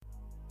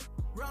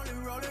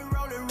Rolling, rolling,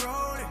 rolling,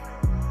 rolling.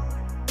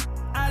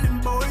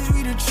 Island boys,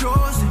 we the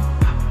chosen.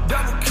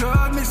 Double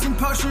cup, mixing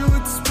potion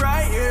with the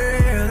Sprite,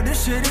 yeah.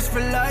 This shit is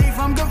for life,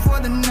 I'm good for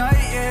the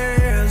night,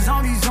 yeah.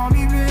 Zombie,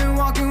 zombie, been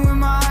walking with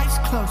my eyes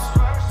closed.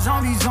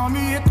 Zombie, zombie,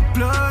 hit the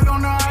plug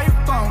on the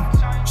iPhone.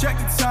 Check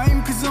the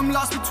time, cause I'm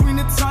lost between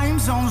the time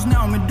zones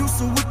now.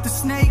 Medusa with the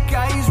snake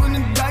eyes when the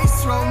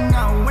dice roll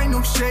now. Ain't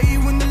no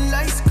shade when the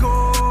lights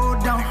go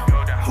down.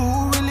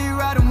 Who really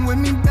riding with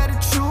me? Better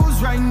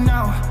choose right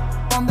now.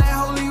 On that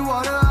holy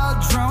water, I'll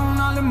drown.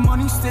 All the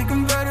money stay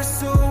converted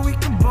so we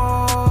can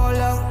ball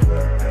out.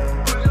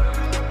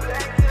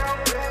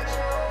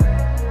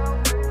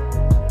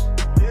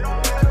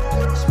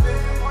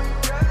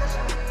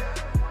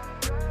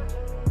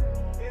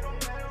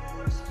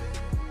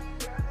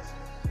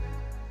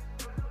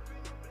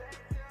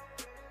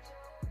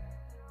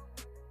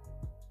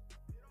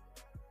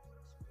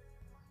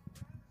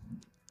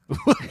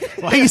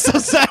 Why are you so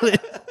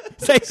silent?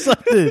 Say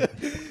something.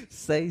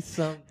 Say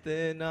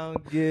something, I'll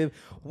give.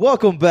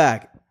 Welcome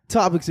back.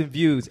 Topics and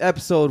Views,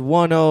 episode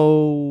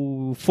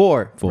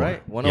 104.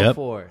 Right?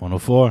 104. Yep,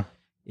 104.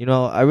 You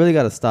know, I really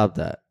got to stop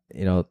that.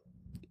 You know,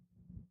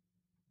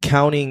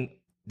 counting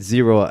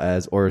zero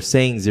as, or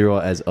saying zero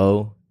as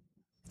O,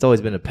 it's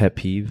always been a pet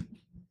peeve.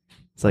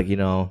 It's like, you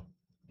know,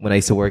 when I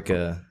used to work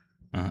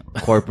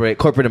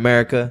corporate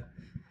America,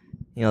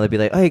 you know, they'd be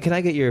like, hey, can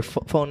I get your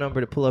phone number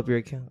to pull up your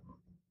account?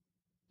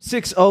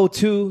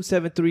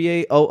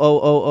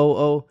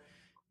 602-738-0000.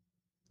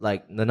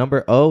 Like the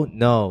number O?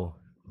 No.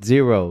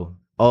 0.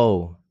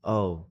 O.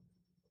 O.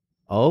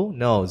 O?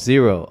 No.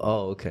 0.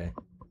 Oh, okay.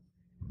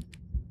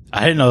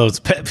 I didn't know it was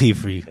a pet peeve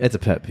for you. It's a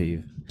pet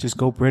peeve. Just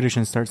go British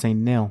and start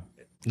saying nil.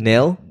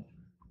 Nail?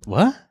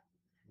 What?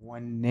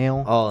 One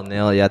nail. Oh,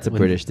 nail. Yeah, it's a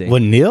British thing.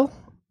 What, nil?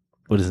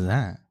 What is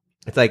that?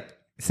 It's like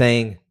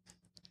saying...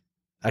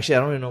 Actually, I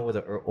don't even know what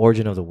the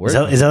origin of the word is.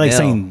 That like nail.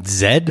 saying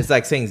Z? It's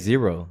like saying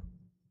 0.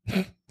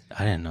 I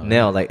didn't know.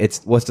 Nail. Like,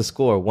 it's... What's the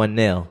score? 1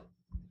 nail.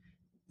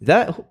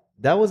 That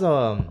was...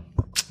 I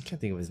can't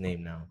think of his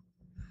name now.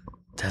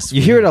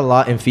 You hear it a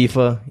lot in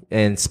FIFA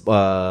and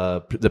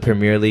the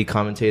Premier League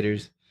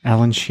commentators.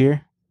 Alan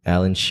Shearer.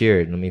 Alan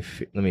Shearer.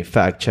 Let me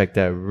fact check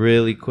that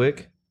really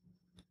quick.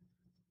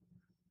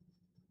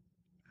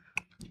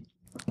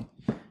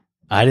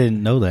 I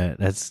didn't know that.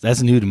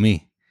 That's new to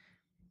me.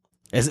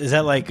 Is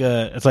that like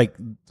it's like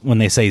when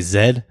they say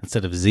Z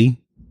instead of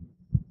Z?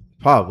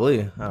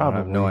 Probably. I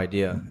have no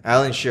idea.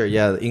 Alan Shearer,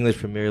 yeah, the English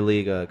Premier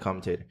League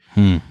commentator.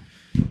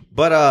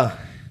 But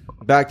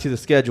back to the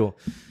schedule.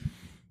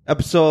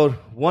 Episode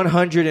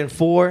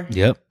 104.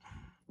 Yep.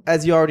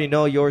 As you already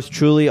know, yours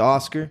truly,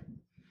 Oscar.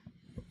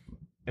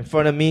 In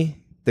front of me,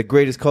 the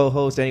greatest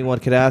co-host anyone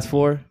could ask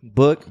for,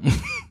 Book.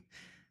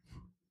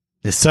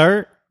 Yes,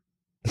 sir.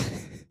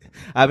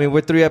 I mean,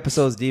 we're 3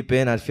 episodes deep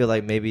in. I feel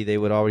like maybe they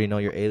would already know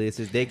your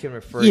aliases. They can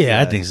refer.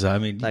 Yeah, I think so. I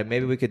mean, like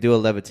maybe we could do a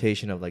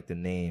levitation of like the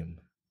name.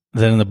 Is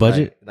that in the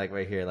budget? Like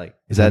right here. Like,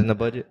 is that in the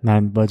budget? Not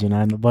in the budget.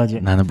 Not in the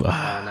budget. Not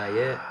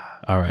yet.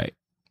 All right.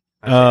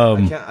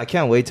 I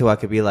can't wait till I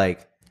could be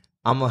like,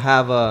 I'm gonna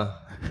have a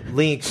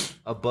link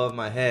above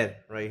my head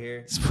right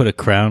here. Let's put a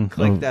crown.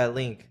 Click that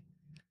link.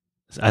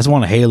 I just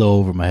want a halo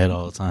over my head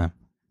all the time.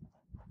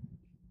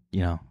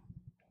 You know.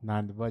 Not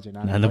in the budget.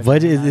 Not in the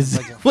budget.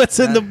 What's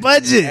in the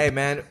budget? Hey,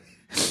 man.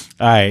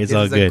 All right, it's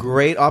all good. It's a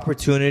great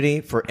opportunity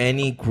for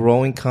any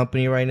growing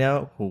company right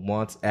now who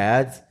wants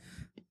ads,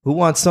 who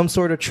wants some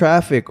sort of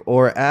traffic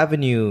or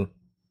avenue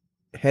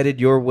headed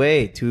your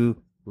way to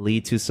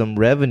lead to some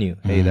revenue.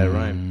 Hey, that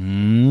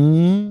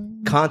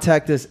rhymed.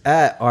 Contact us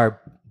at our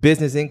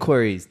business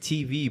inquiries,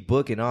 TV,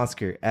 Book, and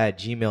Oscar at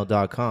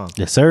gmail.com.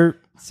 Yes, sir.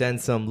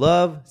 Send some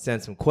love,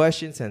 send some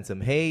questions, send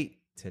some hate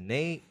to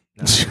Nate.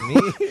 Not to me.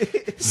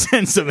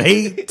 Send some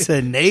hate to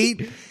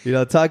Nate. You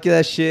know, talk you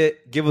that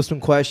shit. Give us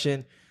some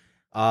question.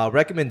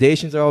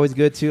 Recommendations are always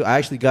good too. I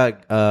actually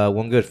got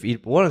one good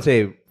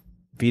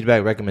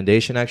feedback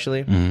recommendation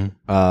actually. You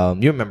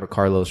remember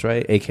Carlos,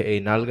 right?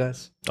 AKA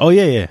Nalgas. Oh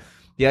yeah.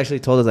 He actually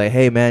told us like,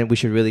 hey man, we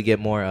should really get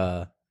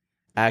more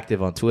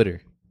active on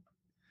Twitter.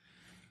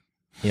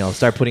 You know,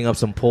 start putting up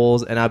some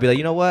polls, and I'll be like,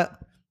 you know what?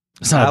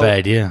 It's not a bad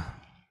idea.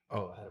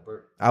 Oh, I had a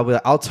burp.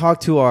 I'll talk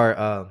to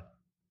our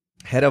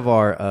head of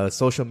our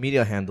social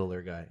media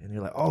handler guy, and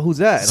you're like, oh, who's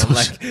that? And I'm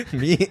like,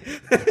 me.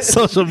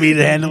 Social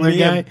media handler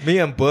guy. Me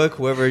and Book,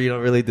 whoever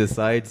really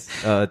decides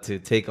to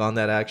take on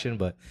that action.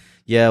 But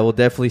yeah, we'll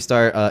definitely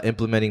start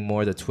implementing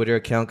more the Twitter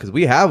account because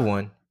we have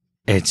one.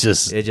 We're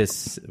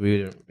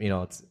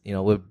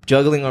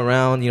juggling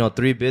around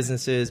 3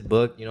 businesses.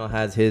 Book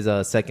has his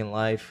second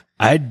life.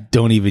 I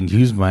don't even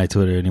use my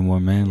Twitter anymore,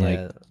 man. Yeah. Like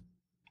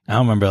I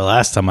don't remember the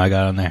last time I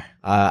got on there.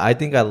 I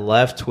think I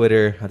left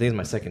Twitter. I think it's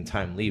my second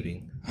time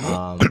leaving.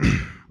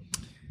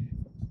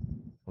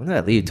 When did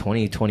I leave?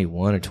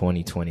 2021 or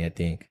 2020, I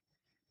think.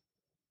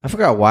 I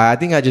forgot why. I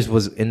think I just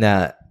was in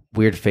that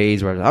weird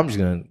phase where I'm just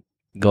going to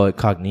go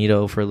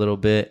incognito for a little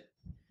bit.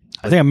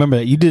 I think I remember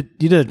that. You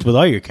did it with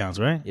all your accounts,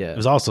 right? Yeah. It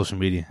was all social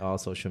media. All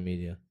social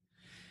media.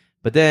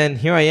 But then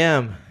here I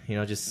am,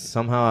 just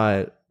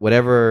somehow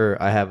whatever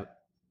I have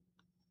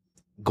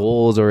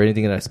goals or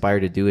anything that I aspire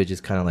to do. It's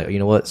just kind of like, you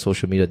know what?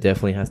 Social media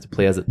definitely has to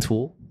play as a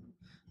tool.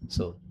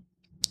 So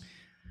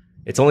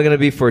it's only going to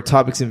be for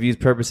topics and views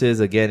purposes.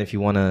 Again, if you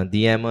want to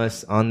DM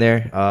us on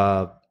there,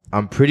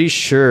 I'm pretty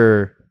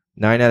sure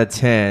 9 out of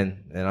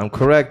 10, and I'm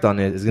correct on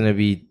it, is going to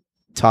be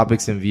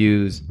topics and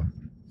views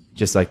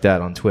just like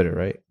that on Twitter,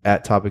 right?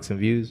 At topics and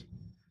views.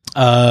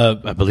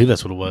 I believe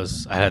that's what it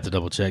was. I had to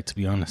double check, to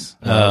be honest.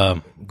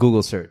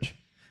 Google search.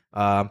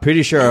 I'm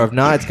pretty sure. If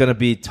not, it's going to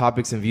be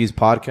topics and views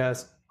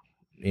podcast.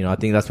 You know, I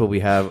think that's what we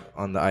have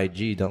on the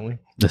IG, don't we?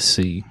 Let's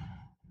see.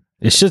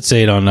 It should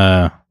say it on,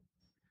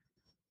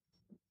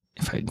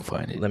 if I can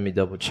find it. Let me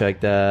double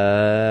check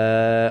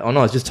that. Oh,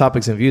 no, it's just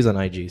topics and views on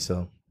IG,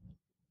 so.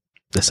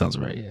 That sounds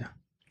right,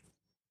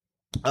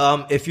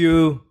 yeah. If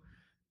you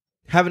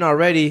haven't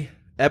already,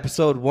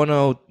 episode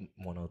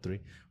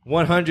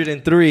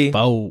 103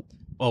 Oh,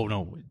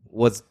 no.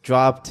 was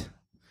dropped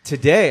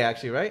today,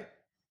 actually, right?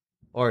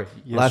 Or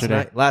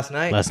Yesterday. Last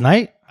night. Last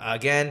night?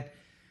 Again,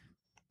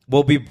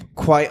 we'll be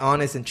quite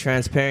honest and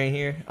transparent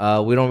here.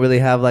 We don't really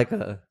have like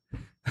a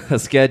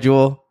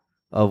schedule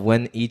of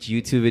when each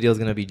YouTube video is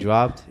going to be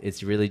dropped.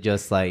 It's really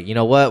just like, you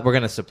know what? We're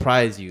going to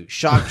surprise you.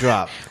 Shock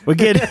drop. We're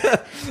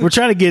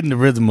trying to get in the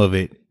rhythm of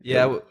it.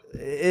 Yeah,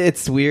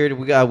 it's weird.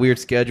 We got weird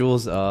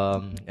schedules.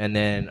 And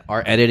then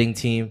our editing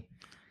team,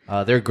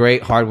 they're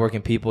great,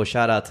 hardworking people.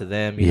 Shout out to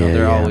them. You know,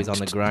 they're always on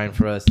the grind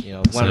for us. You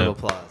know, round of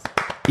applause.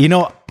 You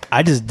know,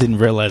 I just didn't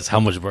realize how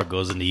much work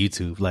goes into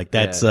YouTube. Like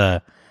that's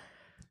a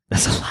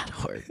lot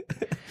of work.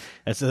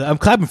 I'm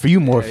clapping for you,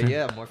 Morphin.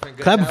 Yeah, Morphin.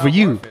 Clapping for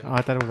you. Morphin. Oh,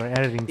 I thought it was our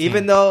editing team.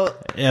 Even though,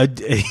 Yeah,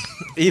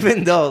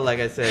 like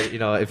I said, you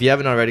know, if you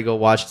haven't already, go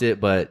watch it.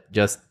 But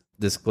just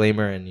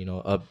disclaimer and, you know,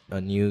 up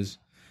news.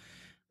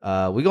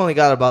 We only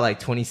got about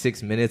like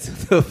 26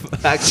 minutes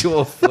of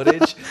actual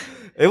footage.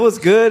 It was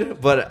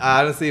good, but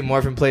honestly,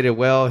 Morphin played it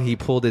well. He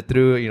pulled it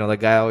through. You know, the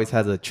guy always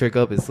has a trick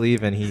up his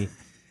sleeve, and he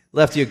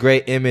left you a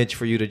great image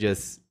for you to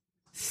just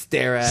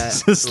stare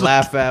at,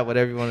 laugh at,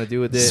 whatever you want to do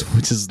with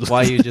it,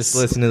 while you just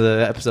listen to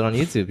the episode on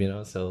YouTube, you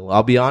know. So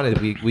I'll be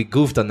honest, we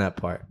goofed on that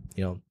part,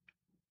 you know.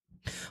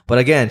 But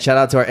again, shout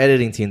out to our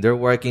editing team. They're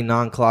working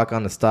non-clock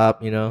on the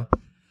stop, you know.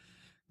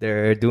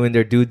 They're doing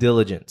their due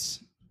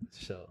diligence.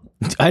 So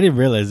I didn't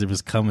realize there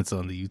was comments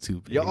on the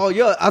YouTube page. yo,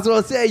 that's what I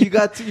was saying. You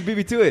beat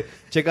me to it.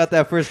 Check out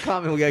that first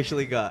comment we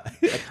actually got.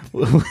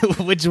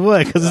 Which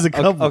one? Because there's a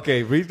couple.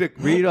 Okay, read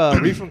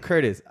from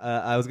Curtis.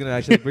 I was gonna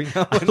actually bring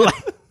that one.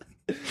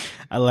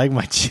 I like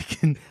my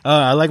chicken.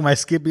 I like my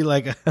Skippy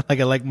like I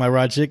like my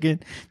raw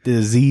chicken. The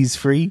disease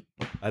free.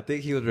 I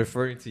think he was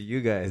referring to you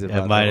guys. It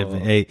might have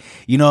been. Hey,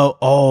 you know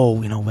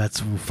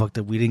that's fucked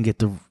up. We didn't get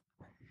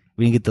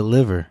the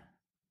liver.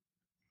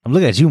 I'm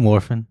looking at you,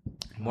 Morphin.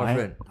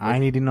 Morphin. I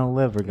need to know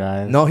liver,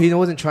 guys. No, he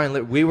wasn't trying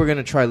liver. We were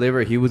gonna try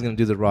liver. He was gonna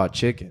do the raw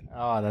chicken.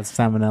 Oh, that's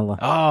salmonella.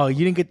 Oh,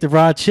 you didn't get the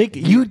raw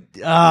chicken. You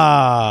You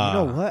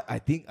know what? I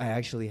think I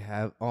actually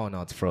have. Oh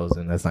no, it's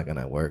frozen. That's not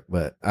gonna work.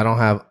 But I don't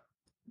have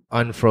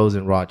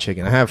unfrozen raw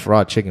chicken. I have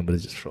raw chicken, but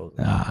it's just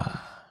frozen.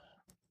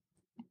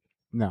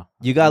 No.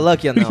 You got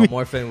lucky on that one,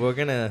 Morphin. We're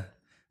gonna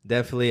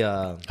definitely.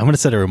 I'm gonna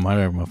set a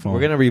reminder on my phone.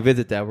 We're gonna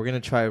revisit that. We're gonna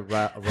try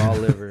raw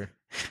liver.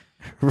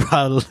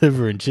 raw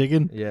liver and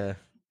chicken. Yeah.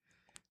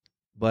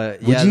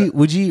 But yeah,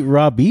 would you eat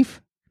raw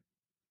beef?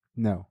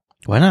 No.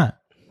 Why not?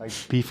 Like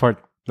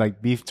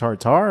beef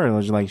tartare,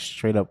 or just like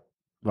straight up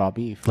raw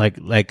beef?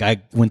 Like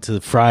I went to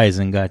the Fry's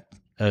and got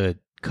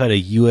cut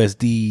a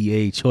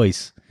USDA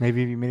choice.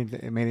 Maybe if you made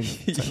it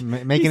he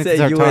making it said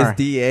tartare.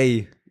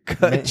 USDA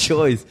cut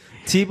choice.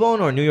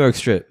 T-bone or New York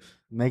strip?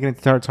 Make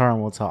it tartare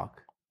and we'll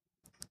talk.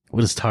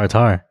 What is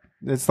tartare?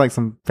 It's like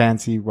some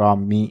fancy raw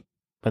meat,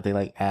 but they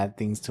like add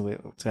things to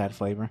it to add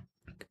flavor.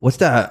 What's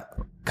that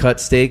cut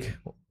steak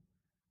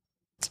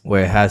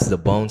where it has the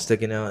bone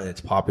sticking out and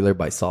it's popular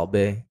by Salt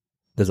Bay?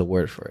 There's a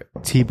word for it.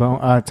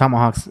 T-bone,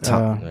 tomahawks.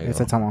 There you It's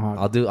go. a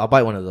tomahawk. I'll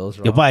bite one of those.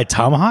 Raw. You'll buy a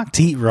tomahawk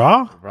to eat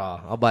raw?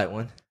 Raw. I'll bite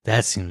one.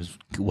 That seems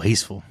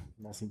wasteful.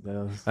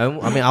 I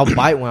mean, I'll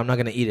bite one. I'm not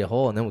gonna eat it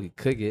whole, and then we can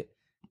cook it.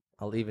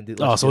 I'll even do.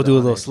 So we'll do a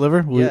little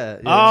sliver. Yeah.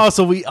 Oh,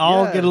 so we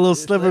all get a little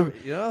it's sliver.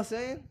 You know what I'm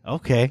saying?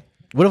 Okay.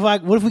 What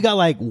if we got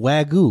like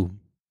wagyu?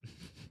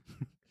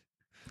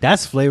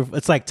 That's flavor.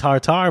 It's like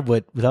tartare,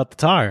 but without the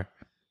tar.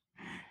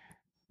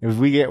 If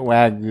we get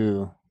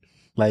wagyu,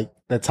 like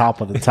the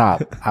top of the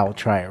top, I will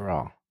try it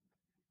raw.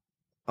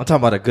 I'm talking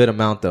about a good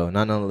amount though,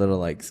 not a little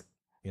like.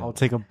 I'll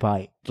take a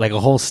bite. Like a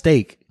whole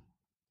steak.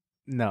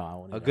 No, I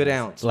won't. A good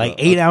ounce, Like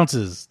 8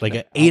 ounces. Like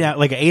an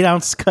 8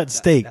 ounce cut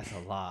steak. That's a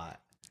lot.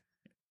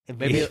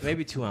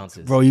 Maybe 2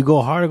 ounces. Bro, you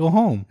go hard or go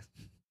home.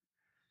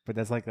 But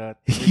that's like a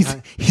He's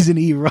gonna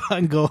eat raw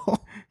and go home.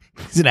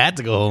 He's gonna have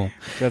to go home.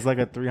 that's like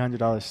a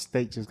 $300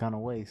 steak just kind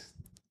of waste.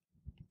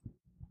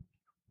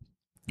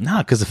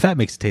 Nah, because the fat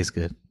makes it taste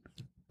good.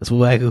 That's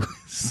what wagyu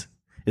is.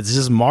 It's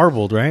just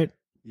marbled, right?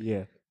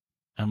 Yeah.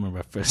 I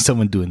remember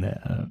someone doing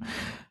that. All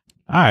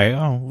right.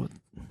 Oh,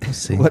 let's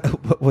see.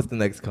 What's the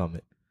next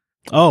comment?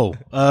 Oh,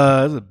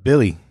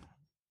 Billy.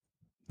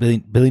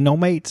 Billy No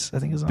Mates, I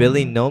think is on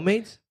Billy there. No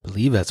Mates? I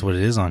believe that's what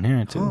it is on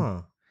here too.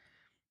 Huh.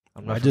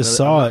 I just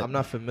saw it. I'm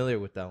not familiar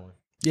with that one.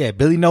 Yeah,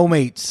 Billy No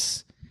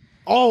Mates.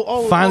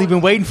 Finally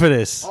been waiting for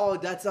this. Oh,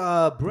 that's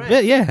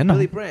Brent. Yeah, I know.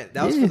 Billy Brent.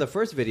 That was for the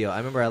first video. I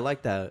remember I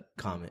liked that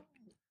comment.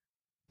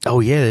 Oh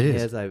yeah, it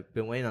is. Yes, I've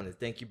been waiting on this.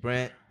 Thank you,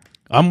 Brent.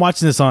 I'm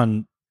watching this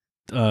on.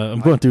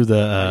 I'm going through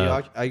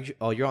the.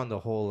 You're on the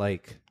whole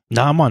like.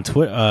 No, I'm on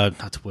Twitter.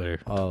 Not Twitter.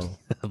 Oh,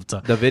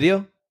 the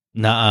video.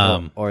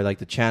 Nah, or like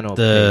the channel.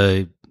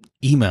 The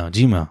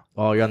Gmail.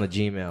 Oh, you're on the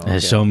Gmail. Okay.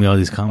 It's showing me all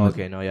these comments.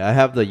 Okay, no, yeah, I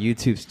have the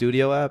YouTube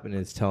Studio app, and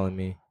it's telling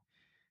me.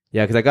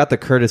 Yeah, because I got the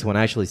Curtis one.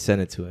 I actually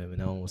sent it to him, and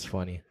that one was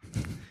funny.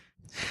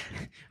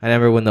 I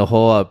remember when the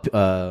whole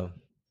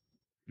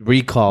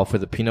recall for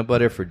the peanut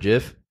butter for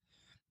Jif.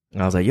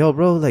 And I was like, yo,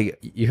 bro, like,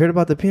 you heard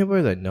about the peanut butter?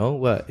 He's like, no,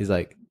 what? He's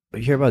like,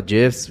 you hear about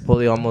Jifs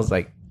fully almost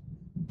like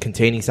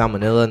containing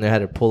salmonella, and they had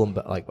to pull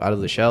them like out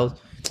of the shelves?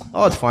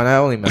 Oh, it's fine. I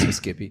only mess with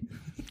Skippy.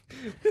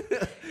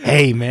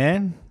 Hey,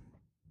 man.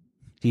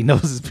 He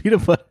knows his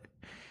peanut butter.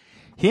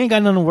 He ain't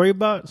got nothing to worry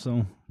about,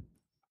 so.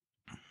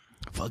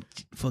 Fuck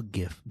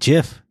Jif.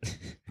 Jif?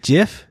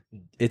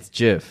 It's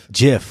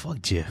Jif. Fuck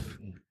Jif.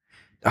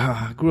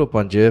 I grew up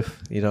on Jif,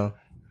 you know.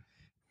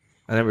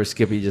 I remember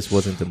Skippy just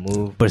wasn't the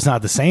move. But it's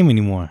not the same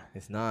anymore.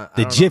 It's not.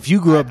 The Jif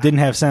you grew up didn't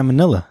have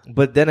salmonella.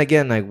 But then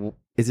again, like,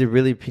 is it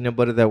really peanut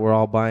butter that we're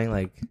all buying?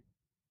 Like,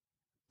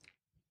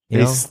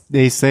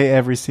 they say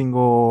every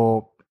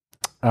single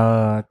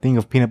thing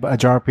of peanut butter, a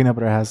jar of peanut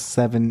butter has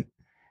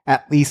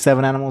at least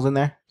 7 animals in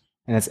there,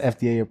 and it's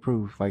FDA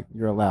approved. Like,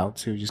 you're allowed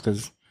to, just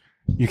because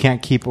you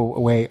can't keep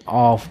away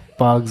all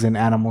bugs and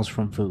animals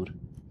from food.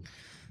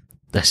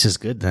 That's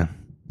just good then.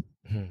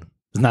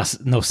 It's not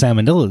no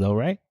salmonella though,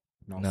 right?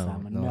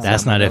 No,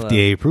 that's not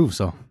FDA approved.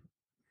 So,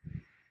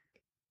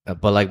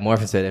 but like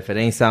Morphin said, if it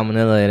ain't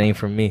salmonella, it ain't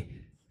for me.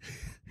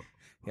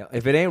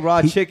 If it ain't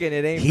raw chicken,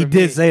 it ain't. He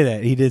did say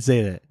that. He did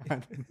say that.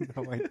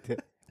 No, I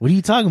did. What are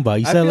you talking about?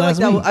 You said last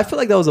week. I feel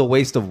like that was a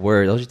waste of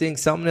word. Don't you think?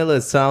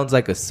 Salmonella sounds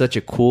like such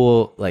a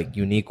cool, like,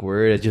 unique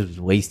word. It just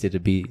wasted to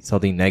be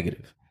something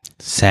negative.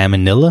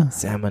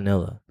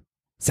 Salmonella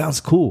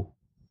Sounds cool.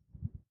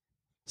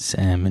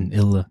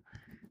 Salmonella.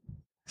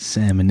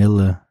 I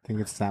think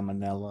it's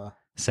salmonella.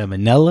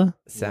 Salmonella.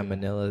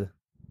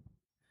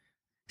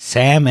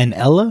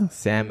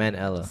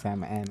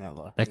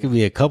 That could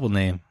be a couple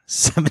name.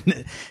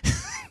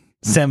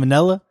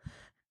 Salmonella.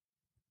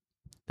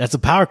 That's a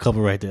power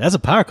couple right there. That's a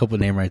power couple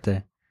name right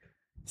there.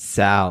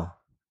 Sal.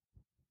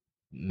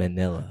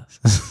 Manila.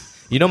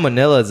 You know,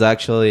 Manila is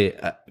actually,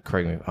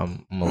 correct me,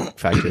 I'm a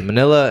factory.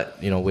 Manila,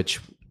 you know,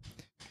 which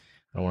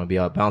I don't want to be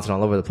out bouncing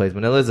all over the place.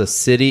 Manila is a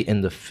city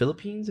in the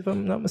Philippines, if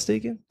I'm not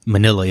mistaken.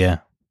 Manila, yeah.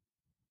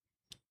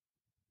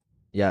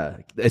 Yeah,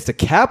 it's the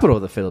capital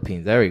of the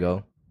Philippines. There we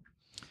go.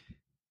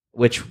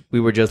 Which we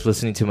were just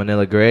listening to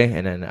Manila Grey,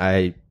 and then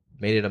I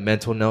made it a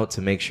mental note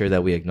to make sure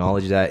that we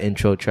acknowledge that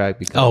intro track.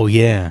 Because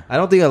I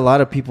don't think a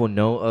lot of people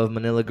know of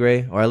Manila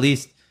Grey, or at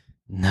least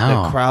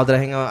the crowd that I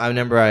hang out. I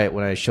remember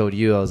when I showed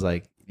you, I was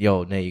like,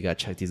 yo, Nate, you got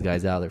to check these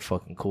guys out. They're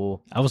fucking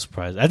cool. I was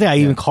surprised. I think I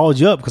even called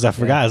you up because I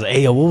forgot. I was like,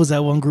 hey, yo, what was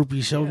that one group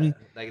you showed me?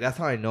 Like, that's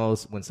how I know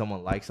when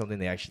someone likes something,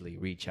 they actually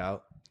reach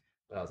out.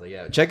 But I was like,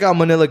 yeah, check out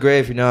Manila Grey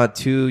if you're not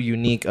too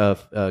unique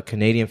of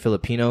Canadian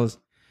Filipinos.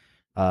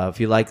 If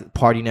you like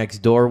Party Next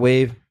Door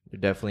wave, they're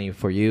definitely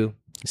for you.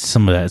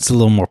 Some of that. It's a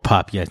little more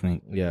poppy, I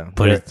think. Yeah.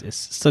 But it's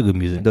still good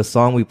music. The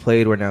song we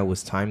played right now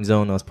was Time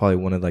Zone. That was probably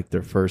one of like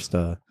their first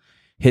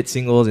hit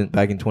singles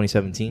back in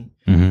 2017.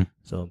 Mm-hmm.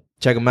 So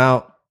check them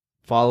out.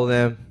 Follow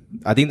them.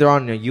 I think they're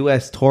on a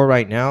U.S. tour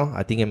right now.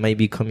 I think it may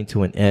be coming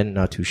to an end.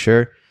 Not too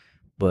sure.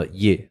 But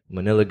yeah,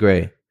 Manila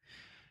Grey.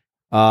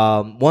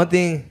 One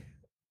thing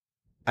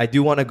I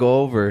do want to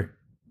go over.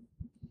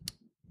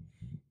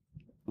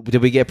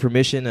 Did we get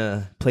permission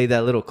to play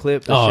that little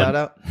clip? Shout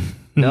out?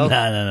 No?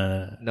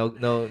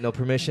 No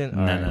permission?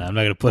 No, I'm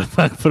not going to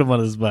put him on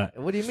the spot.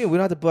 What do you mean? We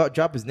don't have to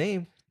drop his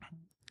name.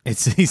 He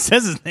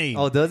says his name.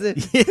 Oh, does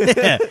it?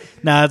 Yeah.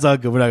 Nah, it's all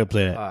good. We're not going to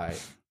play that. All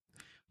right.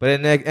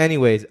 But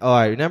anyways, all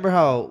right. Remember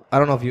how, I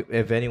don't know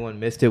if anyone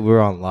missed it, we're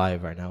on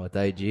live right now with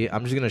IG.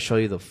 I'm just going to show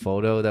you the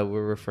photo that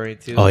we're referring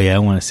to. Oh, yeah. I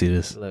want to see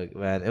this. Look,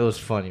 man, it was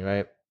funny,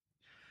 right?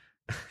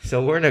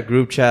 So we're in a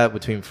group chat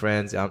between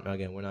friends.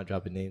 Again, we're not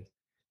dropping names.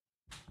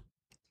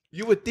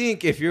 You would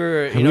think if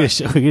you're... We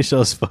can show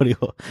this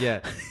photo.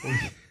 Yeah.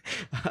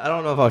 I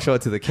don't know if I'll show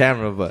it to the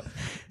camera, but...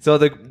 So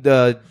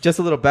the just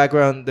a little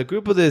background. The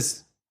group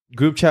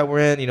chat we're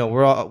in,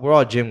 we're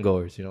all gym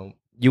goers,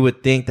 You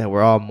would think that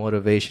we're all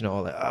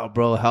motivational, like, oh,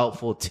 bro,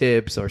 helpful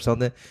tips or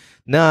something.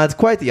 No, it's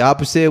quite the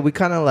opposite. We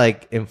kind of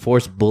like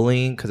enforce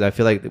bullying because I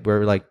feel like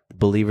we're like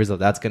believers of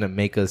that's going to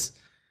make us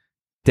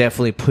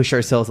definitely push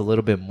ourselves a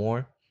little bit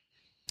more.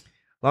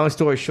 Long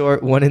story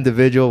short, one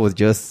individual was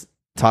just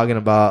talking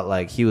about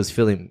like he was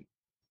feeling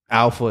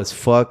alpha as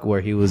fuck, where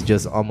he was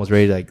just almost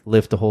ready to like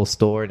lift the whole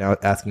store and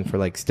asking for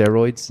like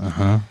steroids.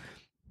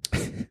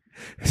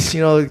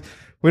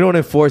 We don't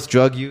enforce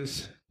drug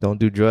use. Don't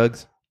do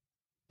drugs.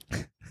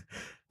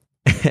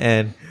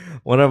 And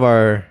one of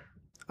our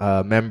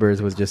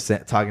members was just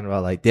talking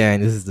about like, "Dang,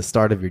 this is the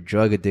start of your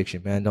drug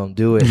addiction, man. Don't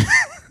do it."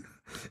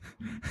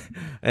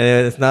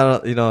 And it's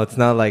not, it's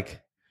not like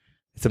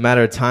it's a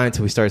matter of time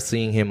until we start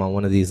seeing him on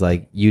one of these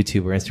like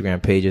YouTube or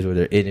Instagram pages where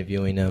they're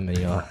interviewing him and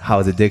how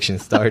his addiction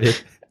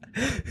started.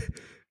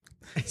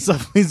 So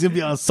he's gonna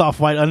be on Soft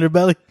White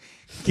Underbelly,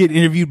 get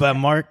interviewed by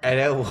Mark. And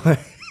then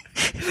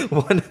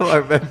one of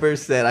our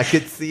members said, "I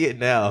could see it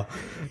now."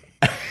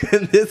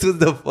 And this was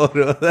the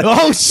photo.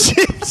 Oh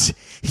shit!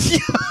 Yo.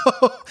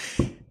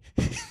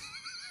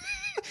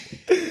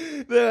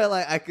 They're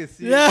like, I could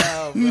see it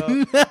now,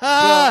 bro. Bro,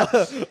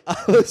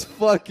 I was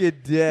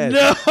fucking dead.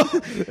 No.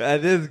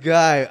 And this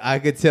guy, I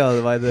could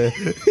tell by the.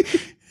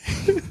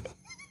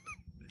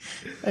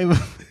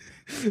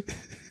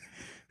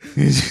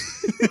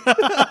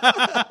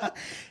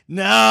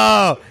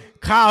 No,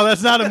 Kyle,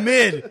 that's not a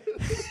mid.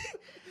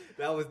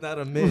 That was not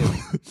a mid.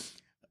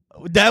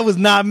 That was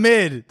not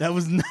mid. That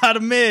was not a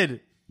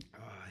mid.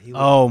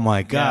 Oh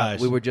my gosh.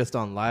 Yeah, we were just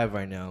on live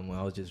right now. And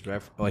I was just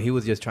he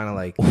was just trying to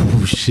like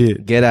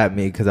shit get at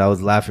me because I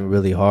was laughing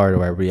really hard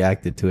or I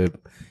reacted to it.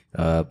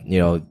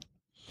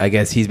 I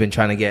guess he's been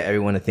trying to get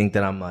everyone to think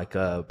that I'm like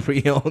a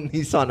pre-owned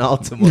Nissan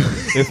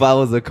Altima if I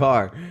was a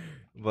car.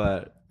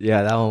 But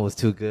yeah, that one was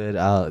too good.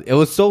 It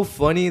was so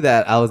funny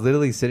that I was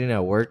literally sitting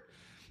at work.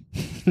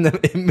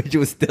 The image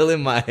was still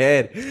in my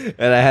head,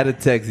 and I had to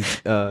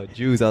text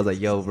Juice. I was like,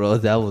 "Yo, bro,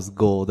 that was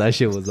gold. That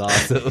shit was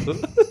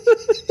awesome."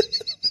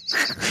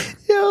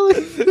 Yo, look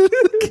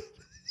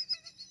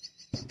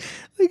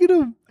at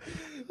him.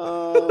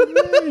 Oh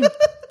man.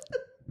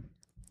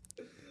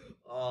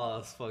 Oh,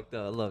 it's fucked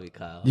up. I love you,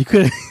 Kyle. You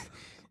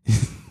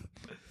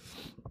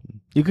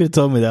could have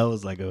told me that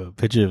was like a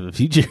picture of the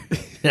future.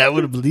 I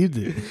would have believed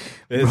it.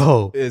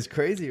 Bro. It's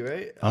crazy,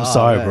 right? I'm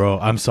sorry, man. Bro.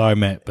 I'm sorry,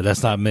 man, but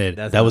that's not mid.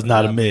 That was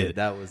not a mid.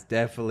 That was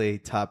definitely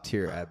top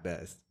tier at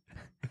best.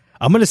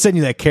 I'm gonna send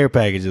you that care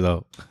package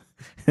though.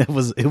 It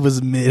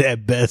was mid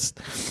at best.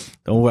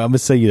 Don't worry, I'm gonna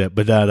send you that.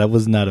 But that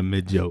was not a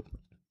mid joke.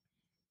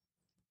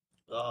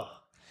 Oh.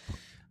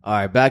 All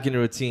right, back in the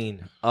routine.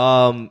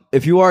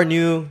 If you are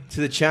new to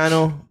the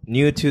channel,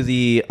 new to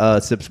the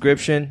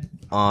subscription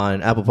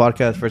on Apple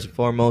Podcasts, first and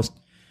foremost,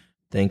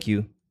 thank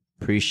you.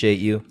 Appreciate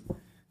you.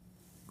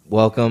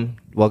 Welcome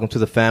to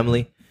the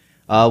family.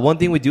 One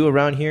thing we do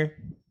around here,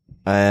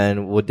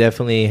 and we'll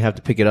definitely have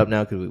to pick it up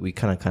now because we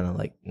kind of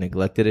like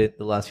neglected it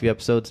the last few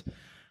episodes.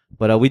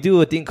 But we do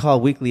a thing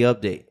called Weekly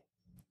Update.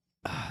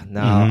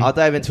 Now, I'll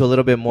dive into a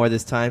little bit more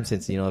this time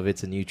since, if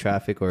it's a new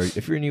traffic or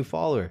if you're a new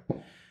follower.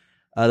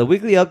 The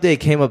Weekly Update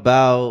came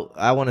about,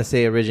 I want to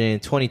say, originally in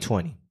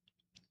 2020.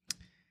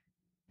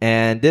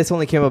 And this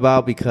only came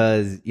about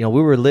because, we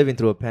were living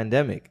through a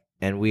pandemic.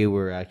 And we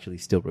were actually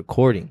still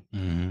recording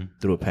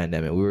through a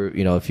pandemic. We were,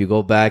 if you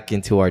go back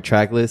into our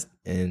track list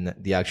and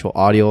the actual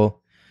audio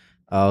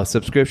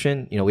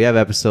subscription, we have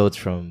episodes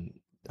from,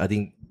 I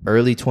think,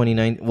 early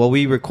 2019. Well,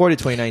 we recorded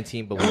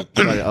 2019, but we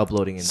started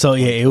uploading.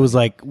 It was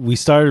like we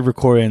started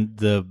recording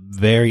the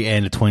very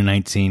end of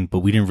 2019, but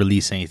we didn't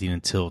release anything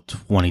until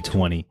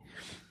 2020.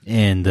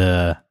 And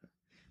I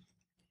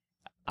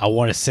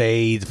want to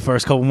say the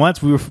first couple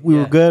months we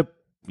were good,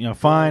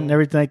 fine, and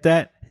everything like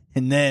that.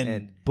 And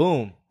then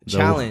boom.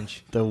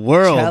 Challenge. The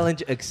world.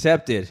 Challenge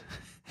accepted.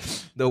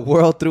 The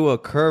world threw a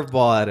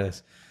curveball at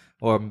us,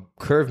 or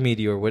curve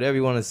meteor, or whatever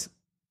you want to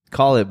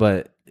call it.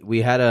 But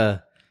we had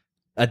to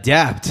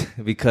adapt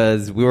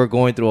because we were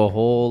going through a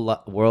whole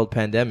world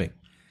pandemic.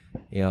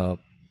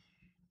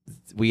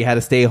 We had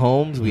to stay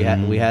home. We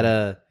had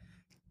to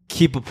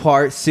keep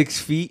apart 6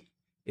 feet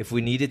if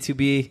we needed to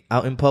be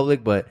out in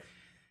public. But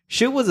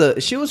shit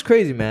was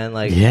crazy, man.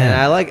 And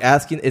I like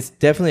asking. It's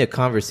definitely a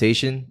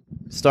conversation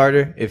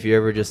starter if you're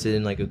ever just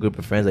in like a group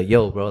of friends. Like,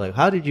 yo, bro, like,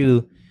 how did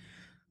you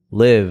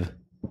live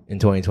in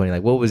 2020?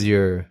 Like, what was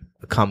your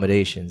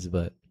accommodations?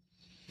 But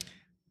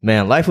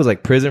man, life was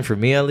like prison for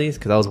me, at least,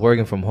 because I was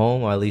working from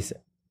home, or at least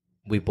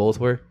we both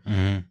were.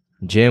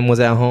 Gym was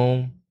at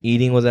home.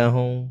 Eating was at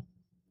home.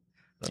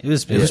 It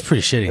was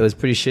pretty shitty. It was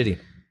pretty shitty.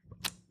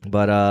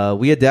 But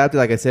we adapted.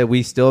 Like I said,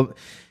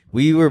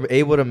 we were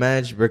able to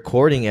manage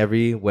recording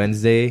every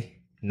Wednesday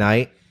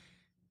night.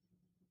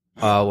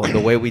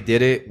 The way we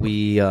did it,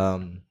 we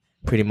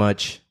pretty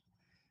much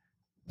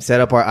set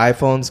up our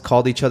iPhones,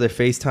 called each other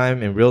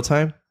FaceTime in real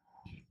time.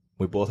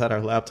 We both had our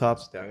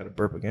laptops. I got to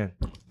burp again.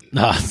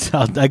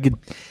 I could.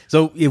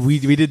 So if we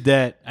did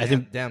that, I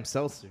think damn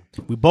seltzer.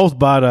 We both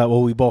bought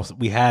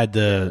we had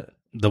the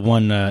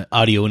one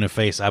audio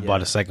interface. I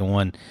bought a second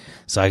one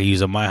so I could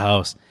use at my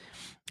house.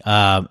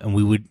 And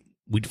we'd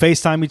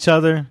FaceTime each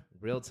other.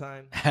 Real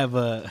time.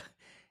 Have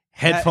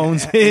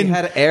headphones in. We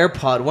had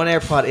one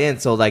AirPod in,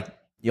 so like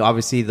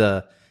obviously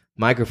the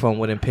microphone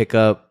wouldn't pick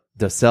up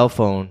the cell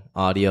phone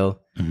audio.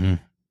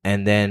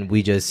 And then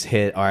we just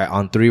hit, all right,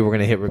 on 3 we're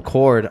gonna hit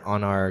record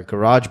on our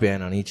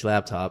GarageBand on each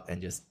laptop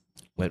and just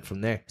went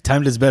from there.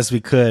 Timed as best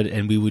we could,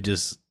 and we would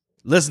just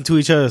listen to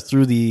each other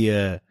through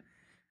the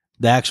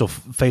actual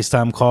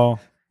FaceTime call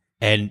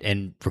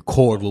and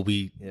record what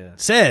we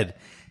said.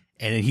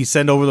 And then he'd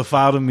send over the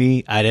file to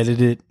me. I'd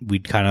edit it.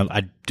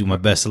 I'd do my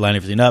best to line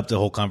everything up, the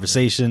whole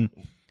conversation,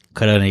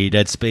 cut out any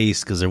dead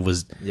space because there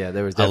was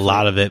a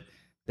lot of it.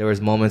 There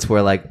was moments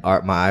where like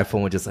my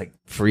iPhone would just like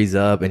freeze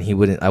up, and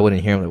I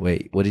wouldn't hear him. Like,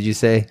 wait, what did you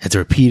say? Had to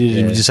repeat it, Yeah.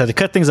 and we just had to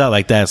cut things out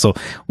like that. So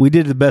we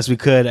did the best we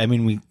could. I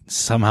mean, we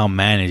somehow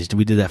managed.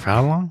 We did that for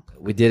how long?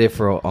 We did it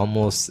for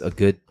almost a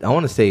good, I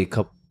want to say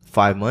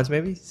 5 months,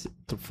 maybe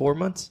 4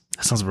 months.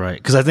 That sounds right.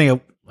 Because I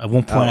think at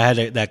one point I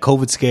had that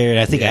COVID scare, and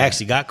I think I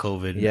actually got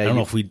COVID. Yeah, I don't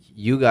know if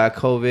you got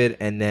COVID,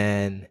 and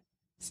then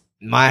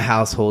my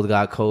household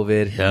got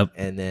COVID. Yep.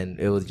 And then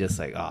it was just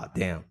like, oh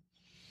damn.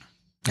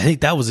 I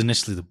think that was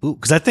initially the boot.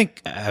 Because I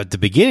think at the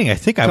beginning, I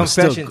was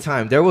Confession still...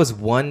 time. There was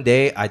one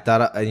day I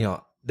thought,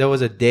 there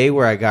was a day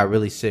where I got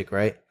really sick,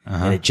 right?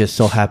 And it just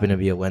so happened to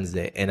be a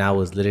Wednesday, and I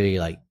was literally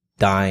like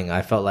dying.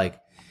 I felt like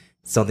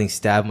something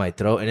stabbed my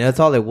throat, and that's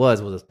all it was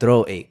a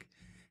throat ache.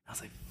 I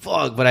was like,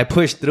 fuck, but I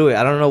pushed through it.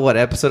 I don't know what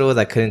episode it was.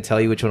 I couldn't tell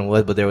you which one it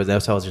was, but there was an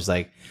episode I was just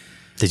like...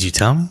 Did you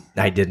tell me?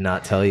 I did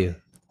not tell you.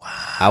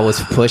 Wow. I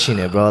was pushing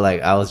it, bro.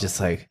 Like, I was just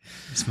like...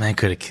 This man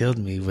could have killed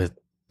me with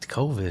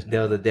COVID. The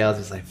other day, I was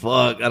just like,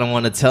 fuck, I don't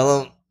want to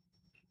tell him,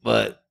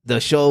 but the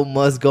show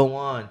must go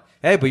on.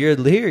 Hey, but you're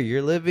here.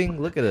 You're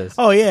living. Look at us.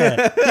 Oh,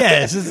 yeah.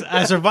 Yeah,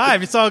 I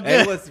survived. It's all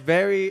good. It was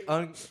very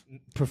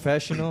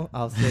unprofessional,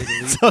 I'll say the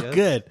least. It's all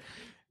good.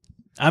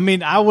 I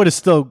mean, I would have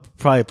still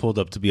probably pulled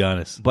up, to be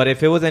honest. But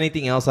if it was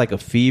anything else, like a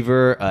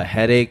fever, a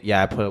headache,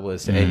 yeah, I put up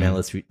with, hey,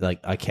 man,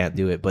 I can't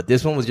do it. But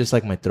this one was just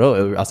like my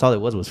throat. That's all it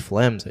was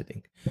phlegms, I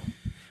think.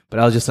 But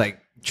I was just like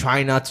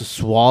trying not to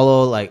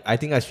swallow. Like, I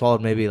think I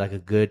swallowed maybe like a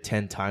good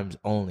 10 times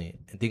only.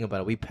 And think about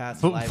it. We passed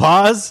saliva.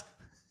 Pause.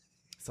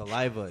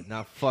 Saliva,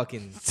 not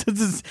fucking. So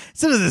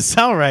doesn't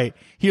sound right.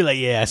 You're like,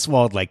 yeah, I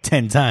swallowed like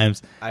 10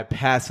 times. I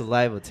passed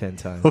saliva 10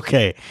 times.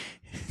 Okay.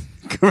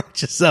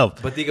 Correct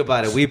yourself. But think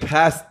about it. We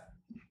passed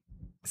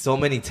so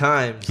many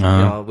times, we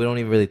don't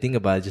even really think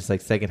about it, just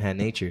like secondhand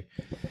nature.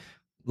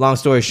 Long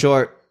story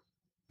short,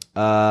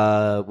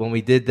 when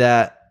we did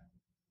that,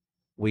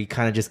 we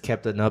kind of just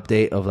kept an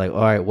update of like,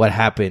 all right, what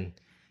happened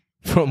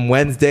from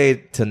Wednesday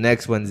to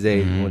next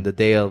Wednesday, when the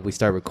day we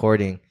start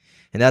recording.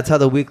 And that's how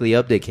the weekly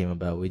update came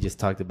about. We just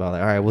talked about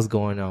like, all right, what's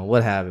going on?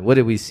 What happened? What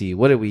did we see?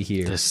 What did we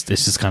hear? This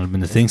has kind of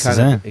been the thing since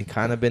then. It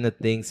kind of been a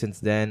thing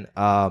since then.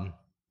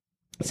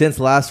 Since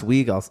last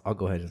week, I'll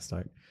go ahead and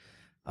start.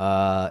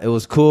 It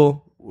was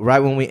cool. Right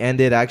when we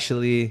ended,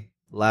 actually,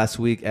 last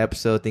week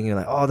episode, thinking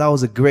like, oh, that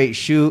was a great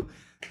shoot.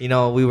 We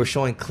were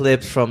showing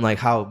clips from like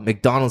how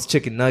McDonald's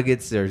chicken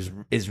nuggets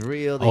is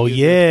real. Oh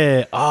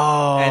yeah.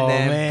 And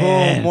then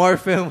man. boom,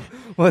 Morphin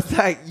was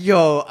like,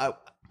 yo,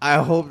 I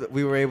hope that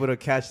we were able to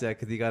catch that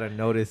because he got a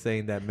notice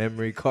saying that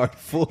memory card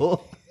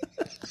full.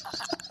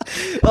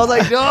 I was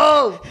like,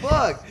 no,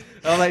 fuck.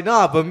 I was like,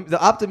 nah, but the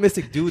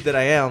optimistic dude that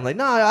I am, I'm like,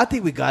 nah, I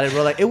think we got it,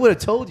 bro. Like, it would have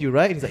told you,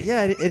 right? And he's like,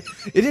 yeah, it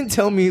didn't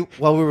tell me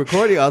while we were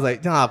recording. I was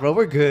like, nah, bro,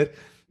 we're good.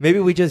 Maybe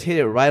we just hit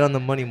it right on the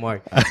money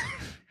mark.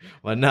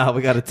 But nah,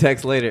 we got a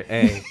text later.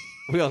 Hey,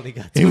 we only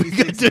got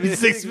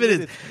 26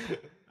 minutes.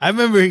 I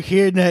remember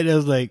hearing that, and I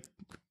was like,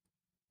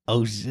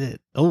 oh,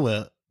 shit. Oh,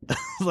 well. I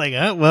was like,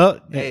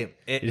 well, hey,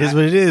 it is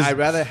what it is. I'd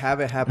rather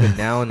have it happen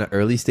now in the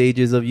early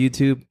stages of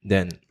YouTube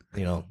than,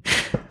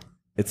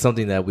 it's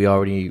something that we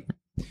already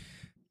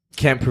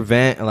can't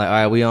prevent. And like, all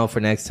right, we on for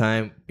next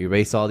time.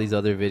 Erase all these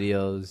other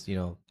videos,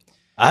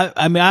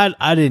 I mean,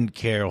 I didn't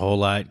care a whole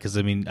lot because,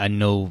 I mean, I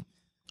knew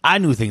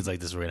things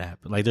like this were going to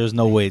happen. Like, there's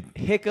no way.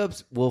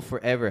 Hiccups will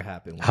forever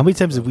happen. How many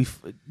times did we...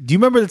 Do you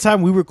remember the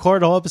time we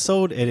recorded a whole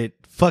episode and it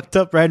fucked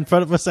up right in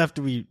front of us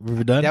after we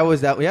were done?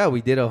 Yeah,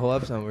 we did a whole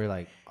episode and we were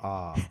like,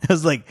 I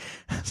was like,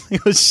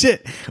 oh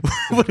shit,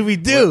 what did we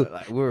do?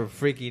 We were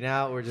freaking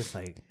out. We're just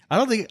like, I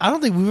don't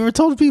think we've ever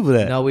told people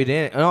that. No, we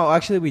didn't. No,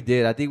 actually, we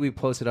did. I think we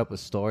posted up a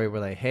story. We're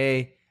like,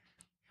 hey,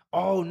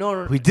 oh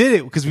no, we did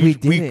it because we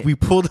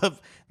pulled up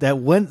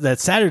that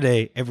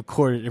Saturday and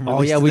recorded. And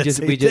oh yeah, we just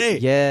there we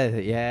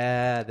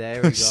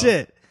go.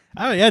 Shit.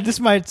 Oh yeah,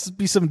 this might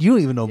be something you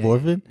don't even know,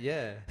 Morphin.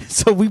 Yeah.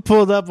 So we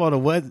pulled up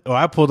on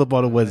I pulled up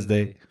on a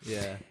Wednesday.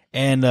 Yeah.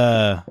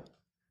 And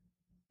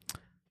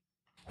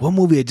what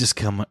movie had just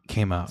came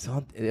out?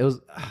 It was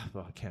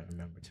I can't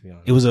remember, to be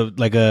honest. It was a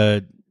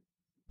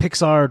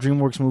Pixar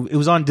DreamWorks movie. It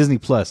was on Disney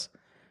Plus,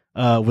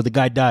 where the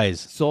guy dies.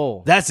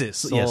 Soul. That's it.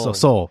 Soul. Yeah, so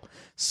Soul.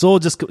 Soul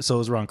so it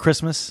was around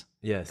Christmas.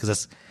 Yes, because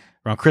that's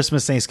around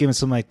Christmas, Thanksgiving,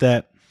 something like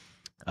that.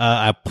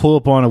 I pull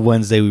up on a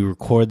Wednesday. We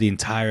record the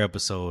entire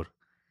episode,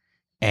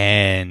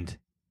 and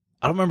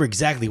I don't remember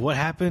exactly what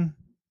happened,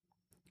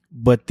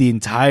 but the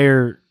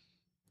entire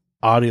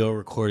audio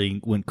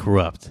recording went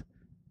corrupt.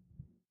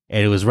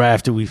 And it was right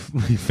after we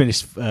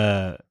finished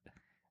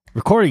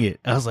recording it.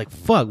 I was like,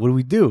 "Fuck, what do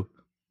we do?"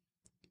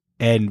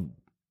 And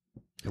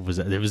there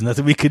was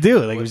nothing we could do.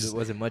 Like it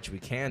wasn't much we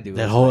can do.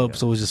 That whole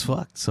episode was just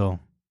fucked. So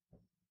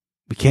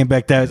we came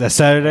back that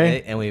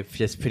Saturday, and we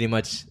just pretty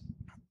much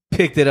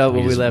picked it up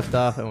where we left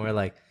off, and we're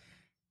like,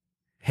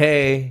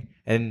 "Hey."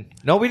 And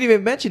no, we didn't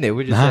even mention it.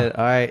 We just said,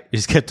 "All right." We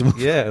just kept it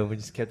moving. Yeah, we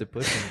just kept it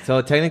pushing.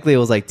 So technically, it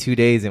was like 2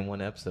 days in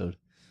one episode.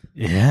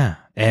 Yeah,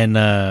 and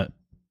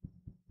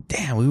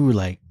damn, we were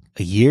like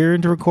a year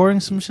into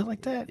recording some shit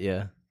like that.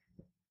 Yeah.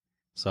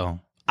 So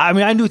I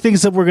mean, I knew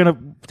things were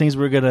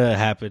gonna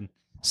happen.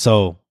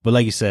 So, but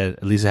like you said,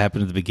 at least it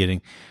happened at the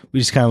beginning. We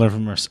just kind of learn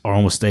from our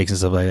own mistakes and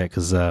stuff like that.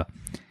 Because I've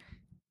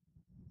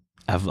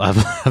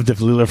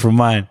definitely learned from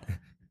mine.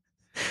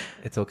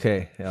 It's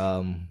okay.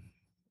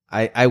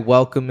 I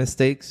welcome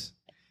mistakes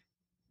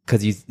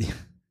because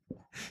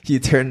you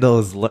turn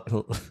those.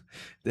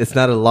 It's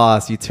not a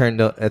loss. You turn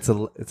it's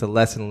a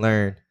lesson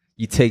learned.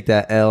 You take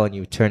that L and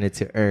you turn it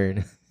to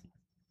earn.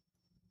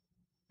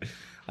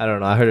 I don't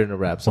know. I heard it in a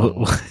rap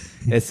song.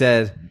 It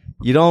said,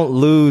 "You don't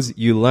lose,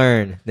 you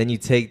learn. Then you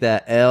take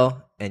that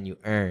L and you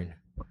earn."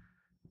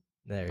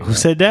 Who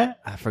said that?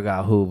 I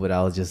forgot who, but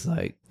I was just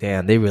like,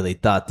 damn, they really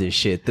thought this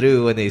shit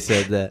through when they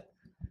said that.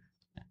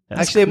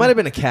 Actually, cool. It might have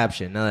been a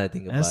caption. Now that I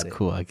think about it, That's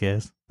cool. I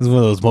guess this is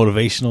one of those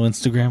motivational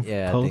Instagram.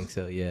 Yeah, posts. I think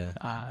so.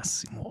 Yeah,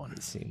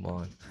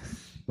 Simon.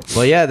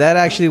 But yeah, that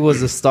actually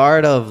was the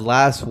start of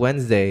last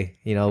Wednesday.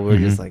 You know, we were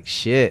just like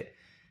shit,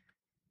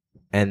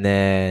 and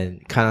then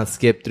kind of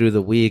skipped through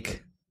the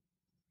week.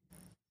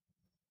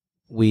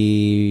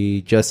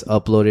 We just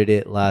uploaded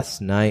it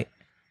last night,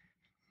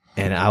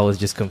 and I was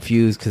just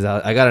confused because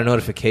I got a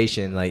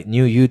notification like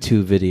new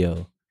YouTube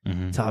video,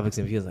 topics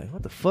and views. Like,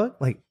 what the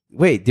fuck? Like,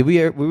 wait,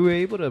 we were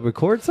able to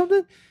record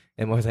something?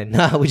 And I was like,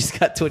 nah, we just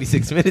got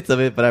 26 minutes of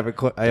it, but I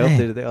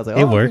updated it. I was like,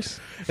 it works.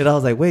 And I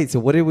was like, wait, so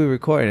what did we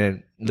record?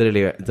 And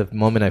literally, the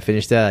moment I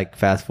finished that, I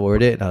fast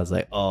forwarded it, and I was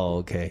like, oh,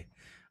 okay.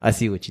 I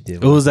see what you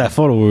did. What was that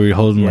photo where we were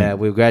holding? Yeah,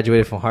 we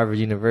graduated from Harvard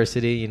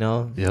University, you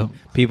know? Yep.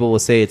 People will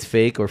say it's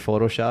fake or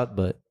Photoshop,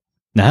 but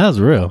Nah, that was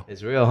real.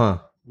 it's real, huh?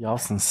 Y'all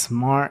some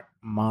smart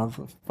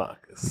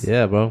motherfuckers.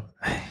 Yeah, bro.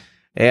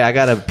 Hey, I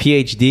got a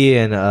PhD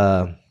and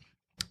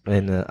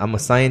I'm a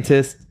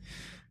scientist.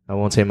 I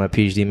won't say my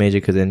PhD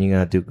major because then you're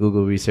gonna do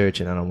Google research,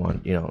 and I don't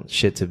want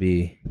shit to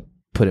be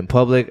put in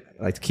public.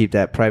 I like to keep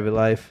that private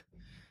life.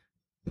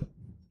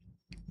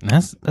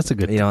 That's a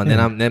good.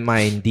 And then my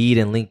Indeed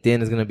and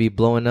LinkedIn is gonna be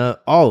blowing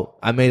up. Oh,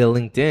 I made a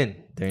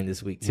LinkedIn during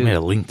this week too. You made a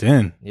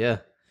LinkedIn. Yeah,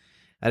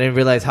 I didn't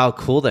realize how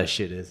cool that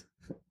shit is.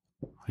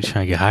 You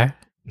trying to get hired?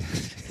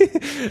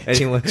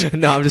 Anyone?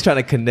 No, I'm just trying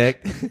to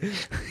connect.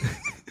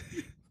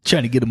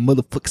 Trying to get a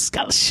motherfucking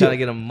scholarship. Trying to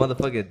get a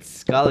motherfucking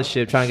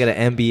scholarship. Trying to get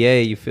an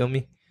MBA. You feel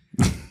me?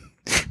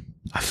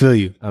 I feel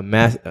you. I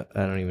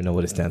don't even know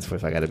what it stands for,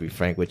 if I got to be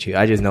frank with you.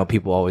 I just know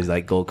people always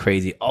like go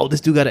crazy. Oh,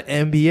 this dude got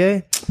an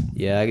MBA?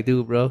 Yeah, I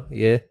do, bro.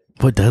 Yeah.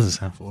 What does it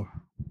stand for?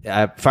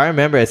 If I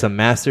remember, it's a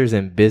master's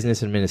in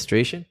business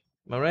administration.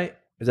 Am I right?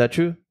 Is that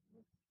true?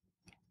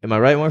 Am I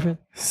right, Morphin?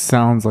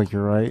 Sounds like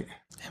you're right.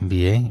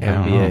 MBA?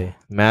 MBA.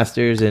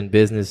 Master's in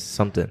business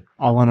something.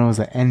 All I know is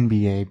an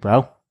NBA,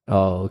 bro.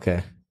 Oh,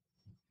 okay.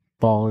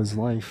 Ball is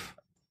life.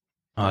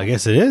 Oh, I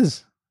guess it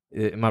is.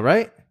 Am I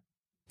right?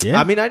 Yeah.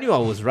 I mean, I knew I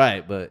was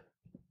right, but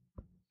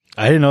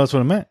I didn't know that's what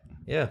it meant.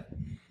 yeah.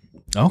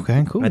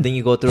 Okay, cool. I think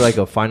you go through like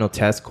a final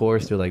test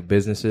course through like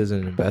businesses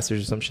and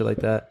investors or some shit like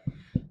that.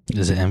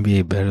 Is an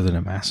MBA better than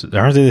a master's?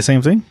 Aren't they the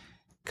same thing?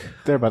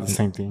 They're about the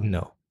same thing.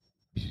 No.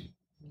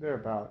 They're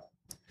about.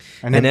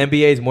 An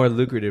MBA is more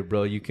lucrative,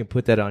 bro. You can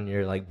put that on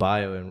your like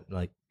bio and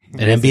like.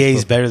 An MBA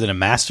is better than a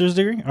master's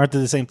degree? Aren't they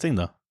the same thing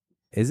though?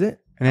 Is it?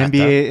 An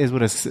MBA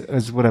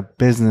is what a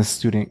business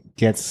student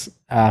gets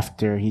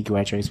after he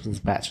graduates with his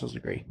bachelor's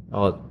degree.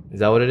 Oh,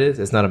 is that what it is?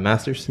 It's not a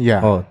master's?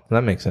 Yeah. Oh,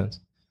 that makes sense.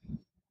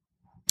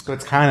 So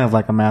it's kind of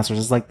like a master's.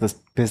 It's like this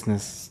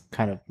business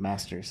kind of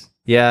master's.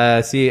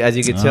 Yeah, see, as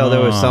you can tell,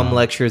 there were some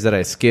lectures that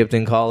I skipped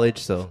in college,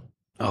 so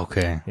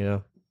Okay. you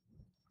know.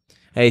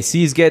 Hey,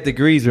 C's get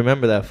degrees.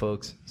 Remember that,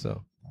 folks.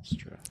 So That's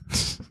true.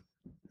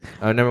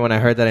 I remember when I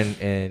heard that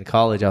in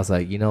college, I was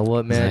like, you know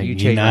what, man? like, You you're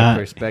changed not-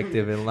 my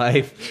perspective in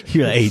life.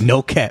 You're like, hey,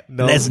 no cap.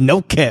 No. That's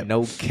no cap.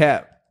 No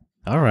cap.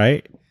 All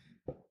right.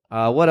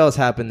 What else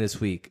happened this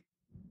week?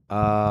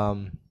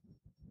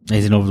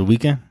 Anything over the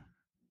weekend?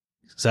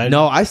 Saturday?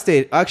 No, I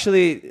stayed.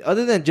 Actually,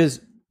 other than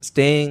just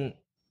staying,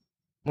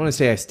 I want to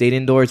say I stayed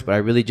indoors, but I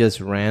really just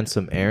ran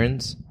some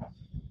errands.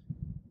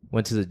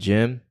 Went to the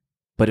gym,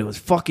 but it was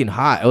fucking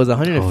hot. It was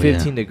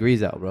 115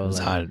 degrees out, bro. It was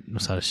Like, hot. It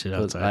was hot as shit it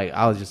was outside. like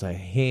I was just like,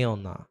 hell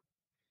nah.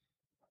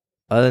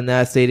 Other than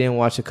that, stayed in,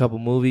 watched a couple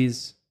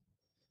movies.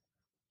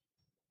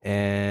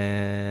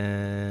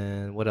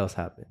 And what else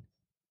happened?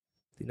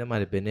 I think that might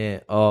have been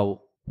it.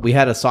 Oh, we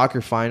had a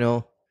soccer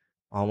final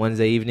on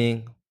Wednesday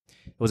evening.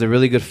 It was a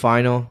really good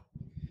final.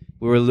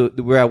 We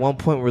were at one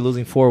point we were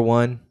losing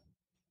 4-1.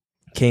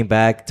 Came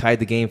back, tied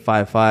the game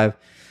 5-5,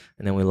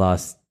 and then we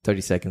lost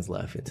 30 seconds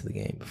left into the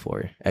game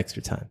before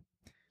extra time.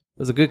 It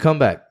was a good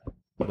comeback,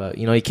 but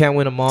you can't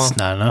win them all. It's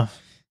not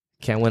enough.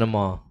 Can't win them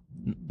all.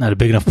 Not a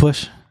big enough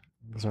push.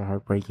 Those are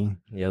heartbreaking.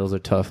 Yeah, those are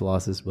tough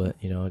losses, but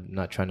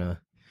not trying to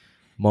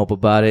mope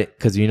about it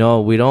because we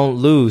don't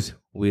lose,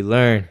 we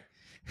learn,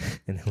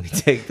 and then we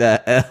take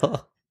that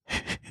L.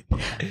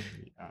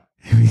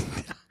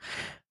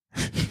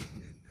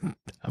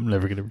 I'm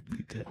never gonna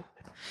repeat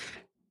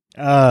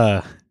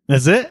that.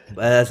 That's it. But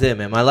that's it,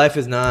 man. My life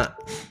is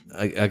not,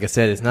 like I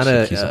said, it's not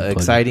Should keep a something plugged.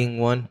 exciting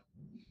one,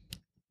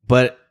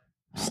 but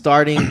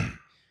starting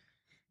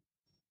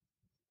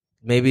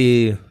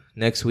maybe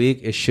next week,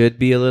 it should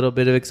be a little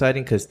bit of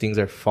exciting because things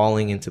are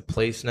falling into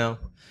place now.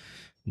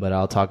 but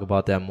I'll talk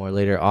about that more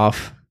later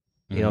off.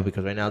 You know,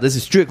 because right now this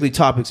is strictly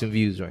topics and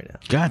views right now.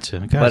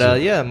 Gotcha. But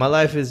yeah, my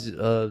life is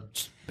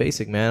just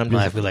basic, man. I'm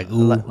just like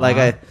ooh,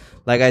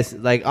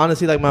 like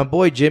honestly, like my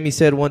boy Jimmy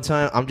said one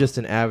time, I'm just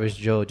an average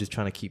Joe, just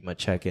trying to keep my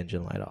check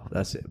engine light off.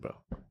 That's it, bro.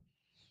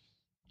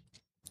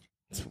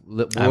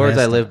 Words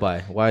I live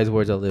by. Wise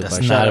words I live by.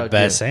 That's not a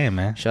bad saying,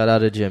 man. Shout out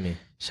to Jimmy.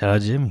 Shout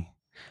out Jimmy.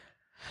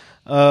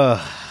 What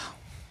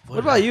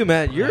about you,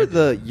 man? You're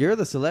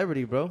the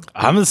celebrity, bro.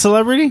 I'm the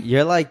celebrity?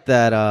 You're like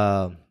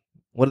that.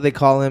 What do they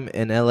call him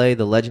in LA?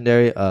 The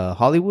legendary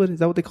Hollywood? Is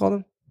that what they call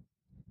him?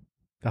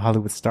 The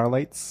Hollywood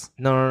Starlights?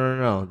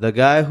 No. The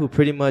guy who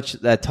pretty much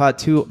that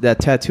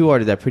tattoo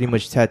artist that pretty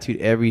much tattooed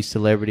every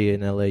celebrity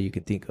in LA you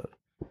can think of.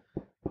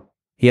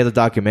 He has a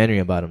documentary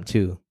about him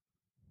too.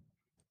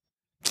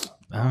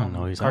 I don't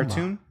know. He's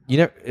Cartoon? You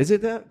never? Is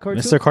it that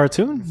cartoon? Mr.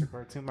 Cartoon? Mr.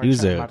 Cartoon He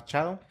was there.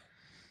 Machado?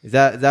 Is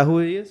that who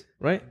he is?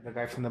 Right? The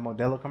guy from the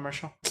Modelo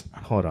commercial?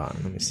 Hold on,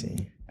 let me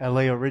see.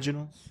 LA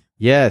Originals?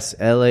 Yes,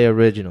 LA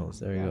Originals.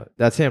 There you go.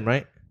 That's him,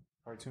 right?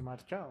 Cartoon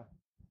Machado.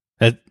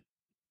 I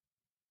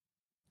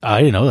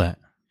didn't know that.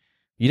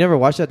 You never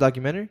watched that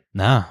documentary?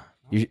 Nah.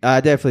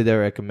 I definitely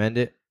recommend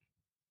it.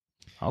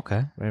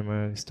 Okay.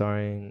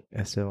 Starring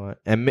SOI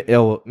and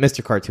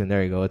Mr. Cartoon.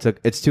 There you go.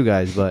 It's two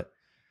guys, but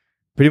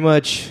pretty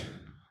much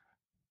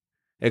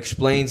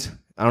explains.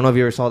 I don't know if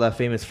you ever saw that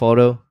famous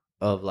photo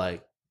of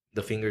like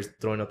the fingers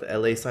throwing up the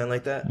LA sign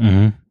like that.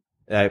 Mm-hmm.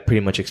 That pretty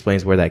much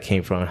explains where that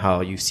came from and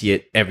how you see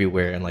it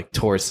everywhere and like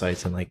tourist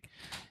sites and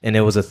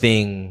it was a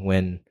thing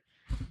when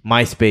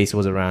MySpace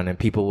was around and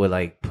people would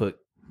like put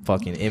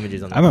fucking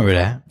images on. I remember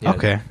that. Yeah,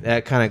 okay.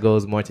 That kind of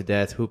goes more to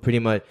death. Who pretty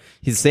much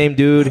he's the same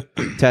dude,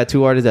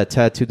 tattoo artist that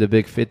tattooed the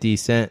big 50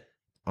 Cent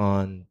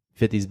on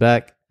 50's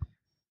back.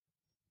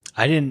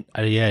 I didn't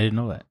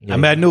know that. Yeah. I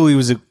mean, I knew he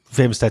was a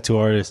famous tattoo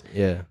artist.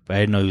 Yeah, but I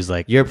didn't know he was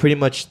like. You're pretty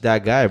much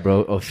that guy,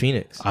 bro. Of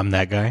Phoenix. I'm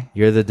that guy.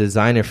 You're the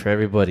designer for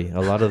everybody.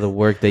 A lot of the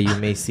work that you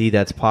may see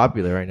that's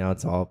popular right now,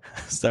 it's all.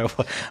 I'm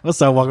gonna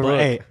start walking around.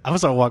 Hey, I'm gonna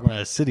start walking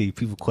around the city.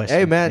 People question.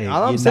 Hey man,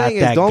 all I'm saying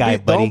is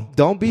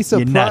don't be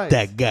surprised. You're not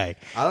that guy.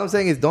 All I'm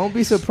saying is don't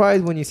be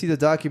surprised when you see the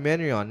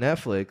documentary on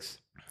Netflix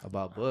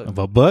about Book.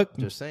 About Book?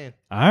 Just saying.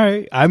 All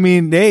right. I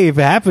mean, hey, if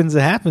it happens,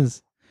 it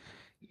happens.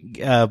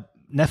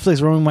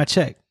 Netflix rolling my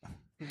check.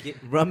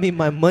 Run me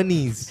my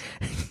monies.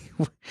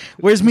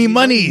 Where's me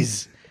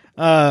monies?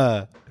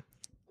 What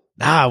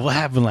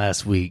happened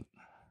last week?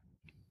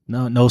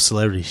 No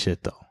celebrity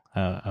shit though.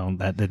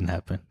 That didn't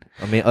happen.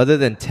 I mean, other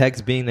than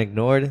text being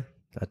ignored,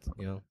 that's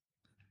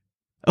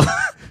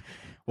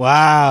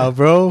Wow,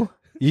 bro.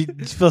 You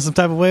feel some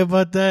type of way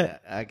about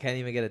that? I can't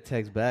even get a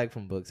text back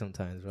from Book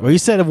sometimes, bro. Well, you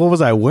said, what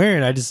was I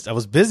wearing? I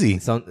was busy.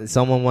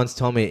 Someone once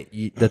told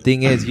me the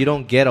thing is you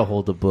don't get a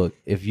hold of Book.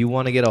 If you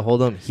want to get a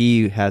hold of him,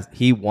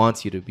 he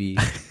wants you to be.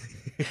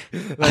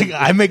 Like,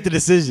 I make the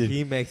decision.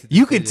 He makes the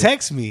decision. You can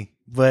text me,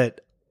 but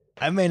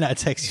I may not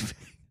text you.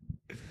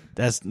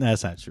 That's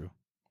not true.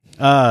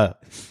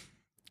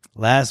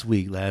 Last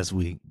week.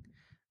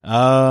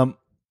 All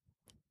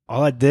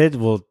I did,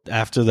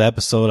 after the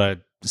episode,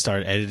 I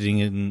started editing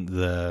in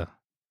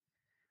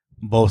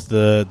both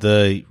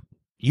the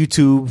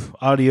YouTube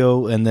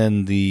audio and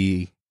then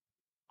the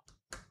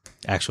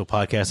actual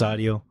podcast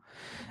audio.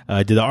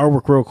 I did the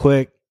artwork real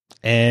quick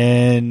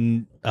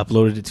and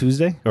uploaded it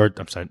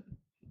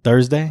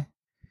Thursday.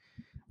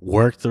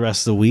 Worked the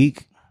rest of the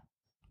week.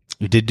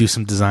 We did do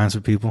some designs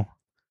for people.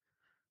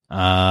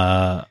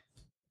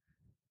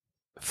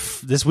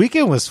 This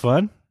weekend was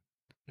fun.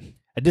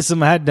 I did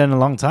something I hadn't done in a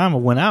long time. I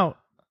went out.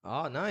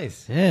 Oh,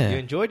 nice. Yeah. You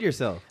enjoyed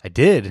yourself. I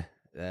did.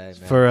 Hey,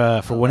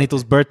 for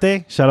Juanito's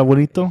birthday. Shout out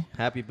Juanito.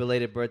 Happy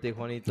belated birthday,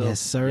 Juanito. Yes,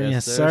 sir.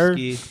 Yes, sir.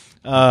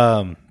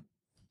 But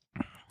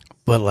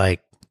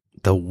like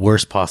the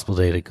worst possible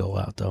day to go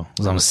out though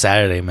was on a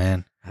Saturday,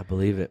 man. I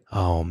believe it.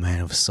 Oh man,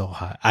 it was so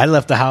hot. I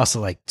left the house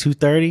at like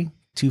 2:30,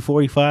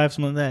 2:45,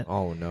 something like that.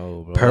 Oh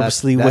no, bro.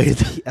 Purposely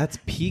waited. That's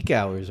peak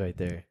hours right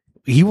there.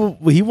 He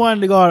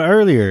wanted to go out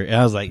earlier, and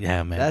I was like,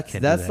 "Yeah, man,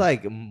 that's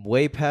like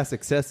way past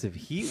excessive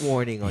heat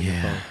warning on your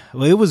phone."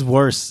 Well, it was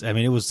worse. I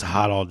mean, it was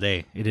hot all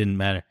day. It didn't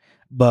matter.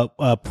 But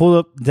pulled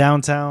up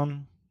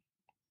downtown,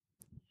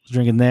 was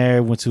drinking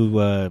there. Went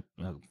to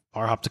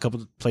bar hopped a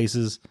couple of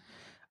places.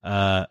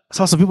 Saw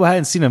some people I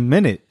hadn't seen in a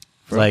minute,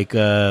 like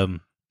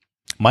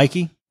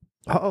Mikey.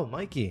 Oh,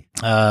 Mikey.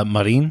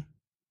 Marin.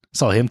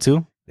 Saw him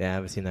too. Yeah, I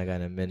haven't seen that guy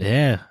in a minute.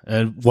 Yeah,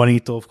 and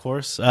Juanito, of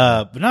course.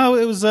 But no,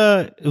 it was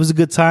a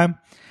good time.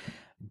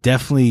 I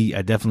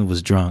definitely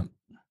was drunk.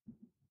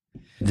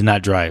 Did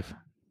not drive.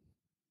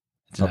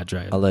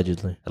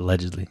 Allegedly,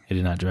 I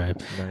did not drive.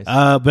 Nice.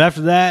 But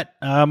after that,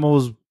 I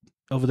was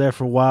over there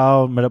for a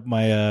while. Met up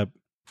my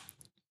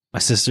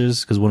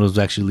sisters because one was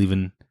actually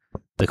leaving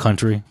the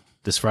country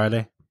this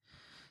Friday.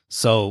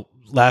 So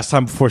last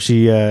time before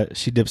she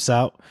dips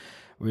out,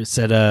 we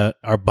said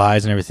our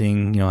buys and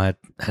everything. You know, had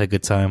a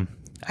good time.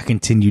 I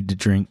continued to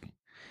drink.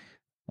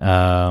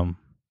 And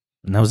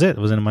that was it. It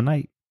was the end of my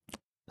night.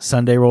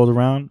 Sunday rolled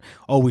around.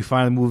 Oh, we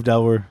finally moved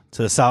over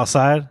to the south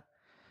side.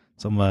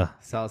 some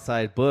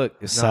Southside book.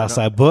 It's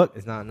Southside book.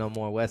 It's not no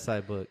more West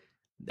Side book.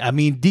 I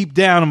mean, deep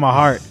down in my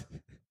heart,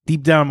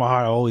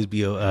 I'll always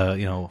be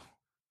a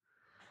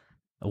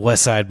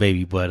West Side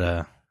baby, but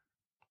I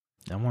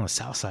want a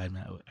South Side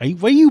man.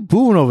 What are you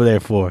booing over there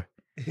for?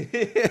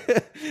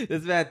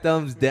 This man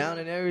thumbs down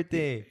and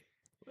everything.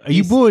 Are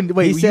you booing?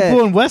 Wait, you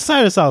booing West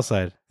Side or South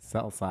Side?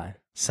 South Side.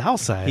 South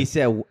Side. He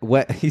said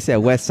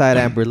West Side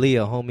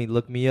Amberlia, homie,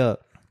 look me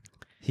up.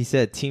 He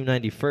said Team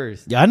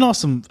 91st. Yeah, I know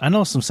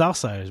some South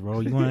Siders, bro.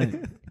 You want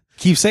to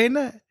keep saying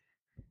that?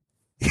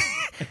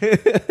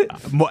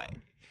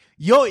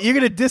 You're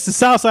gonna diss the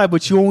South Side,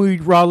 but you only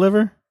eat raw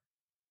liver.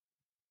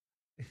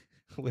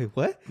 Wait,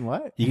 what?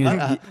 What? You're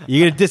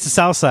gonna diss the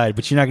South Side,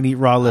 but you're not gonna eat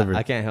raw liver.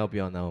 I can't help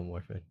you on that one,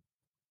 Morphin.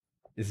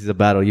 This is a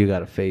battle you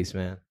gotta face,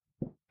 man.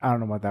 I don't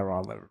know about that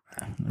raw liver,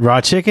 man.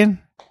 Raw chicken?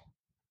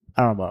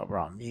 I don't know about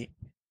raw meat.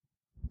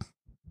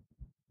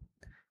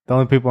 The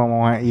only people I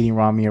want eating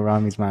raw meat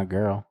around me is my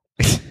girl.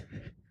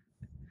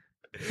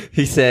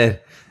 He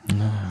said,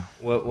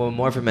 what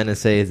Morphin meant to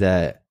say is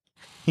that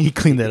he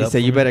cleaned that he up.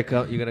 said, you better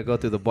come. You're gonna go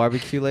through the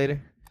barbecue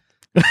later.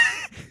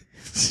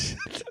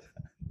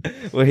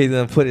 Where he's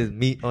gonna put his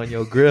meat on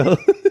your grill.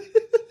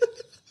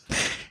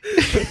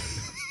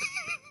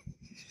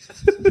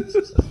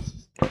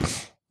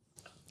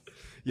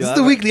 This is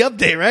the weekly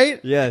update, right?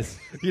 Yes.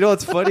 You know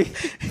what's funny?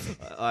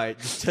 All right,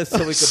 just so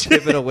we can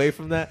pivot away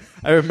from that.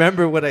 I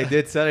remember what I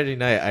did Saturday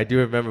night. I do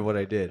remember what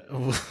I did.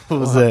 What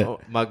was that?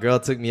 My girl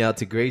took me out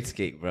to grade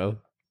skate, bro.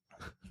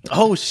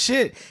 Oh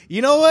shit!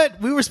 You know what?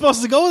 We were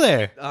supposed to go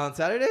there On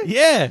Saturday?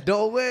 Yeah.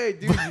 No way,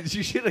 dude.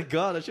 You should have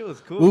gone. That shit was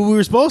cool. We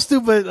were supposed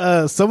to,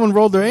 but someone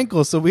rolled their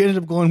ankle, so we ended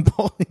up going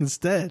bowling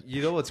instead.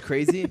 You know what's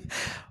crazy?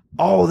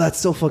 Oh, that's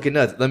so fucking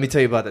nuts. Let me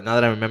tell you about that now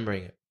that I'm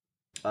remembering it.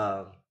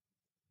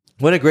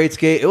 Went a grade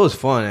skate. It was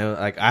fun.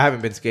 I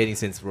haven't been skating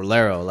since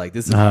Rolero. Like,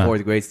 this is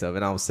fourth grade stuff,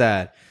 and I was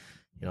sad.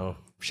 You know,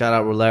 shout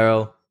out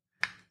Rolero.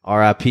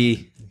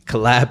 R.I.P.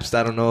 Collapsed.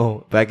 I don't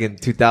know. Back in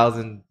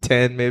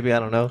 2010, maybe. I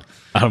don't know.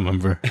 I don't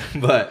remember.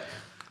 But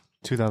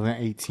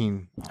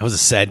 2018. It was a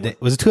sad day.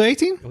 Was it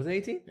 2018? was it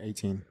 18?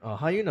 18. Oh,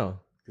 how you know?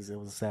 Because it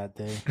was a sad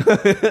day.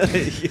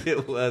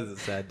 It was a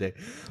sad day.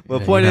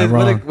 But Yeah, point you're is,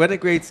 not wrong. went a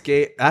great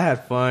skate. I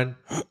had fun.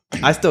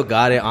 I still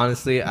got it.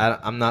 Honestly,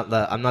 I'm not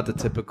the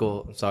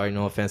typical. I'm sorry,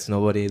 no offense to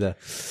nobody.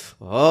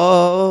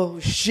 Oh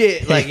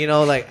shit, like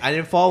I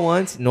didn't fall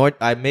once. Nor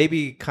I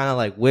maybe kind of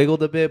like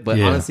wiggled a bit, but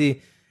Yeah.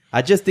 honestly,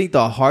 I just think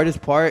the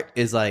hardest part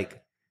is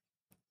like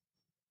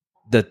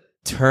the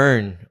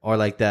turn or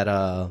like that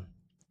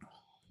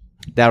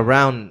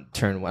round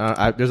turn.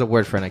 There's a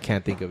word for it, and I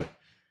can't think of it.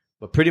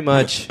 But pretty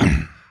much,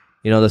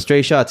 the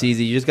straight shot's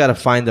easy. You just got to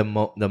find the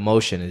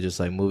motion and just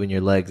like moving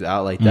your legs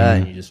out like that,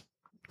 and you just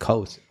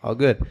coast. All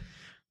good.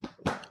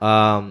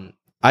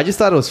 I just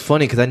thought it was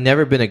funny because I'd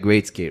never been a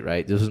grade skate,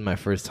 right? This was my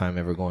first time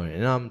ever going.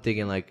 And I'm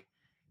thinking like,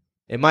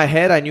 in my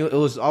head, I knew it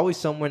was always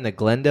somewhere in the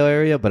Glendale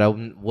area, but I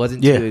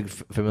wasn't too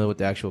familiar with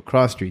the actual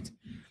cross streets.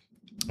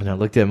 And I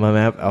looked at my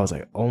map. I was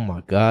like, oh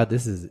my God,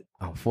 this is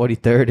on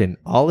 43rd and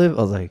Olive.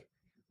 I was like,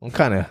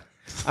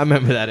 I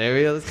remember that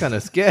area. That's kind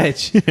of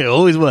sketch. It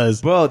always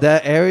was. Bro,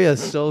 that area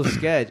is so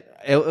sketch.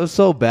 It was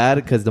so bad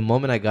because the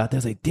moment I got there, I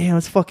was like, damn,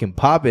 it's fucking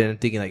popping. And I'm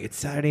thinking, like, it's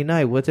Saturday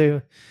night. What's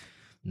there?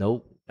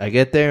 Nope. I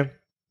get there.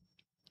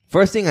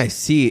 First thing I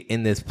see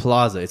in this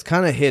plaza, it's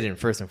kind of hidden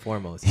first and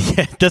foremost.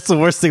 Yeah, that's the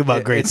worst thing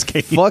about grade It's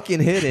skating. fucking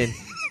hidden.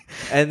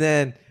 And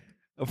then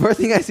the first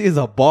thing I see is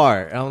a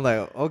bar. And I'm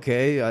like,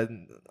 okay,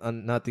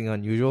 nothing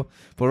unusual.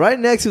 But right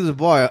next to the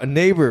bar, a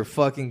neighbor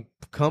fucking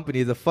company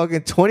is a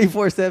fucking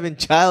 24/7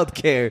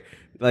 childcare,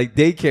 like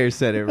daycare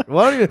center.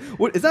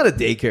 It's not a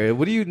daycare.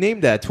 What do you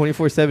name that?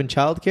 24/7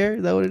 childcare?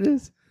 Is that what it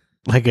is?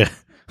 Like a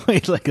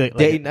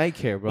Day night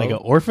care, bro. like an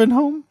orphan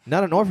home?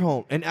 Not an orphan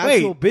home. An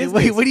actual business.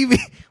 Wait, what do you mean?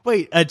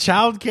 Wait, a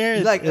child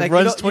care Like, it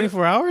runs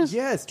 24 hours?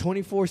 Yes,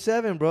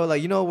 24/7, bro.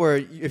 Like, where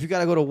if you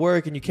gotta go to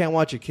work and you can't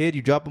watch your kid,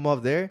 you drop them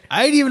off there.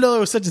 I didn't even know there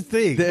was such a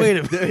thing. Wait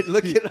a minute.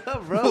 Look it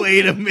up, bro.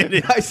 Wait a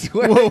minute. I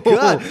swear Whoa. to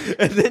God.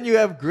 And then you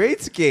have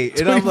grade skate.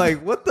 And I'm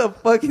like, what the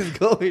fuck is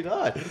going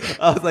on?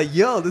 I was like,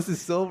 yo, this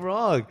is so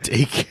wrong.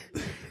 Daycare.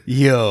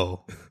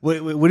 Yo.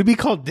 Wait, would it be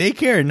called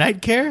daycare or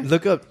night care?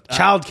 Look up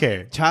Child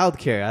care.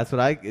 Childcare. That's what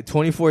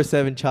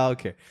 24/7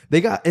 childcare.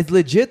 It's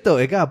legit though.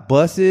 It got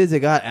buses. It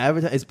got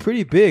advertising. It's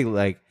pretty big.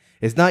 Like,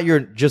 it's not your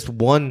just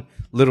one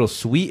little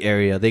suite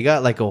area. They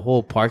got like a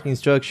whole parking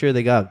structure.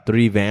 They got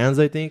 3 vans,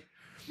 I think.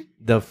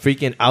 The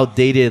freaking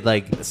outdated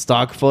like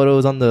stock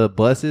photos on the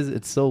buses.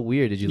 It's so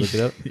weird. Did you look it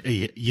up?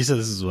 You said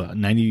this is what,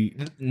 90?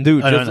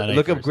 Dude, Oh, no, just no,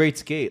 look up 91st. Great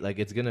Skate. Like,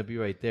 it's gonna be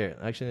right there.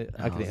 Actually,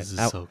 This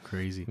is so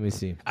crazy. let me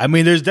see. I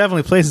mean, there's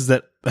definitely places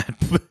that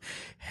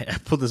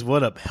put this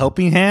one up.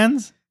 Helping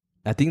Hands?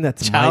 I think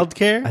that's Child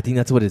care? I think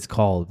that's what it's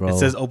called, bro. It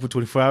says open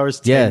 24 hours.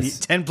 10, Yes.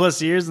 10 plus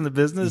years in the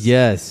business?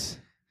 yes.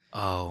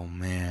 Oh,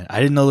 man. I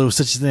didn't know there was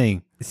such a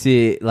thing.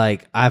 See,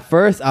 like at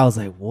first I was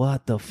like,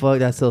 "What the fuck?"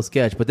 That's so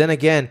sketch. But then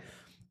again,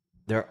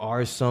 there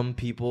are some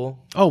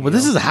people. Oh, but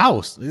this is a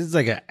house. This is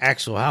like an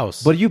actual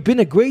house. But you've been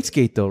a Great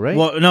Skate though, right?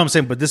 Well, no, I'm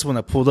saying, but this one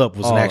that pulled up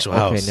was an actual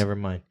house. Okay, never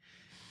mind.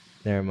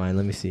 Never mind.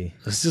 Let me see.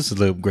 It's just a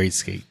little great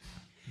skate.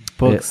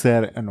 Book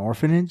said an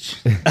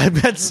orphanage.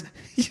 That's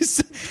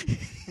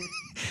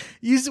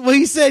well,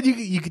 he said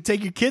you could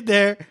take your kid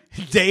there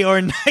day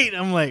or night.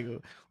 I'm like,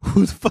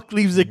 who the fuck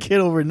leaves their kid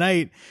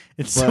overnight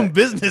in some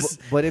business?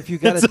 But if you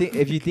gotta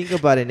if you think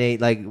about it,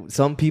 Nate, like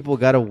some people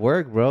gotta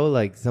work, bro.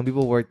 Like some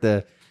people work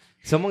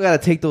someone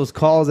gotta take those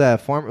calls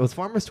at Was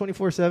Farmers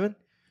 24/7?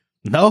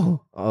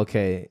 No.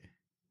 Okay.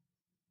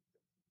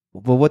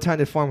 But what time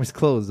did Farmers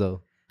close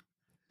though?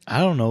 I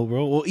don't know,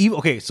 bro. Well,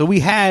 so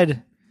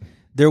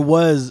there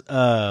was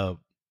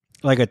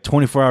like a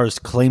 24 hours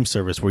claim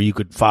service where you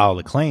could file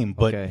a claim,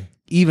 but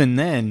even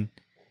then,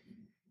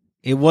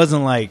 it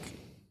wasn't like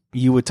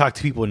you would talk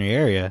to people in your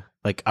area.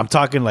 Like I'm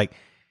talking like,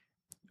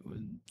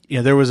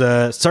 there was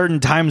a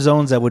certain time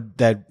zones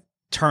that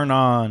turn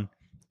on,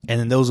 and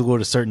then those will go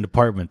to certain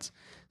departments.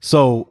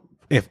 So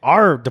if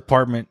our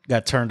department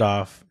got turned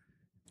off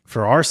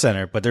for our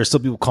center, but there's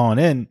still people calling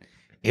in,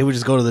 it would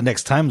just go to the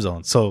next time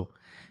zone. So,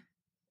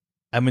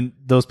 I mean,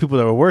 those people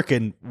that were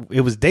working,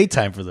 it was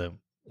daytime for them.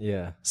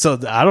 Yeah. So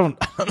I don't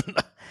know,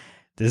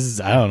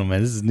 man.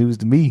 This is news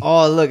to me.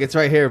 Oh, look, it's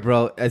right here,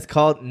 bro. It's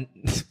called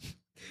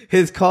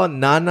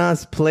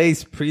Nana's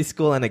Place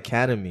Preschool and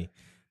Academy.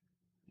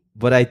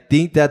 But I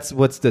think that's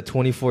what's the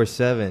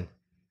 24/7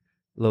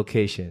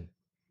 location.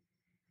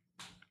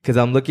 Because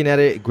I'm looking at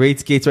it, Great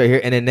Skates right here,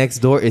 and then next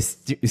door is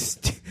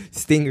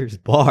Stinger's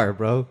Bar,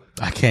 bro.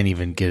 I can't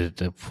even get it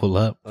to pull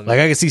up. Like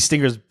I can see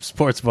Stinger's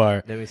Sports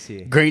Bar. Let me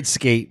see. Great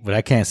Skate, but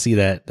I can't see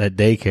that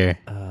daycare.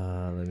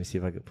 Let me see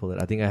if I can pull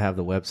it. I think I have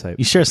the website.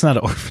 You sure it's not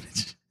an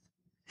orphanage?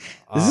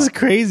 This is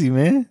crazy,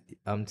 man.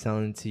 I'm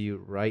telling to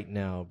you right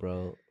now,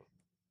 bro.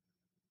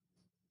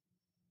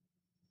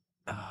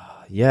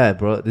 Yeah,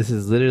 bro. This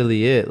is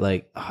literally it.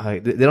 Like,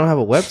 they don't have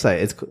a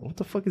website. What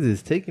the fuck is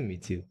this taking me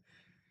to?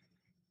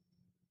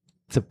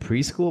 It's a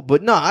preschool?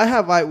 But no, I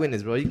have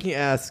eyewitness, bro. You can't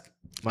ask.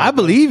 I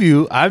believe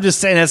you. I'm just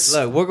saying that's...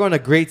 Look, we're going to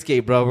Great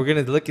Skate, bro. We're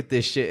going to look at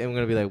this shit and we're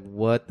going to be like,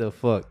 what the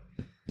fuck?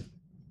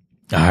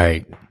 All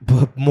right.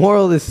 But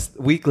moral of this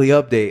weekly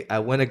update, I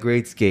went to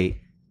Great Skate.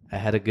 I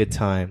had a good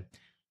time.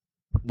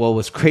 What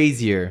was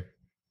crazier,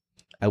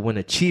 I went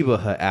to Chiba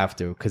Hut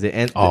after because it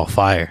ended. Oh,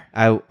 fire.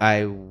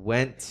 I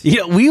went.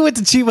 Yeah, we went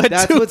to Chiba Hut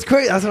That's too. what's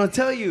crazy. That's what I'm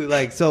telling you.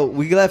 Like, so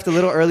we left a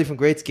little early from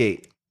Great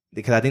Skate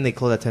because I think they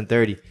closed at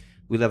 10:30.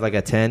 We left like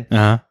at 10,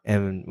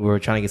 and we were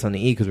trying to get something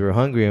to eat because we were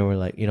hungry, and we're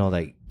like,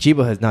 like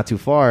Chiba Hut's not too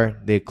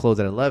far. They closed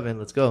at 11.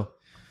 Let's go.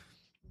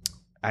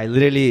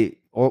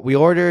 We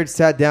ordered,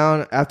 sat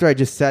down. After I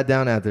just sat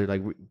down after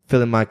like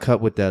filling my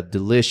cup with that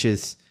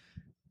delicious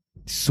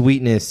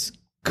sweetness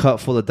cup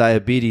full of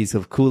diabetes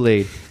of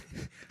Kool-Aid,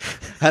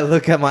 I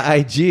look at my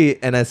IG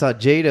and I saw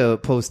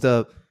Jada post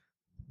up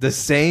the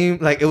same.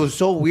 Like, it was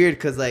so weird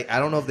because like I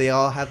don't know if they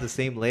all have the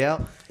same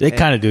layout. They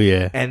kind of do,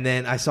 yeah. And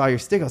then I saw your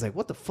stick. I was like,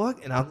 what the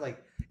fuck? And I'm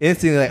like,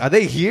 instantly like, are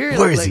they here?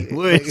 Where is he?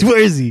 Where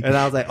is he? And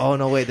I was like, oh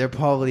no, wait, they're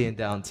probably in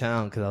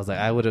downtown because I was like,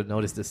 I would have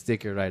noticed the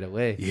sticker right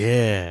away.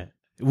 Yeah.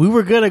 We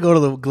were gonna go to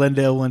the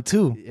Glendale one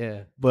too.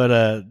 Yeah. But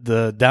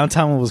the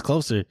downtown one was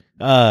closer.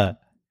 That's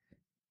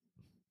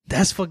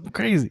fucking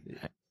crazy.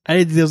 I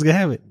didn't think they was gonna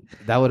have it.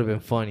 That would have been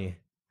funny.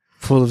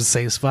 Full of the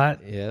same spot.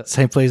 Yeah.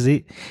 Same place to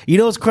eat. You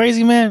know what's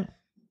crazy, man?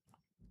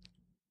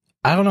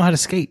 I don't know how to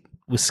skate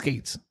with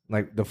skates.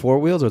 Like the four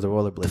wheels or the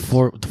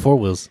rollerblades? The four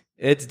wheels.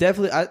 It's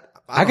definitely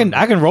I can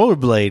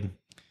rollerblade.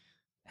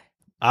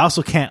 I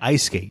also can't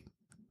ice skate.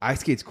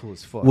 Ice skate's cool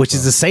as fuck. Which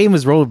is the same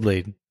as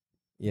rollerblade.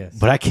 Yes.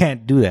 But I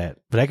can't do that.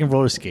 But I can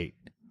roller skate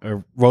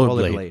or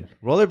rollerblade.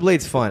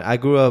 Rollerblade's fun. I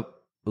grew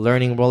up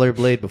learning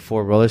rollerblade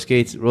before roller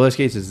skates. Roller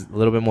skates is a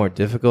little bit more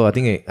difficult. I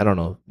think I don't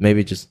know.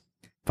 Maybe just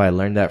if I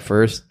learned that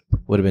first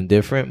would have been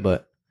different,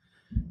 but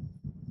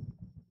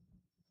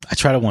I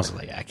tried it once.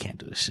 Like, I can't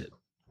do this shit.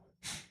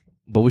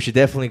 But we should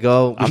definitely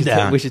go. I'm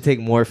down. We should take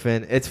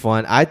Morphin. It's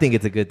fun. I think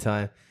it's a good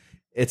time.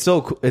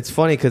 It's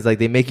funny because like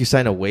they make you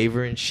sign a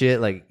waiver and shit.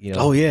 Like,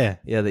 Oh yeah,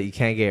 that you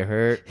can't get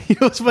hurt. You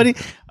know what's funny?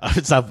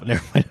 It's not.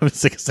 Never mind. I'm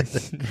sick of saying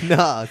that.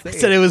 No, I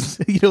said it was.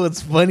 You know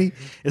what's funny?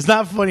 It's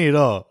not funny at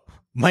all.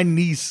 My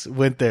niece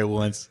went there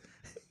once.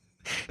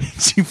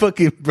 She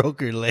fucking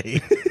broke her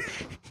leg.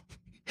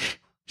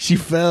 She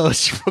fell.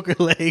 She broke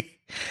her leg.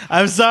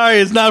 I'm sorry.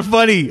 It's not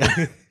funny.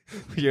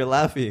 You're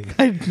laughing.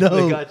 I know.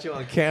 They got you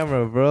on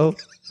camera, bro.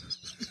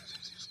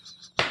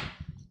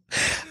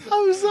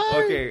 I'm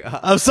sorry. Okay.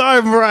 I'm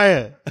sorry,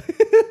 Mariah.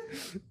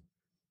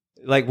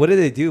 Like, what did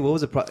they do? What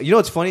was the problem? You know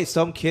what's funny?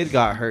 Some kid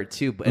got hurt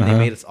too, and they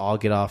made us all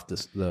get off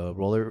the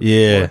roller.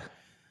 Yeah. Board.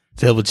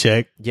 Double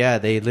check. Yeah,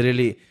 they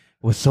literally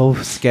was so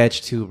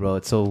sketch too, bro.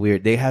 It's so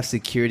weird. They have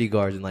security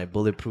guards and like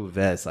bulletproof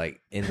vests like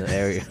in the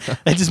area.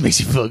 That just makes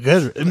you feel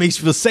good. It makes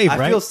you feel safe,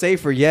 right? I feel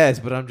safer, yes,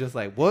 but I'm just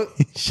like, what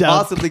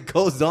possibly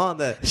goes on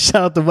that?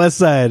 Shout out the West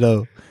Side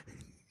though.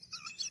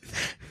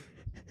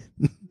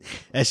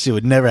 That shit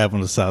would never happen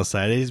on the South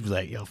Side. They just be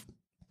like, yo,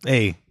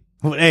 hey,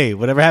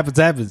 whatever happens,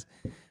 happens.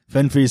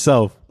 Fend for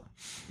yourself.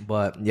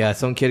 But yeah,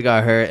 some kid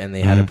got hurt and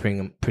they had to bring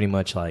him pretty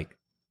much like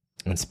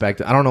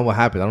inspect. I don't know what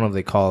happened. I don't know if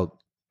they called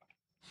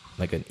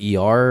like an ER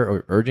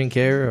or urgent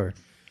care or?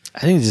 I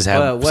think they just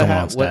have someone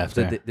on staff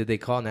there. Did they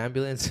call an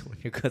ambulance when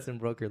your cousin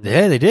broke her leg?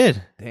 Yeah, they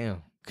did.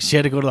 Damn. She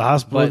had to go to the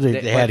hospital. They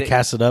had to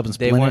cast it up and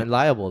split They weren't it.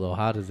 liable though.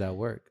 How does that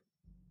work?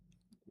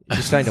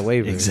 She signed a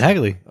waiver.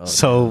 Exactly. Oh,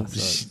 so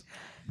so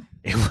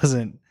it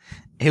wasn't.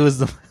 It was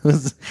the. It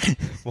was.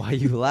 why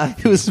you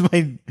laughing? It was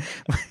my.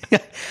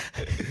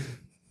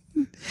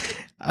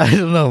 I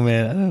don't know,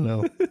 man. I don't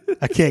know.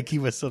 I can't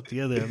keep myself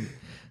together.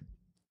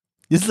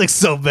 This looks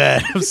so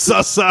bad. I'm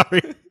so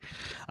sorry.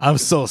 I'm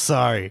so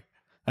sorry.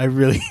 I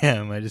really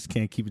am. I just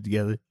can't keep it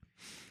together.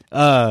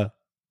 Are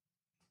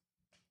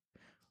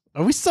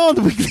we still on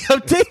the weekly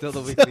update? Still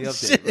the weekly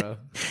update, bro.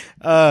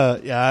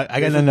 Yeah, I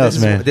got nothing else,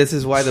 man. This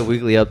is why the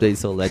weekly update is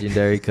so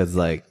legendary, because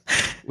like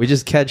we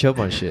just catch up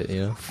on shit,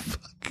 you know.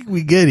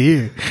 We get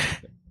here.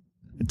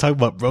 Talk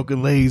about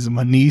broken legs and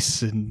my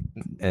niece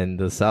and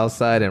the South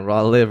Side and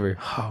raw liver.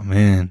 Oh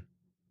man.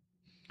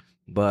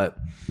 But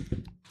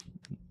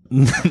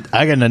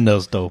I got nothing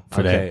else though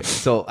for that.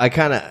 So I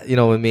kind of,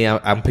 with me,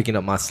 I'm picking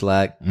up my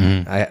slack.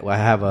 Mm-hmm. I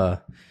have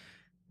a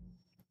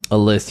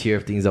list here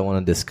of things I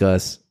want to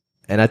discuss.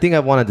 And I think I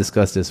want to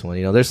discuss this one.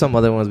 There's some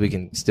other ones we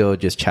can still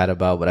just chat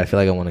about, but I feel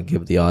like I want to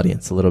give the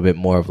audience a little bit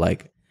more of our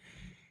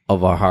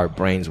how our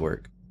brains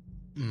work.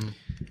 Mm.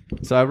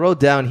 So I wrote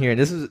down here, and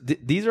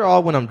these are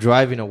all when I'm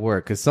driving to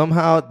work, because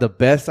somehow the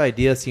best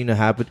ideas seem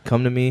to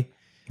come to me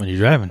when you're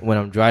driving. When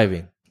I'm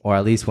driving, or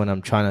at least when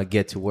I'm trying to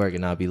get to work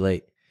and not be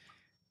late.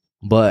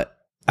 But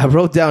I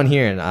wrote down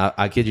here, and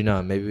I kid you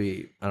not,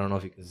 maybe I don't know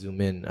if you can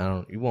zoom in.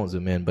 You won't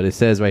zoom in, but it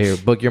says right here,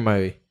 Book, you're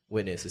my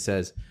witness. It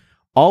says,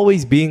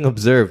 always being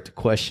observed, ?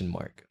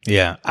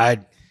 Yeah, I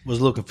was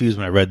a little confused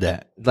when I read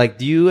that. Like,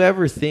 do you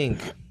ever think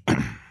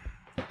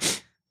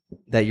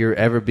that you're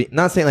ever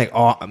not saying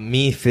like,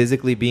 me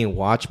physically being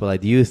watched, but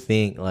like, do you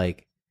think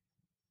like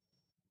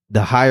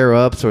the higher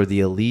ups or the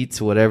elites,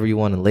 whatever you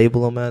want to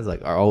label them as,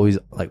 like, are always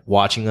like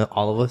watching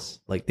all of us?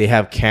 Like, they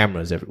have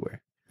cameras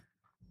everywhere.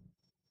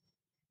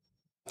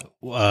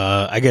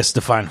 I guess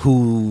define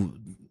who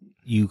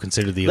you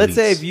consider the elites. Let's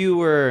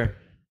say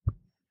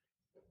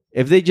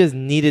if they just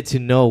needed to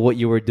know what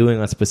you were doing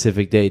on a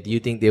specific day, do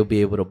you think they'll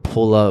be able to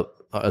pull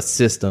up a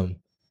system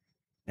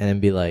and then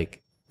be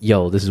like,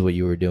 yo, this is what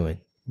you were doing?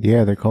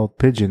 Yeah, they're called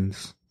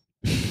pigeons.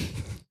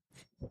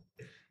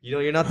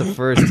 You're not the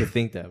first to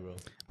think that, bro.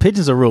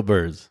 Pigeons are real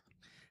birds.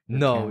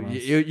 No,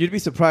 you'd be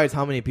surprised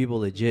how many people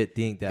legit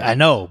think that. I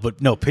know,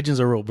 but no, pigeons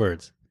are real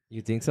birds.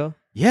 You think so?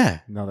 Yeah.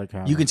 No, they're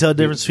kind. You can tell the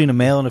difference between a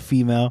male and a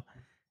female.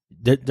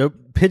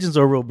 Pigeons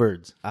are real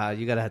birds.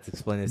 You gotta have to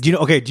explain this. Do you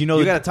know? Okay. Do you know?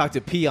 You gotta talk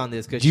to P on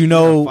this because do you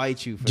know?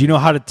 Fight you. Do you know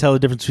how to tell the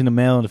difference between a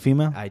male and a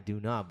female? I do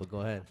not, but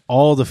go ahead.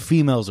 All the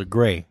females are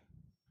gray,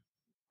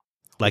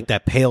 like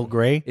that pale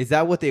gray. Is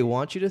that what they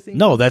want you to think?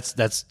 No, that's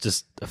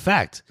just a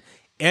fact.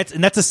 And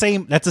that's the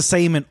same. That's the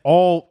same in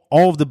all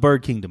of the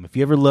bird kingdom. If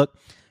you ever look,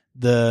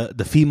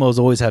 the females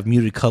always have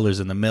muted colors,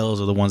 and the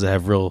males are the ones that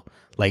have real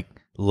like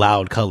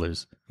loud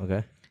colors.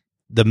 Okay.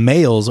 The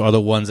males are the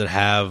ones that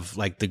have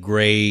like the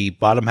gray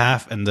bottom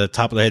half, and the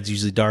top of the head's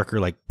usually darker,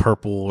 like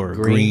purple or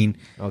green.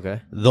 Okay.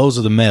 Those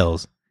are the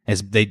males.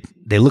 As they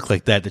look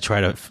like that to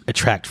try to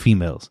attract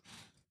females.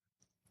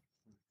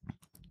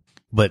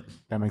 But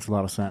that makes a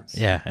lot of sense.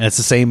 Yeah, and it's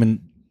the same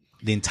in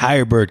the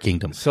entire bird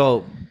kingdom.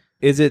 So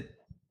is it?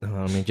 I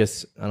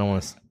don't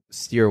want to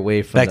steer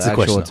away from the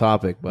actual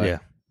topic, but yeah.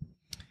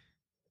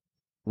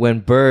 When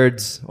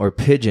birds or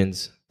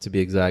pigeons, to be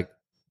exact,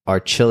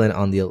 are chilling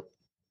on the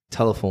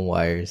telephone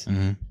wires,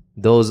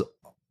 those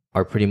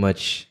are pretty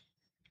much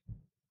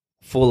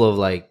full of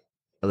like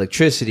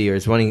electricity, or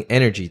it's running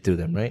energy through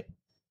them, right?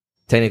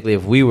 Technically,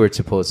 if we were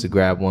supposed to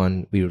grab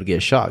one, we would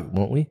get shocked,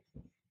 won't we?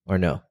 Or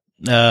no?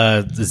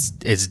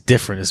 It's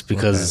different. It's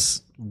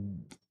because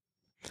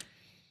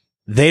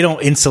they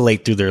don't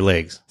insulate through their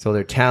legs, so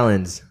their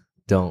talons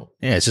don't.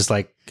 Yeah, it's just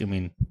like,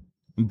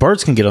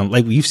 birds can get on.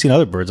 Like, you've seen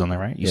other birds on there,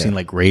 right? You've seen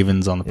like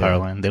ravens on the power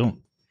line. They don't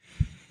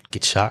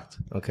get shocked.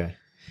 Okay.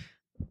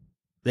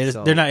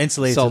 They're not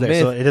insulated, so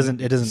it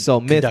doesn't.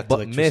 So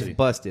myth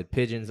busted.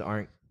 Pigeons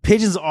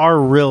are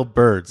real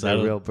birds. They're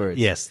real birds.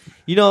 Yes.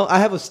 I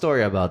have a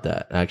story about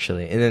that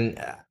actually, and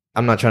then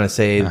I'm not trying to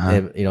say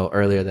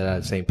earlier that I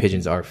was saying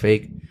pigeons are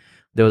fake.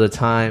 There was a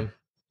time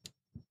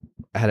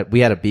we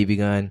had a BB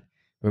gun.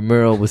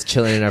 Ramiro was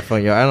chilling in our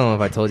front yard. I don't know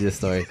if I told you this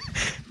story.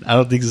 I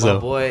don't think so. My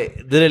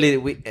boy, literally,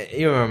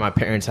 you remember my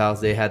parents'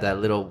 house? They had that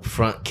little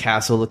front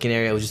castle-looking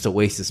area. It was just a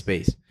waste of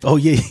space. Oh,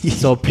 yeah.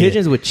 So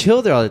pigeons would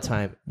chill there all the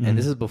time. And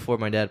this is before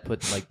my dad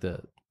put, like,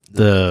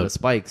 the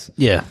spikes.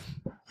 Yeah.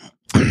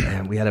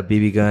 And we had a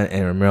BB gun,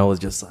 and Ramiro was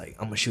just like,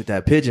 I'm going to shoot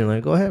that pigeon. I'm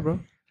like, go ahead,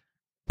 bro.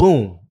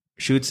 Boom.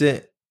 Shoots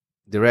it.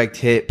 Direct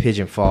hit.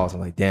 Pigeon falls.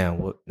 I'm like,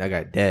 damn, that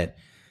guy dead.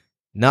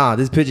 Nah,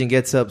 this pigeon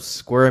gets up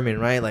squirming,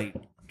 right? Like,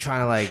 trying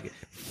to, like,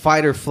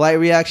 fight or flight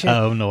reaction.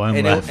 Oh no,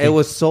 I'm laughing. It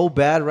was so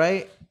bad,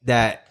 right,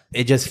 that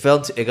it just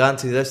it got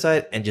into the other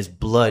side and just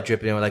blood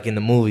dripping, like in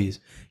the movies,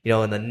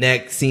 in the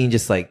neck scene,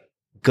 just like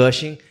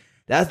gushing.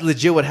 That's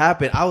legit what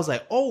happened. I was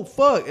like, oh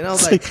fuck, and I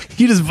was like,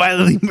 you just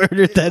violently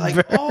murdered that like,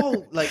 bird.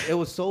 oh, like it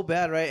was so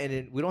bad, right? And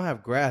then we don't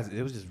have grass;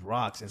 it was just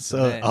rocks and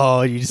cement.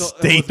 You just So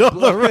stained it was on the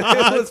blood.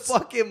 rocks. It was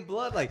fucking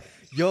blood. Like,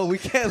 yo, we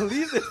can't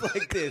leave this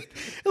like this.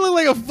 It looked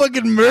like a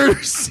fucking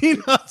murder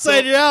scene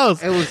outside your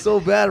house. It was so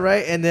bad,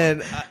 right? And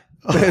then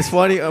it's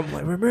funny. I'm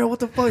like, Ramiro, what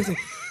the fuck? He's like,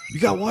 you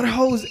got water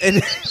hose?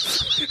 And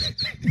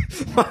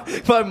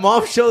my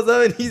mom shows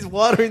up and he's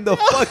watering the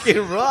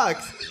fucking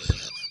rocks.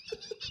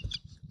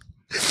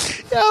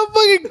 Yeah, how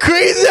fucking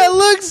crazy that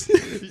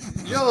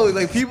looks. Yo,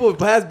 like people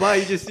pass by,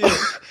 you just see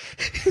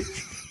it.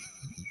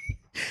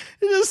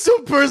 There's just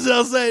some person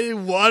outside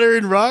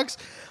watering rocks.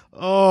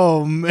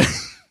 Oh man,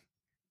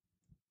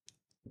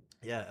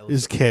 Yeah, it was,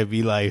 this can't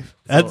be life.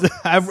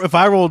 If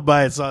I rolled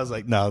by it, so I was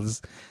like, no,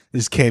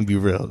 this can't be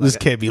real. This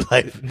can't be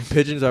life.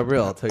 pigeons are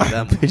real. I'll tell you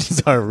that much.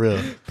 Pigeons are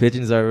real.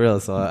 Pigeons are real,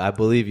 so I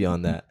believe you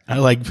on that. I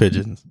like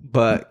pigeons.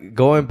 But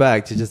going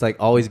back to just like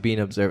always being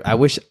observed, I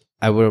wish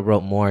I would have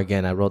wrote more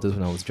again. I wrote this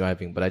when I was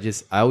driving, but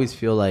I always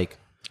feel like,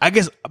 I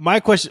guess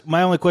my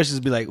only question is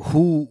be like,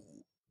 who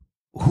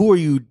are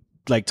you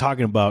like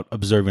talking about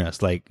observing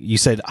us? Like you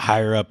said,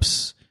 higher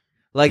ups.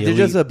 like The they're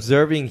just elite.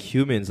 observing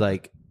humans.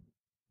 Like,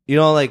 you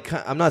know, like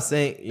I'm not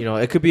saying, you know,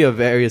 it could be a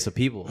various of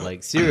people,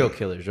 like serial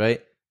killers,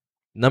 right?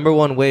 Number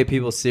one way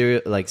people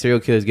serial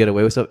killers get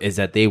away with stuff is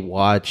that they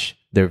watch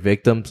their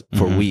victims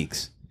for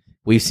weeks.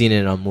 We've seen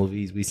it on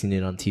movies. We've seen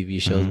it on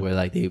TV shows where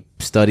like they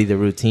study the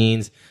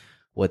routines,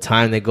 what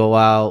time they go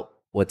out,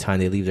 what time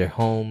they leave their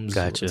homes,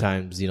 Gotcha. what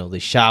times, you know, they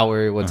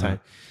shower, what time.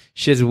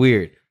 Shit's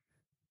weird.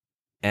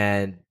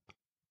 And,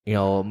 you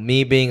know,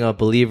 me being a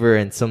believer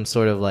in some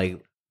sort of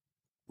like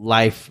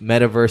life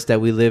metaverse that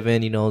we live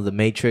in, you know, the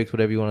Matrix,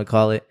 whatever you want to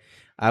call it,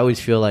 I always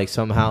feel like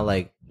somehow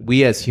like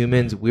we as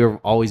humans, we're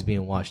always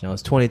being watched. Now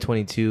it's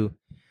 2022.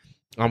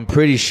 I'm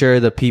pretty sure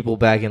the people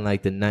back in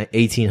like the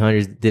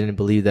 1800s didn't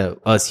believe that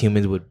us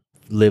humans would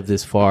live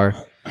this far.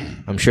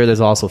 I'm sure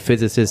there's also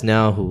physicists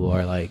now who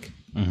are like,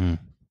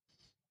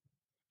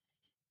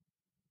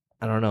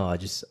 I don't know. I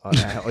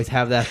always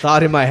have that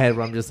thought in my head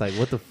where I'm just like,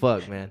 what the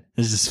fuck, man?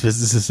 There's just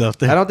physicists out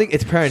there. I don't think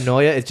it's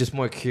paranoia. It's just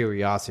more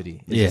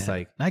curiosity. It's just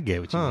like, I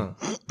get what you huh.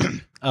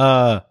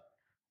 mean.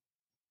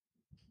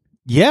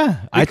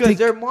 Yeah, I Because think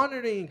they're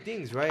monitoring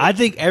things, right? I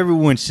think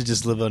everyone should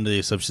just live under the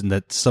assumption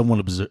that someone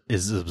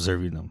is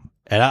observing them,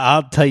 and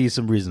I'll tell you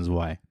some reasons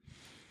why.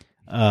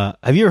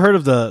 Have you ever heard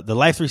of the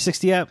Life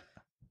 360 app?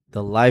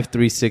 The Life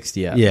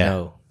 360 app. Yeah.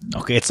 No.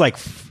 Okay, it's like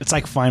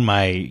Find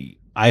My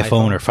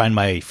iPhone or Find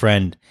My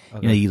Friend. Okay.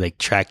 You know, you like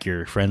track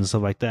your friends and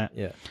stuff like that.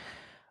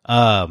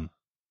 Yeah.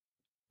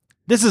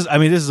 This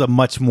is a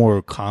much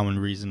more common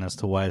reason as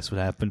to why this would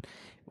happen.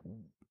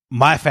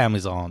 My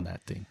family's all on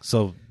that thing,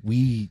 so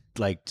we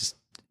like just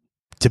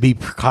to be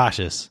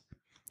precautious,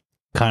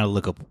 kind of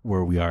look up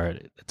where we are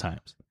at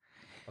times.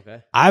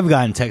 Okay. I've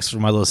gotten texts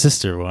from my little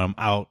sister when I'm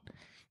out,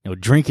 you know,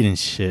 drinking and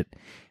shit,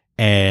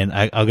 and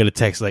I'll get a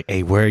text like,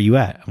 "Hey, where are you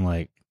at?" I'm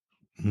like,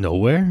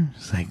 "Nowhere."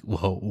 It's like,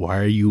 "Well, why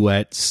are you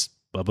at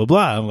blah blah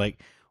blah?" I'm like,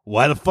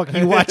 "Why the fuck are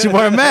you watching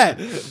where I'm at?"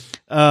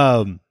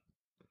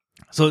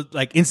 So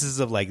like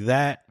instances of like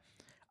that,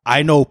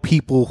 I know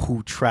people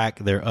who track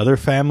their other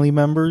family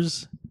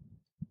members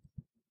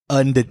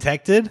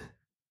undetected.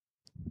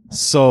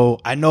 So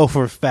I know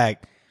for a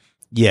fact,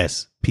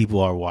 yes,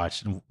 people are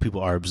watched and people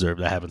are observed.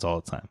 That happens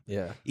all the time.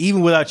 Yeah. Even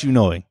without you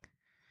knowing.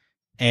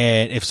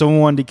 And if someone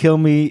wanted to kill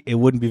me, it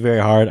wouldn't be very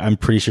hard. I'm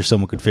pretty sure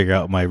someone could figure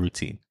out my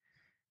routine.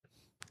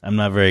 I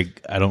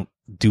don't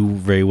do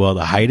very well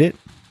to hide it.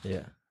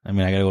 Yeah. I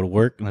mean, I gotta go to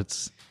work, and I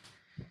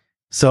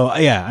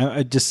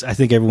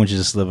think everyone should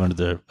just live under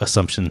the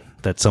assumption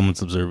that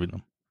someone's observing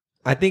them.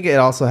 I think it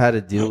also had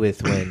to do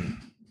with when,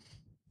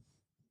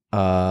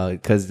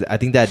 because I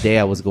think that day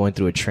I was going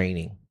through a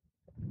training,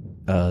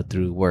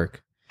 through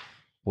work,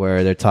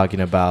 where they're talking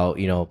about,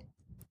 you know,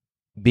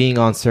 being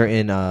on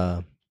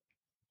certain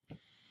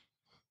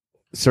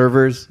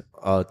servers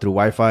through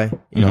Wi-Fi,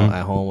 you know,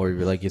 at home, or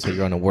like you said,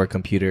 you're on a work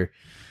computer,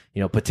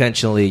 you know,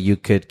 potentially you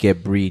could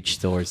get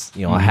breached, or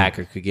you know, a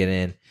hacker could get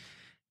in.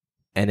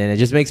 And then it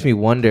just makes me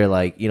wonder,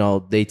 like, you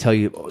know, they tell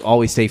you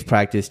always safe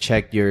practice,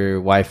 check your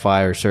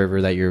Wi-Fi or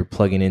server that you're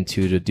plugging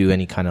into to do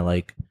any kind of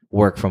like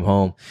work from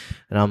home.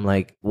 And I'm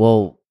like,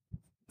 well,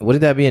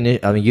 wouldn't that be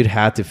I mean, you'd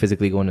have to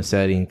physically go into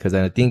setting, because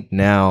I think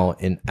now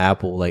in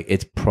Apple, like,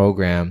 it's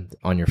programmed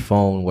on your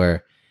phone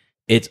where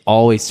it's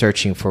always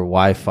searching for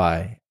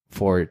Wi-Fi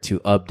to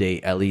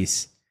update at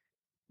least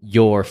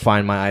your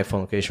Find My iPhone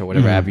location or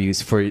whatever app you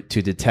use to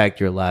detect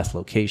your last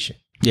location.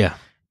 Yeah.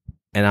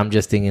 And I'm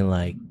just thinking,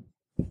 like,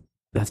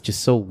 that's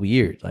just so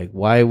weird. Like,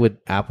 why would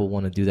Apple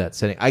want to do that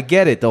setting? I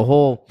get it, the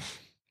whole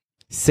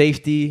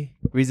safety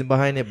reason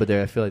behind it, but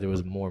I feel like there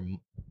was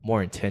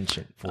more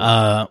intention for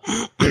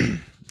it.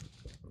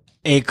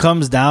 It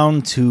comes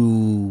down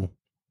to,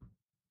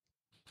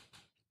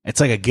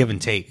 it's like a give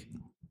and take.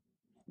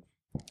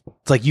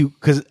 It's like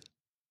because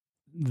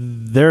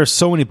there are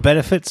so many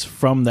benefits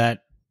from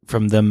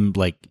them,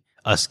 like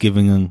us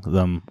giving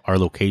them our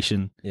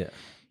location. Yeah.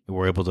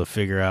 We're able to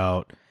figure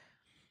out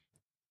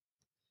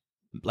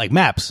like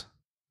maps.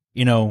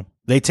 You know,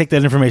 they take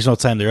that information all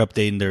the time. They're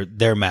updating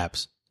their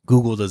maps.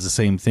 Google does the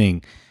same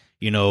thing.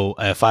 You know,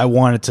 if I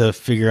wanted to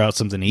figure out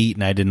something to eat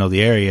and I didn't know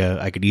the area,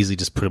 I could easily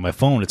just put it in my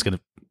phone. It's going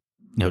to,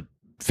 you know,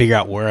 figure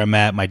out where I'm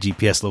at, my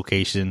GPS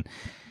location.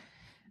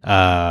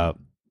 You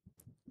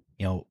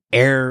know,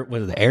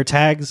 air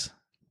tags.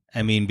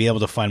 I mean, be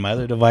able to find my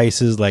other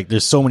devices. Like,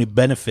 there's so many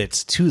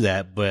benefits to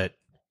that, but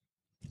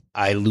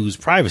I lose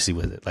privacy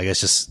with it. Like,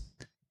 it's just,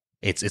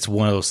 it's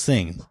one of those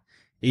things.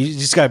 You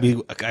just got to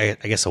be, I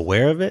guess,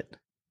 aware of it.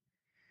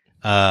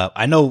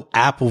 I know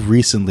Apple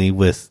recently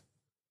with,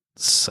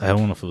 I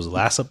don't know if it was the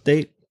last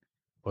update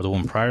or the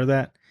one prior to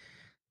that,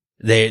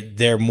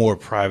 they're more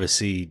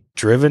privacy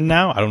driven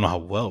now. I don't know how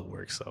well it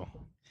works though.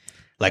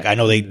 Like, I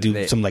know they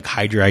do some like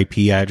hide your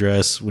IP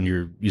address when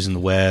you're using the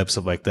web,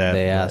 stuff like that.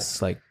 They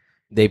ask, like,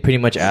 they pretty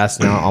much ask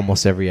now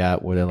almost every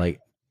app where they're like,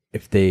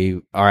 if they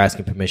are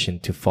asking permission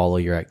to follow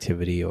your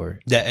activity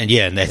or that,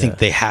 and I think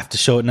they have to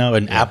show it now,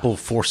 and Apple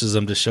forces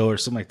them to show it or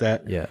something like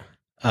that. Yeah.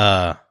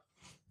 Oh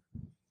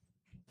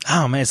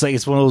man, it's like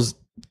it's one of those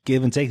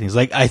give and take things.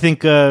 Like, I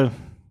think doesn't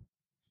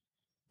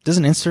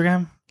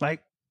Instagram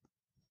like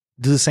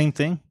do the same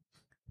thing?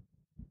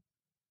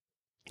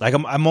 Like,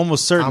 I'm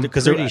almost certain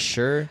because I'm pretty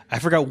sure. I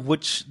forgot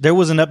which. There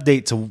was an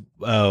update to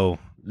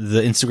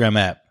the Instagram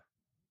app,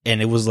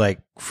 and it was like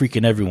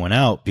freaking everyone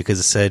out because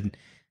it said.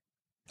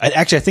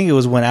 I think it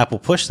was when Apple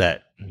pushed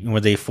that,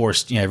 when they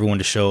forced everyone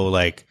to show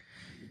like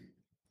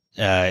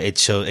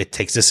it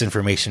takes this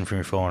information from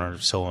your phone or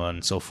so on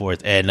and so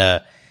forth,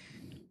 and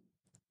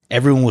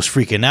everyone was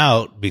freaking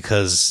out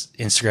because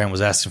Instagram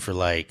was asking for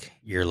like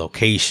your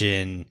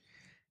location,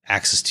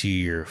 access to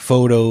your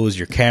photos,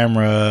 your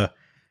camera.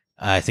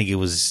 I think it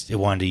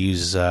wanted to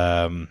use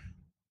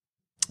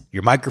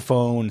your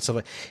microphone and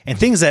stuff and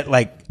things that,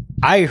 like,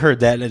 I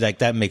heard that like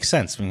that makes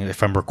sense. I mean,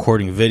 if I'm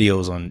recording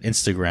videos on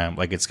Instagram,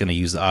 like, it's going to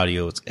use the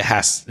audio.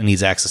 It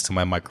needs access to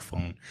my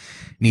microphone,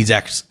 needs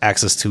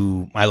access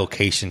to my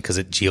location because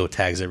it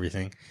geotags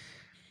everything.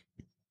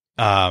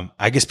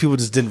 I guess people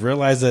just didn't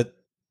realize that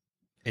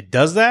it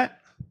does that.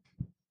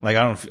 Like,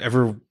 I don't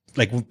ever,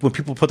 like, when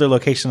people put their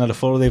location on a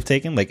photo they've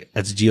taken, like,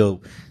 it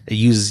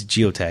uses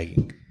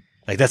geotagging.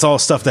 Like, that's all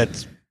stuff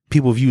that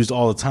people have used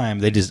all the time.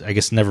 They just, I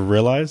guess, never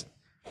realized.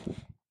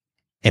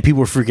 And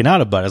people were freaking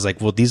out about it. It's like,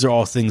 well, these are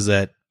all things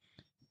that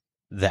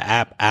the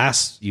app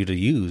asks you to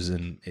use,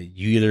 and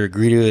you either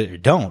agree to it or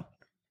don't.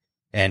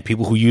 And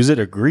people who use it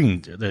are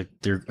agreeing.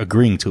 They're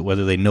agreeing to it,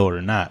 whether they know it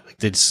or not.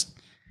 Like, it's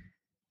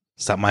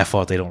not my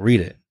fault they don't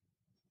read it.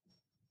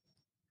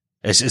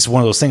 It's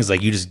one of those things,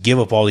 like, you just give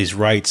up all these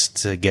rights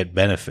to get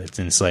benefits,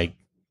 and it's like,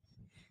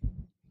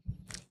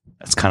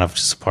 that's kind of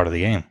just a part of the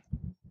game.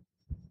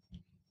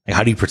 Like,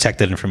 how do you protect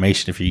that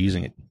information if you're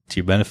using it to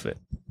your benefit?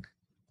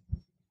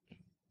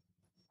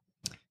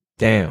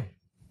 Damn.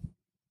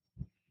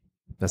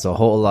 That's a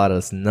whole lot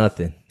of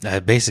nothing.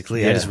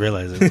 Basically, I just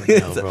realized it. Like,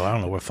 no, bro, I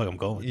don't know where the fuck I'm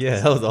going.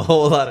 Yeah, that was a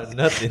whole lot of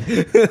nothing.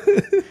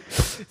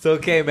 It's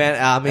okay,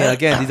 man. I mean,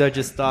 again, these are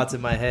just thoughts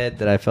in my head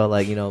that I felt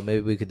like,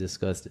 maybe we could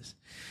discuss this.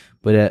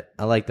 But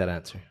I like that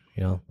answer,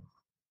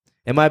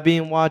 Am I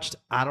being watched?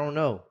 I don't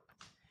know.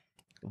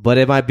 But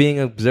am I being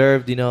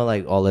observed,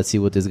 like, oh, let's see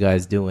what this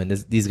guy's doing.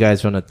 These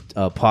guys run a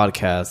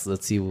podcast.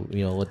 Let's see,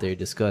 what they're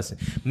discussing.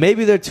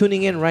 Maybe they're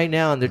tuning in right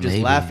now and they're just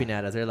laughing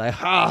at us. They're like,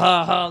 ha,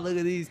 ha, ha, look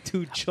at these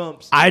two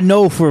chumps. I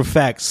know for a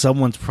fact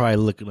someone's probably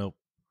looking up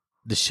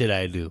the shit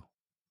I do.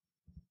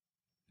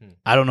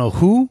 I don't know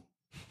who.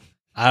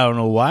 I don't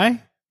know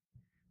why.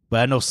 But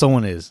I know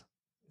someone is.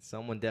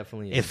 Someone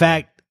definitely is. In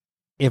fact,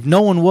 if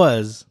no one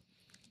was,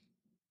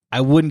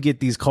 I wouldn't get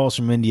these calls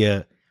from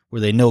India where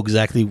they know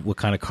exactly what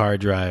kind of car I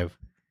drive,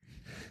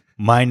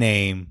 my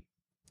name,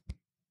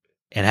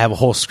 and have a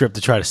whole script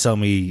to try to sell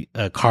me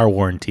a car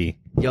warranty.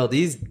 Yo,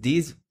 these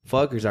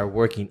fuckers are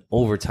working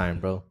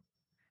overtime, bro.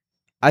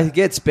 I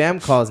get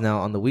spam calls now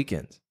on the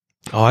weekends.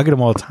 Oh, I get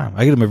them all the time.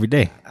 I get them every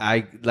day.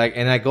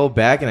 And I go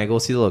back and I go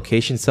see the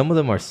location. Some of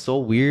them are so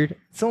weird.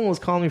 Someone was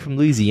calling me from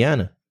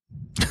Louisiana.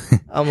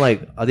 I'm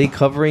like, are they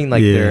covering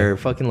their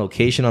fucking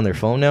location on their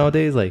phone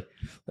nowadays? Like,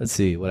 let's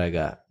see what I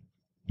got.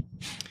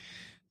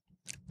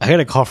 I got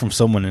a call from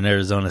someone in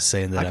Arizona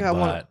saying that I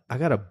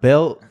got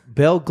a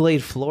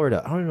Belglade,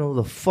 Florida. I don't know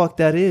who the fuck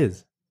that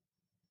is.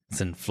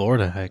 It's in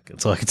Florida.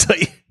 That's all I can tell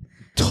you.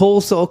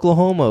 Tulsa,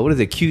 Oklahoma. What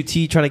is it?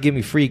 QT trying to give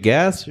me free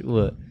gas?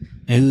 What?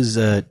 Who's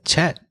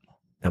Chet?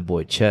 That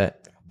boy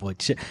Chet.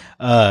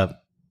 I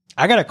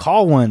got a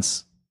call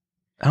once.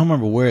 I don't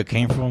remember where it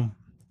came from.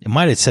 It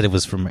might have said it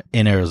was from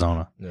in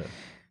Arizona. Yeah.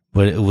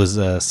 But it was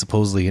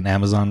supposedly an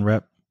Amazon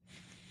rep.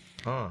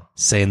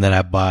 Saying that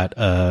I bought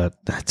a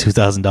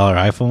 $2,000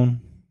 iPhone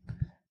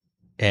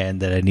and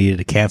that I needed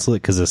to cancel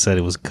it because it said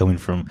it was coming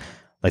from,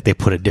 like, they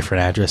put a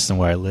different address than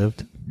where I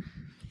lived.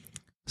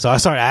 So I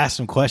started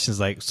asking questions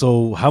like,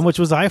 so how much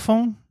was the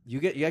iPhone? You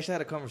actually had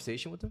a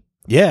conversation with them?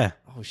 Yeah.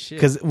 Oh shit.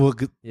 Because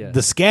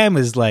the scam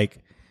is like,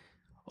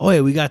 oh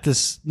yeah, we got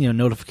this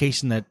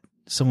notification that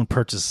someone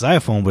purchased this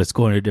iPhone, but it's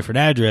going to a different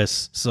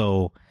address.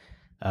 So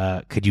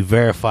could you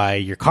verify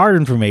your card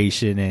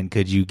information, and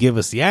could you give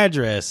us the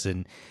address?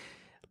 And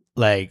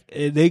like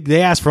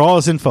they asked for all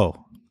this info.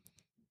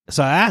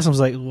 So I asked him, I was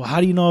like, well,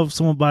 how do you know if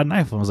someone bought an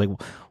iPhone? I was like,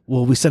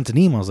 well, we sent an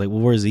email. I was like, well,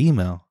 where's the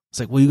email?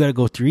 It's like, well, you got to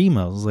go through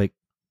emails. I was like,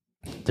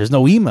 there's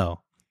no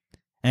email.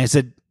 And I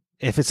said,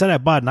 if it said I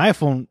bought an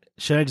iPhone,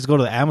 should I just go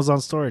to the Amazon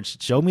store and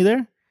show me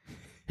there?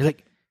 He's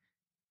like,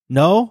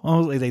 no. I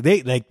was like,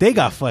 they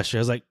got frustrated.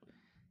 I was like,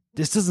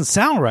 this doesn't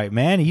sound right,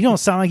 man. You don't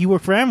sound like you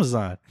work for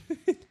Amazon.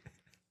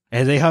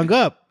 And they hung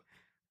up.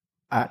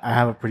 I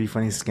have a pretty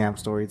funny scam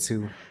story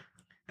too.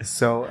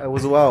 So it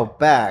was a while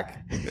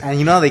back, and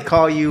you know they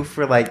call you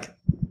for like,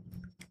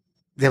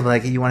 they're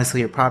like, you want to sell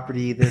your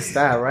property, this,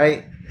 that,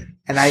 right?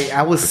 And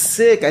I was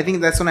sick. I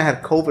think that's when I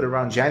had COVID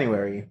around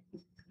January,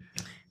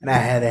 and I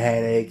had a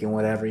headache and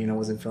whatever,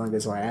 wasn't feeling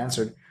good. So I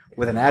answered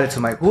with an attitude,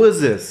 I'm like, who is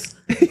this?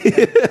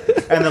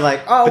 And they're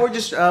like, oh,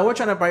 we're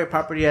trying to buy your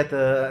property at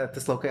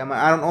this location. I'm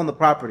like, I don't own the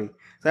property.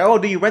 It's like, oh,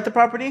 do you rent the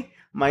property?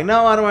 I'm like,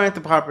 no, I don't rent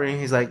the property.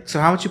 He's like, so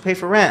how much you pay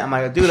for rent? I'm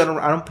like, dude, I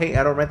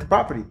don't rent the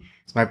property.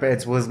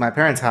 It was my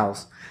parents'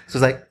 house. So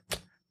it's like,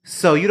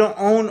 so you don't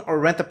own or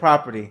rent the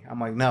property? I'm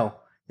like, no.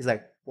 He's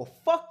like, well,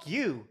 fuck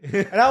you.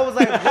 And I was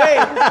like, wait,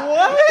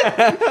 what?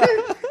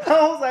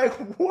 I was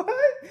like,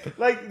 what?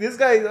 Like, this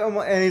guy,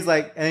 and he's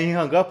like, and he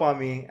hung up on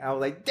me. I was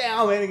like,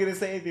 damn, I ain't gonna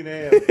say anything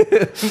to him.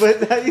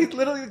 But he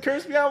literally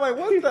cursed me out. I'm like,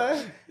 what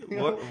the?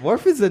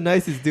 Warf is the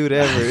nicest dude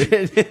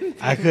ever.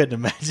 I couldn't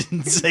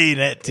imagine saying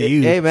that to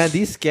you. Hey, man,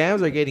 these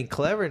scams are getting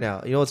clever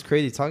now. You know what's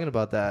crazy? Talking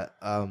about that,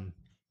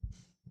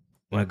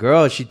 my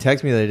girl, she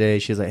texted me the other day.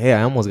 She was like, hey,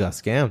 I almost got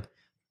scammed.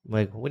 I'm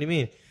like, what do you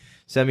mean?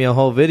 Sent me a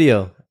whole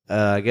video.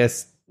 I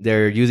guess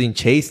they're using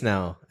Chase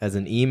now as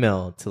an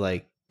email to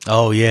like.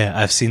 Oh, yeah.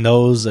 I've seen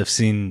those.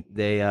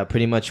 They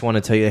pretty much want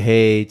to tell you,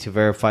 hey, to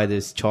verify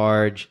this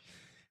charge,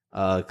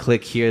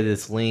 click here,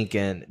 this link.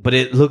 But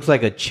it looks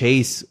like a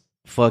Chase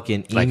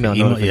fucking email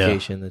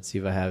notification. Yeah. Let's see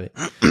if I have it.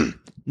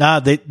 Nah,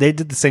 they did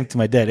the same to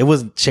my dad. It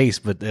wasn't Chase,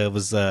 but it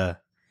was, have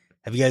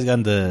you guys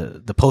gotten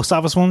the post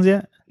office ones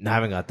yet? No, I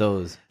haven't got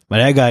those. My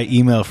dad got an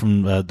email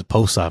from the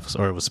post office,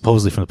 or it was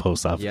supposedly from the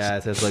post office. Yeah,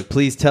 it says like,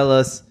 please tell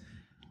us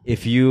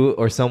if you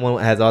or someone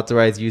has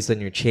authorized use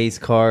on your Chase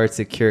card,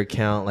 secure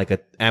account, like a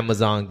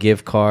Amazon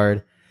gift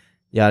card,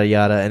 yada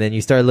yada. And then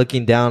you start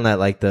looking down at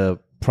like the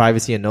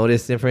privacy and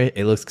notice information.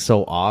 It looks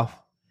so off,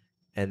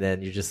 and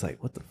then you're just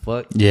like, what the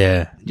fuck?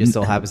 Yeah, it just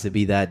so happens to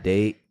be that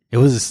date. It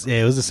was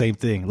the same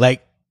thing.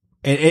 Like,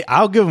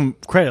 I'll give them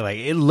credit. Like,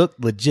 it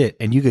looked legit,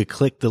 and you could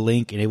click the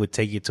link, and it would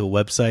take you to a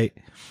website.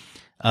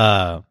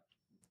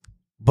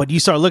 But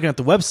you start looking at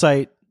the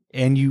website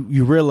and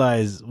you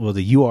realize, well,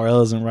 the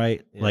URL isn't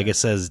right. Yeah. Like it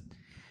says,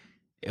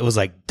 it was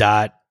like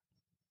dot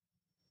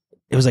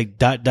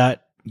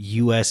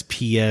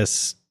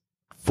USPS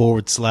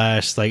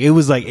 / like, it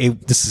was like,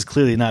 this is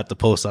clearly not the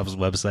post office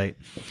website.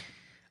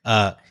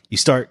 You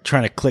start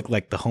trying to click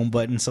like the home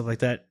button and stuff like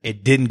that.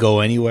 It didn't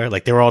go anywhere.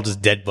 Like they were all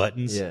just dead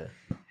buttons. Yeah.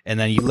 And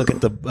then you look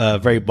at the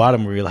very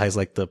bottom and realize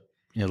like the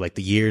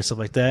year and stuff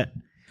like that.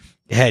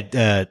 It had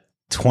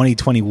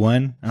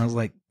 2021. I was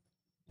like,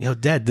 yo,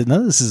 Dad,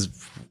 none of this is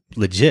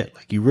legit.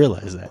 Like, you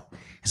realize that.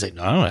 He's like,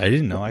 no, I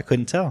didn't know. I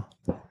couldn't tell.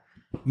 I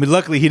mean,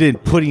 luckily he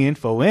didn't put any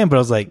info in, but I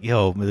was like,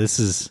 yo, they're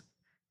just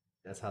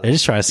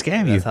trying to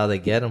scam you. That's how they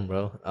get them,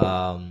 bro.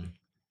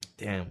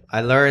 Damn.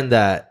 I learned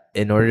that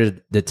in order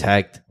to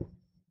detect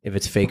if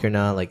it's fake or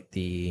not, like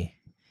the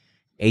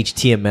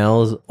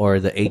HTMLs or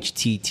the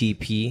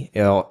HTTP,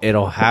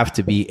 it'll have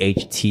to be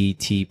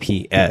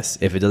HTTPS.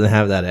 If it doesn't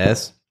have that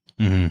S,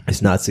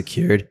 it's not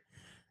secured.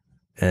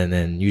 And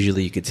then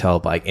usually you could tell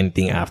by like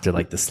anything after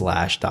like the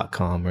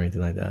 /.com or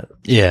anything like that.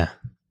 Yeah.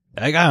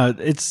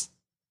 It's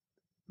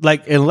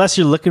like, unless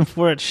you're looking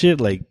for it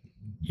shit, like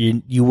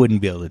you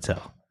wouldn't be able to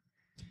tell.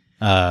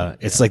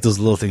 It's like those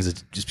little things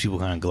that just people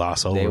kind of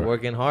gloss over. They're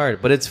working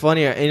hard, but it's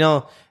funny,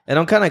 and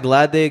I'm kind of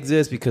glad they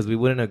exist because we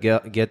wouldn't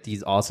have get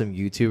these awesome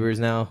YouTubers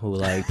now who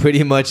like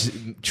pretty much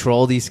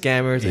troll these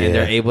scammers and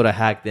they're able to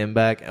hack them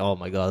back. Oh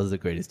my God, those are the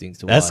greatest things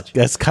to watch.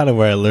 That's kind of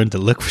where I learned to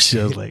look for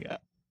shit. I was like,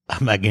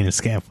 I'm not getting a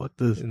scam. Fuck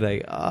this.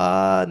 Like,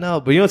 no.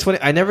 But you know what's funny?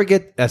 I never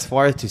get as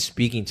far as to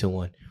speaking to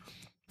one.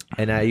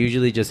 And I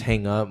usually just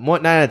hang up.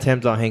 9 out of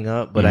 10 I'll hang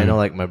up. But I know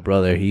like my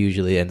brother, he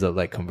usually ends up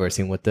like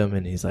conversing with them.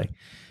 And he's like,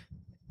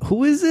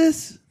 who is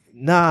this?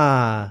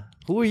 Nah.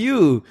 Who are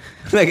you?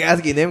 Like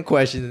asking them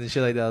questions and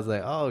shit like that. I was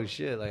like, oh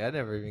shit. Like I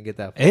never even get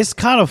that far. It's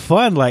kind of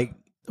fun. Like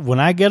when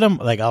I get them,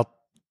 like I'll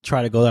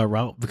try to go that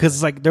route. Because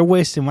it's like they're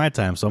wasting my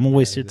time. So I'm going to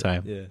waste your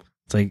time. Yeah.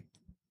 It's like,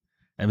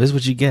 and this is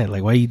what you get.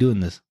 Like, why are you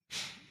doing this?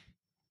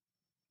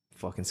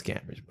 Fucking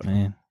scammers, bro.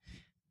 Man.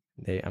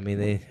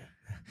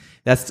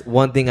 That's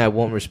one thing I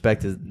won't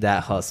respect is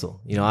that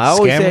hustle. You know, I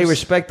always say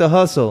respect the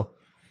hustle,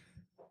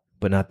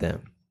 but not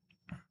them.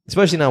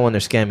 Especially not when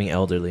they're scamming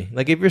elderly.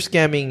 Like if you're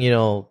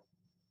scamming,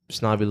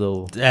 snobby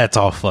little. That's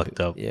all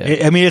fucked up. Yeah.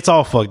 It's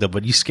all fucked up,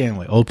 but you scam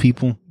like old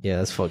people. Yeah,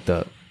 that's fucked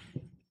up.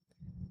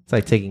 It's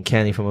like taking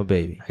candy from a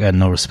baby. I got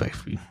no respect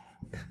for you.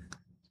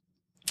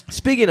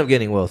 Speaking of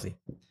getting wealthy,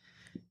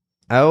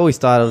 I always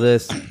thought of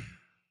this.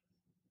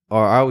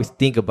 I always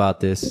think about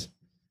this,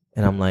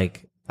 and I'm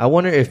like, I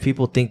wonder if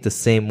people think the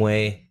same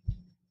way.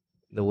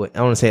 I want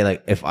to say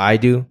like if I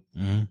do,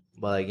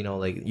 but like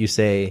like you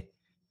say,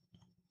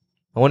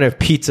 I wonder if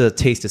pizza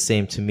tastes the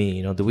same to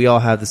me. Do we all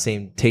have the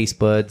same taste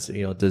buds?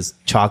 Does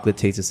chocolate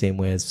taste the same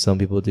way as some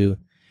people do?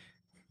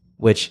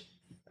 Which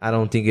I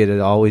don't think it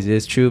always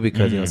is true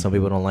because some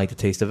people don't like the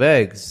taste of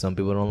eggs, some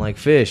people don't like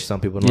fish,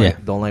 some people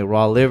don't like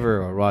raw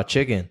liver or raw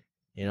chicken.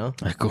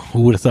 Like,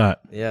 who would have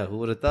thought? Yeah, who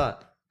would have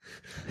thought?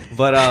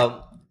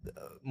 But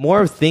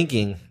more of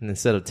thinking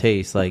instead of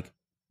taste. Like,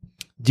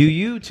 do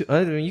you?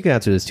 You can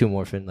answer this too,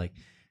 Morphin. Like,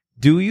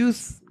 do you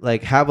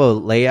have a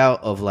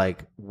layout of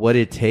like what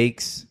it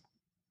takes,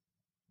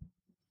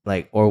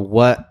 like, or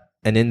what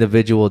an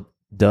individual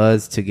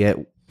does to get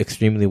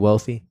extremely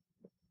wealthy?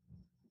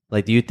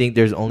 Like, do you think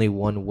there's only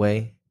one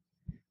way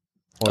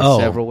or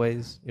several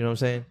ways? You know what I'm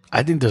saying?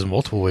 I think there's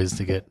multiple ways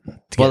to get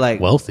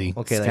wealthy.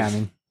 Okay,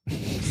 Scamming.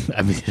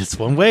 I mean, it's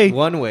one way.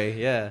 One way,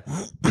 yeah.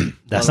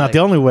 That's not the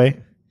only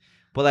way.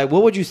 But like,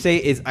 what would you say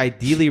is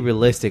ideally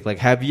realistic? Like,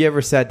 have you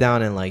ever sat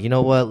down and like, you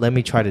know what? Let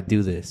me try to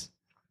do this.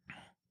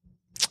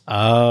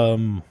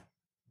 But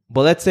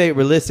let's say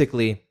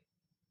realistically,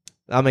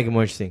 I'll make it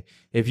more interesting.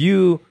 If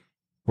you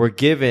were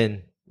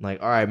given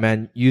like, all right,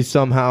 man, you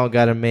somehow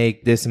got to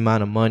make this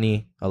amount of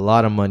money, a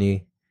lot of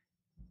money,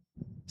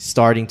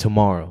 starting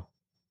tomorrow,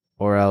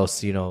 or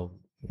else you're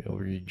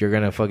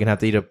gonna fucking have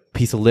to eat a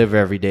piece of liver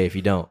every day if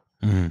you don't.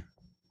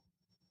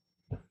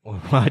 Or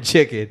raw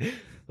chicken.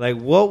 Like,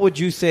 what would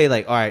you say?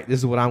 Like, all right, this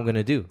is what I'm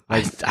gonna do.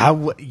 Like,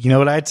 you know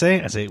what I'd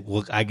say? I'd say,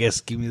 well, I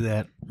guess give me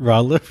that raw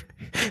liver.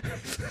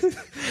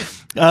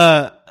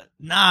 Nah,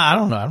 I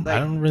don't know. I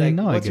don't really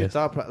know. What's I your guess.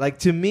 thought like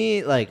to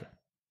me, like,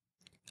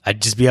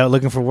 I'd just be out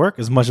looking for work,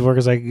 as much work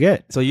as I could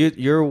get. so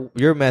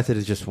your method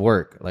is just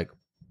work, like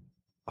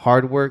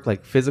hard work,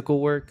 like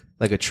physical work,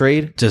 like a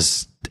trade.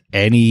 Just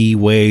any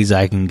ways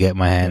I can get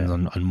my hands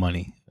on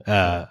money.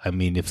 I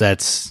mean, if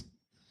that's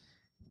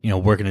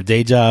working a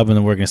day job and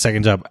then working a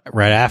second job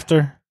right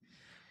after.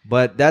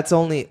 But that's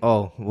only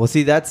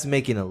see, that's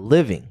making a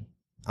living.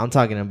 I'm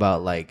talking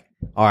about like,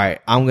 all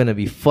right, I'm gonna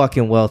be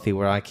fucking wealthy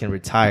where I can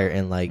retire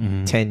in like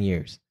 10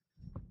 years.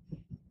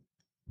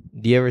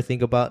 Do you ever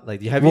think about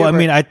like? I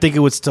mean, I think it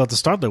would still have to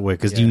start that way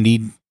because you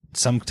need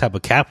some type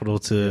of capital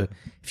to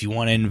if you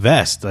want to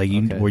invest, like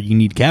where you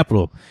need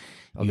capital.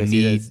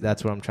 Okay,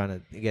 that's what I'm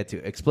trying to get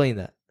to. Explain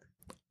that.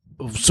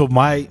 So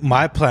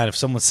my plan, if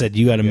someone said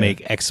you got to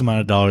make X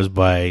amount of dollars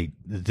by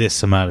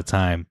this amount of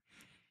time,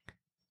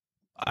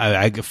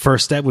 I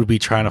first step would be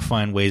trying to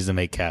find ways to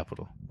make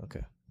capital.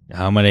 Okay,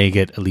 how am I going to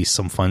get at least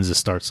some funds to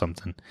start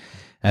something?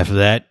 After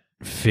that,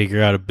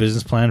 figure out a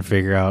business plan.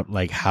 Figure out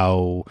like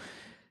how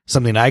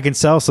something I can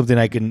sell, something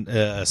I can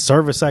a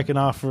service I can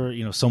offer.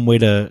 Some way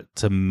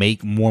to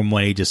make more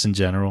money just in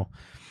general,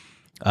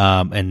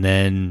 and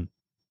then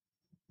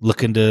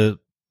look into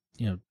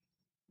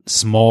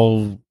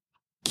small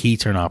key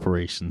turn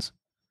operations,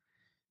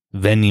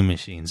 vending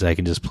machines I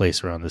can just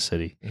place around the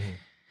city.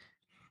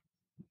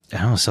 I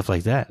don't know, stuff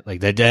like that.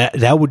 Like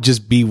that would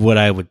just be what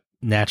I would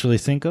naturally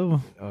think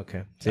of.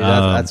 Okay, see,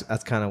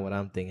 that's kind of what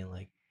I'm thinking.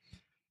 Like,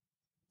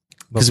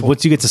 because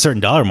once you get to a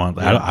certain dollar amount,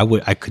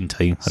 I couldn't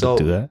tell you how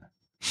to do that.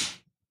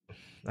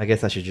 I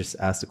guess I should just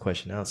ask the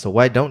question out. So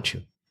why don't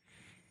you?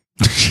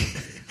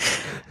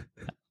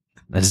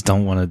 I just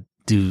don't want to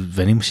do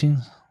vending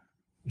machines.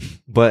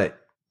 But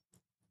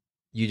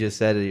you just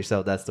said it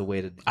yourself. That's the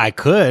way to. I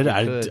could.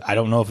 I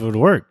don't know if it would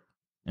work,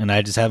 and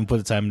I just haven't put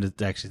the time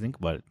to actually think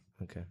about it.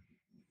 Okay.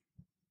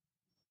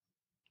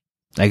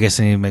 I guess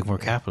I need to make more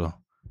capital.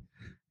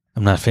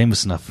 I'm not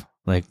famous enough,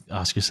 like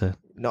Oscar said.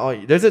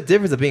 No, there's a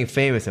difference of being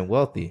famous and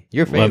wealthy.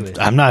 You're famous.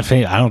 Well, I'm not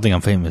famous. I don't think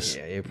I'm famous.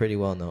 Yeah, you're pretty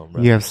well known,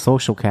 bro. You have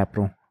social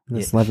capital.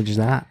 Let's leverage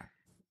that.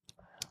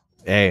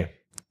 Hey,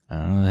 I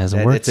don't know. It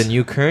hasn't worked. It's a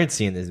new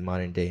currency in this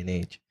modern day and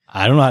age.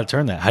 I don't know how to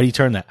turn that. How do you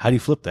turn that? How do you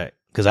flip that?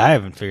 Because I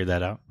haven't figured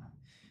that out.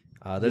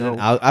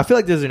 I feel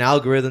like there's an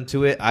algorithm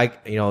to it.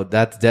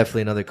 That's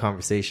definitely another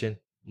conversation.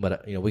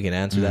 But we can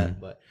answer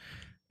that.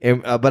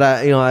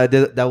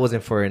 That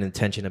wasn't for an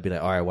intention to be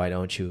like, all right, why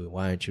aren't you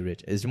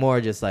rich? It's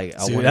more just like,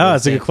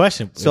 that's a good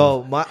question.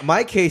 So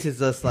my case is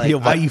just like,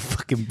 why you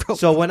fucking broke?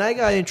 So when I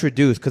got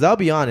introduced, because I'll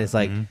be honest,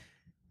 like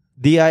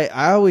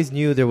I always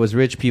knew there was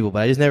rich people,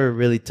 but I just never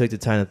really took the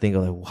time to think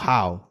of like,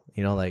 how,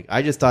 like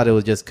I just thought it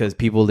was just because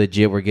people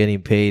legit were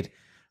getting paid.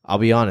 I'll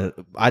be honest,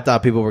 I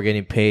thought people were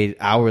getting paid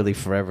hourly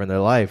forever in their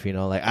life.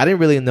 Like I didn't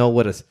really know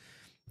what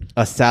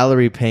a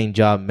salary paying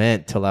job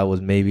meant till I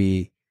was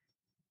maybe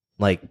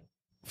like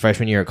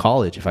freshman year of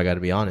college, if I got to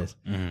be honest.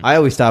 I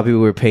always thought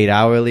people were paid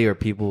hourly or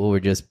people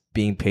were just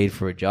being paid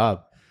for a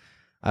job.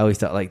 I always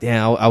thought like,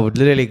 damn, I would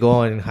literally go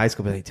on in high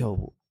school and be like,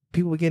 yo,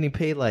 people were getting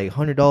paid like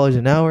 $100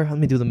 an hour. Let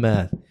me do the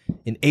math.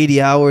 In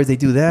 80 hours, they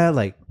do that.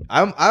 Like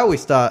I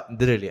always thought,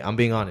 literally, I'm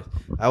being honest.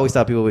 I always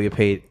thought people would get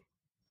paid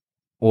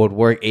or would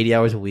work 80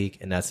 hours a week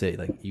and that's it.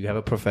 Like you have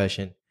a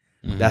profession.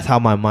 That's how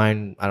my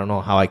mind, I don't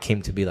know how I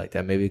came to be like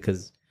that. Maybe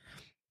because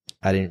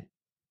I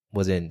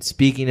wasn't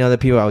speaking to other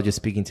people. I was just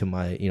speaking to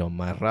my,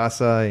 my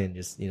raza and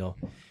just,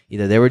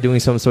 Either they were doing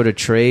some sort of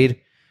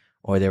trade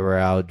or they were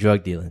out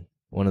drug dealing.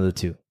 One of the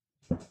two.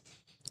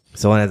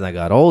 So as I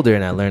got older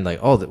and I learned like,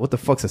 oh, what the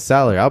fuck's a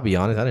salary? I'll be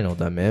honest, I didn't know what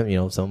that meant. You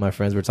know, some of my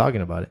friends were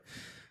talking about it.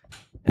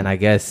 And I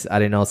guess I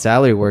didn't know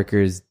salary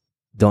workers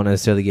don't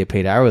necessarily get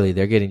paid hourly.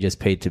 They're getting just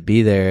paid to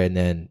be there, and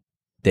then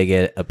they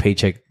get a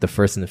paycheck the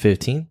 1st and the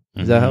 15th.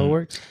 Is that how it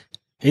works?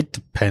 It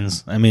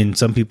depends. I mean,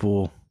 some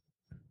people.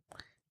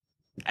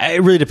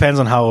 It really depends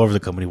on how the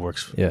company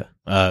works. Yeah.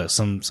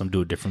 Some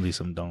do it differently.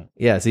 Some don't.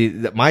 Yeah. See,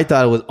 my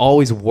thought was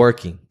always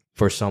working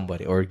for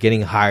somebody or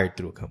getting hired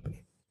through a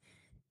company.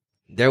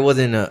 There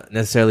wasn't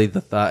necessarily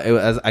the thought. It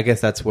was, I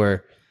guess that's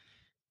where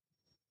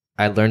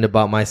I learned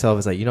about myself.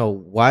 It's like, you know,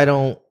 why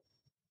don't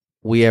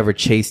we ever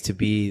chase to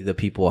be the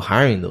people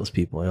hiring those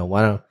people? You know,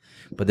 why don't?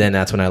 But then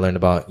that's when I learned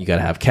about you got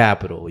to have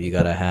capital, you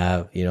got to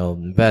have, you know,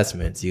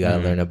 investments, you got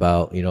to learn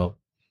about, you know,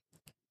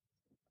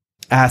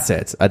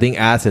 assets. I think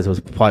assets was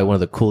probably one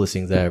of the coolest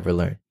things I ever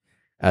learned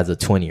as a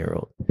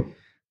 20-year-old.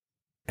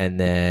 And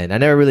then I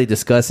never really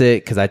discussed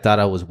it because I thought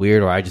I was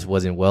weird or I just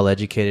wasn't well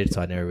educated,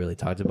 so I never really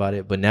talked about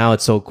it. But now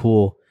it's so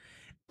cool.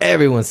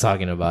 Everyone's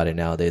talking about it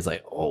nowadays.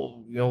 Like,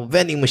 oh, you know,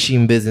 vending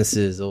machine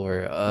businesses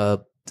or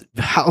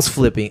house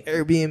flipping,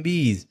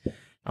 Airbnbs.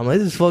 I'm like,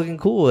 this is fucking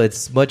cool.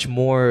 It's much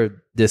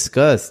more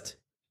discussed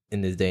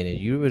in this day and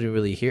age. You wouldn't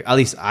really hear, at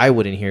least I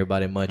wouldn't hear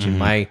about it much in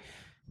my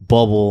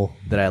bubble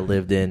that I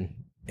lived in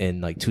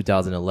like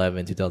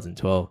 2011,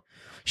 2012.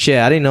 Shit,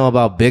 I didn't know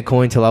about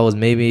Bitcoin till I was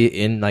maybe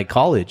in like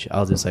college. I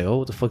was just like, oh,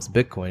 what the fuck's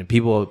Bitcoin?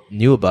 People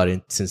knew about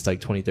it since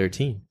like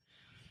 2013.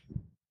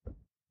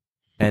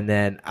 And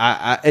then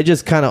it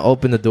just kind of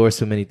opened the doors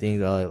to many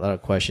things, a lot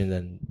of questions.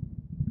 And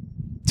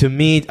to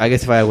me, I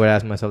guess if I would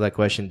ask myself that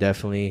question,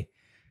 definitely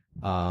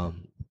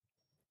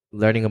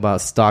learning about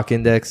stock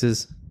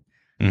indexes.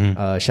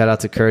 Shout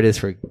out to Curtis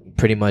for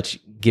pretty much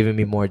giving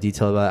me more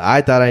detail about it.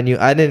 I thought I knew.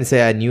 I didn't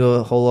say I knew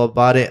a whole lot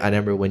about it. I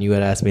remember when you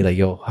had asked me like,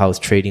 yo, how's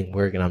trading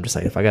work? And I'm just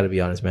like, if I got to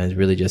be honest, man, it's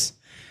really just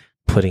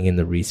putting in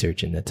the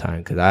research in the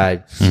time. Cause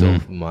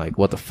I'm like,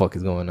 what the fuck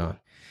is going on?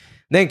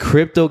 Then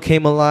crypto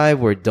came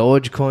alive where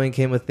Dogecoin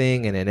came a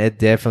thing. And then it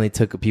definitely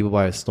took people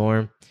by a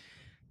storm.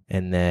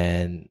 And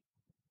then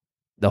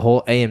the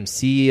whole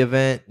AMC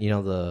event, you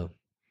know,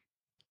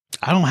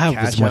 I don't have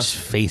as Cash much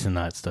out. faith in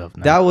that stuff.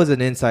 No. that was an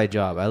inside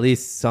job. At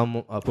least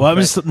some.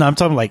 I'm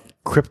talking like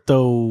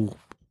crypto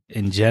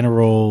in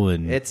general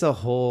and It's a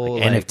whole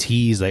like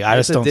NFTs. Like I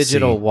it's just don't a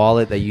digital see.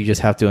 wallet that you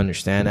just have to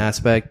understand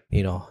aspect.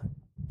 You know,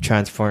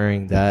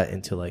 transferring that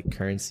into like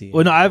currency.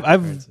 Well, no, I've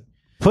currency.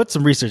 put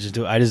some research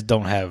into it. I just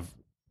don't have.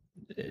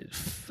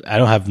 I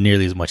don't have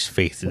nearly as much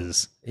faith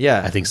as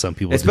Yeah, I think some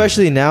people,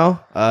 especially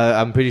now.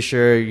 I'm pretty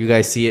sure you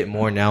guys see it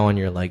more now on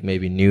your like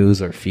maybe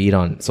news or feed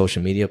on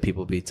social media.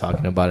 People be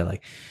talking about it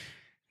like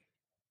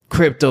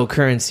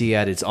cryptocurrency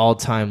at its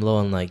all-time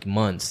low in like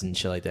months and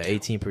shit like that.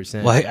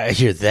 18%. Well, I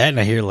hear that, and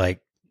I hear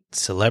like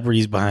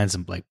celebrities behind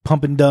some like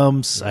pump and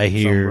dumps. I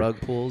hear some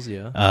rug pulls.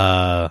 Yeah,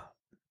 I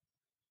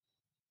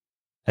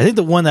think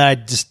the one that I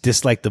just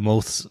dislike the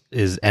most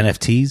is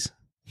NFTs.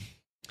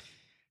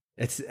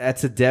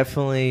 that's a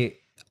definitely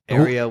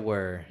area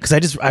where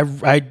Because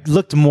I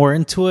looked more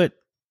into it.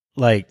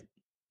 Like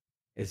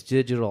it's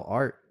digital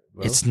art.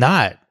 Bro. it's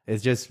not.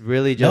 It's just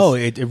really just No,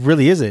 it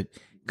really isn't.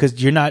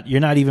 Because you're not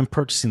even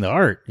purchasing the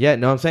art. Yeah,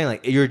 no, I'm saying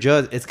like you're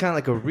just. It's kind of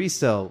like a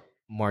resale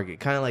market.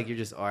 Kind of like you're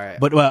just all right.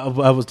 But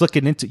I was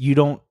looking into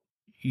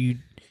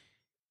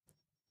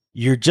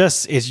you're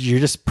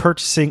just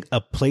purchasing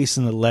a place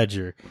in the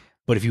ledger.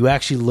 But if you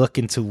actually look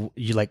into,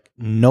 you like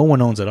no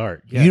one owns that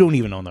art. Yeah. You don't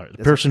even own the art.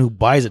 The person who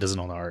buys it doesn't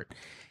own the art.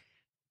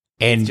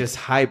 And It's just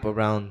hype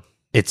around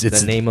it's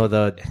the name of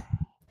the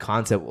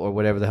concept or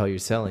whatever the hell you're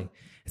selling.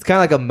 It's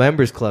kind of like a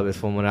members club. Is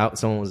from when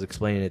someone was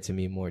explaining it to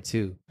me more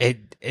too.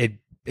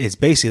 It's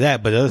basically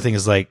that. But the other thing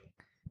is like,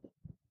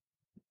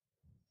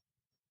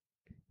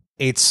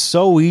 it's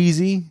so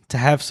easy to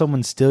have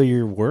someone steal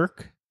your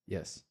work.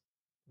 Yes,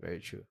 very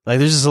true. Like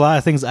there's just a lot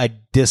of things I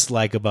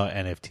dislike about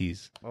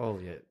NFTs. Oh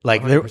yeah,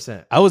 Like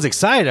 100%. I was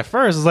excited at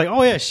first. I was like,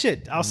 oh yeah,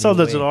 shit, I'll sell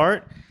No digital way.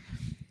 art.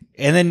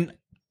 And then,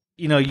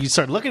 you know, you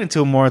start looking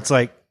into it more. It's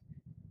like,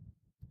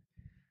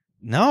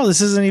 no, this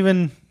isn't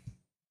even.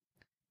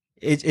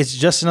 It's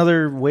just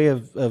another way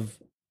of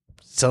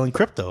selling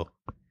crypto.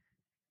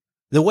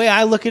 The way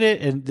I look at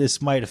it, and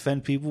this might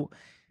offend people,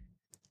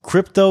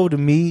 crypto to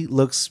me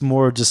looks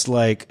more just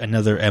like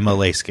another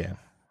MLA scam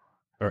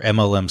or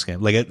MLM scam.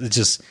 Like it's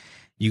just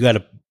you got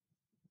to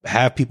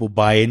have people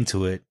buy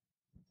into it,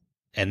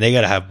 and they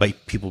got to have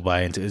people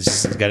buy into it. It's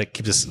just got to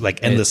keep this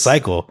like endless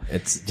cycle.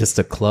 It's just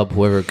a club.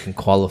 Whoever can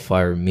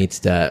qualify or meets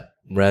that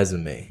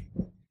resume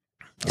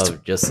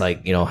of just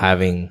like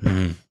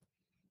having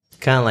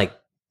kind of like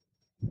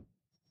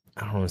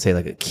I don't want to say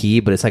like a key,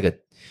 but it's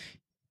like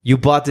you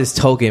bought this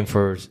token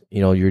for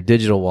your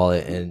digital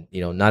wallet, and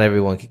not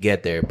everyone could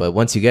get there. But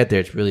once you get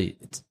there,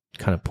 it's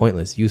kind of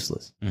pointless,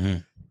 useless. Mm-hmm.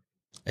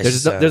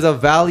 There's a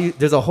value.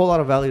 There's a whole lot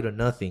of value to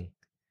nothing,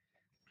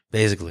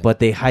 basically. but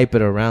they hype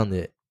it around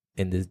it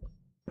in this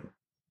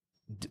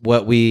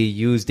what we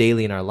use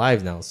daily in our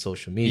lives now,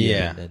 social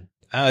media.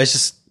 Yeah. It's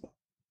just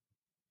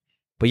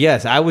But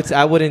yes, I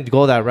wouldn't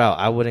go that route.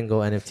 I wouldn't go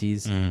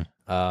NFTs.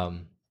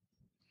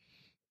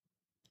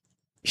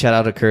 Shout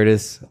out to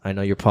Curtis. I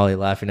know you're probably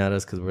laughing at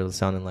us because we're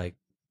sounding like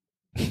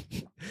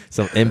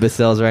some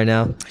imbeciles right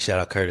now. Shout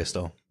out Curtis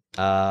though.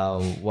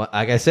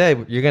 Like I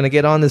said, you're gonna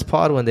get on this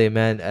pod one day,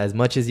 man. As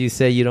much as you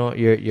say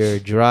you're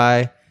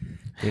dry,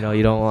 you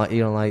don't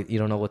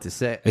know what to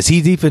say. Is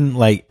he deep in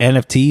like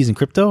NFTs and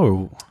crypto,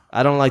 or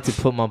I don't like to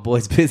put my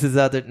boy's business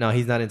out there. No,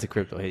 he's not into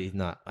crypto. He's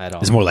not at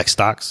all. it's more like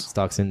stocks?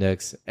 Stocks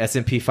index,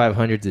 S&P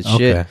 500 is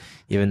shit.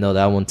 Even though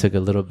that one took a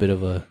little bit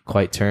of a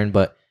quiet turn,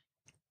 but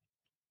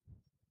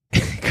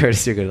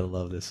Curtis, you're gonna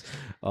love this.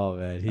 Oh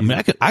man, I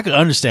mean, I could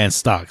understand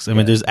stocks. I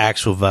mean, there's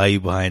actual value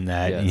behind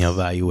that. Yes. You know,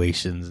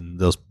 valuations and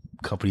those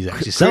companies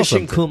actually sell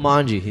Christian something.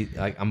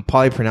 Kumanji. I'm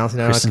probably pronouncing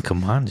that. Christian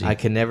Kumanji. I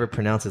can never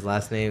pronounce his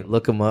last name.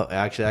 Look him up.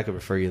 Actually, I could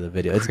refer you to the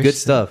video. It's good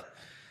stuff.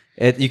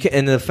 You can,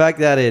 and the fact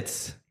that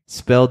it's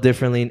spelled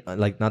differently,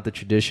 like not the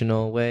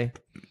traditional way.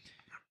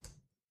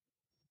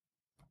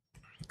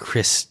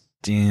 Christian.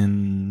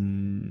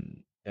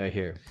 Right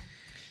here.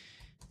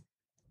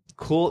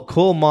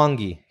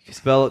 Kumanji.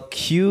 Spell it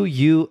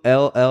Qulla.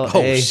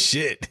 Oh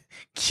shit.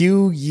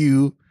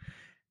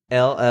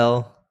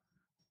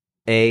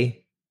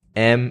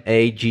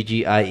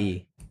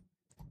 Qullammaggie.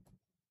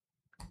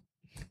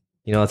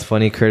 You know, it's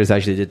funny. Curtis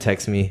actually did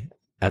text me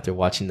after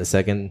watching the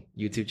second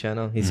YouTube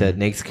channel. He said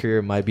Nate's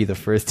career might be the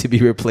first to be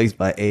replaced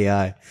by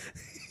AI.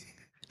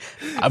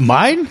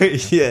 Mine?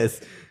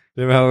 Yes.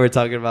 Remember how we were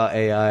talking about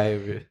AI?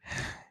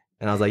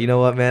 And I was like, you know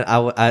what, man?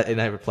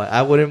 And I replied,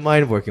 I wouldn't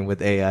mind working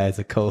with AI as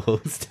a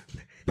co-host.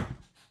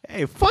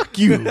 Hey, fuck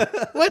you.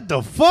 What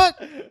the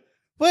fuck?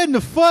 What in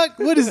the fuck?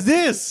 What is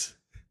this?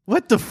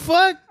 What the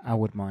fuck? I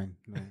would mind.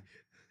 Man.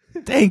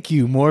 Thank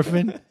you,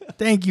 Morphin.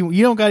 Thank you.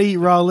 You don't got to eat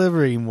raw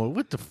liver anymore.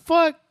 What the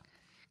fuck?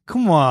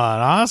 Come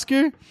on,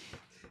 Oscar.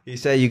 He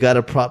said you got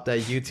to prop that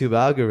YouTube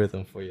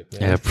algorithm for you,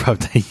 man. Yeah, prop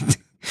that.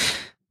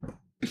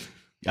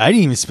 I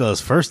didn't even spell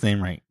his first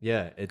name right.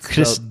 Yeah, it's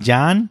Chris spelled,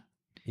 John?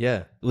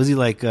 yeah. Was he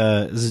like,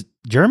 is it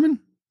German?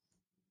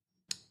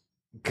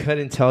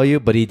 Couldn't tell you,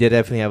 but he did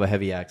definitely have a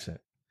heavy accent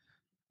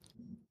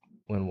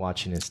when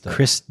watching his stuff.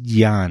 Chris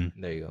Jan.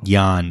 There you go.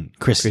 Jan.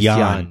 Chris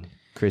Jan.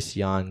 Chris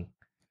Jan.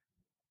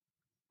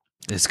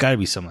 It's got to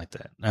be something like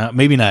that.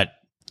 Maybe not.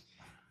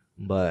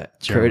 But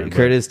German, but-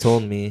 Curtis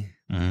told me,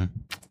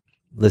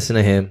 listen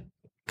to him.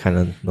 Kind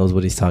of knows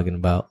what he's talking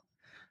about.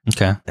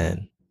 Okay.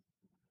 And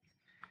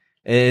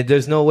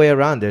there's no way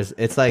around.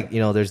 It's like,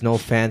 there's no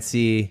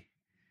fancy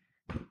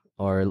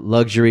or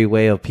luxury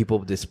way of people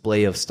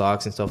display of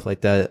stocks and stuff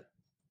like that.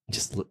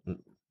 Just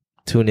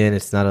tune in.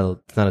 It's not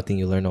a thing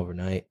you learn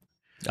overnight.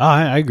 Oh,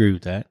 I agree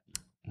with that.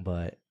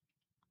 But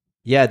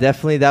yeah,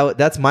 definitely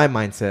that's my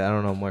mindset. I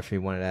don't know more if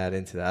you wanted to add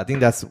into that. I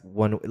think that's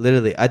one.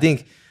 Literally, I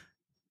think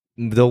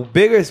the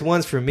biggest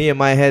ones for me in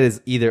my head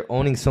is either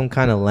owning some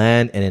kind of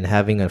land and then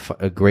having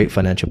a great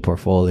financial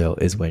portfolio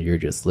is when you're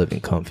just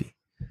living comfy.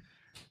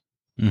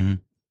 Mm-hmm.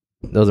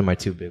 Those are my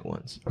two big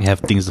ones. You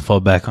have things to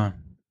fall back on.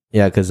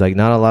 Yeah, because like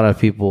not a lot of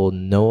people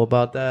know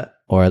about that,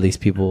 or at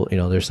least people,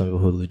 there's some people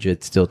who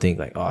legit still think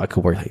like, oh, I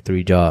could work like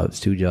 3 jobs,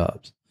 2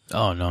 jobs.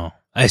 Oh no,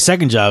 a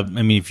second job.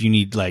 I mean, if you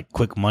need like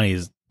quick money,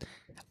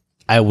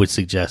 I would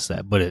suggest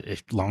that. But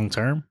if long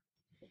term,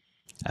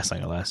 that's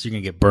not gonna last. You're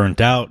gonna get burnt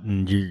out,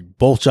 and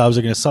both jobs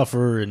are gonna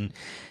suffer, and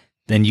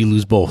then you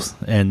lose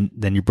both, and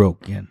then you're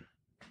broke again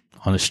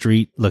on the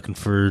street looking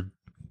for.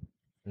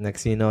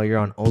 Next thing you know, you're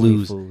on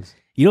Blues. OnlyFoods.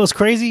 You know what's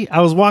crazy?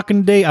 I was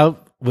walking today.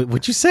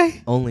 What'd you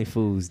say?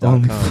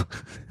 OnlyFoods.com.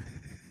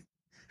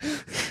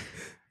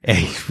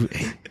 Hey,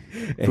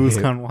 Food's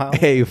gone wild.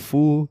 Hey,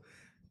 fool.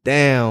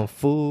 Damn,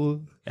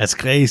 fool. that's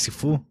crazy,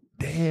 fool.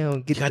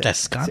 Damn. You got that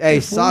Scott? Hey,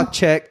 fool? sock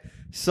check.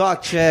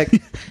 Sock check.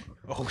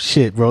 Oh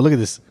shit, bro! Look at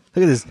this.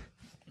 Look at this.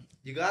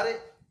 You got it?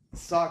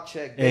 Sock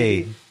check,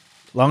 Hey, baby.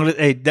 longer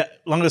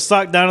the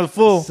sock down to the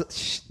full.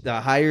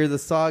 The higher the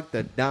sock,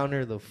 the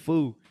downer the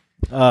fool.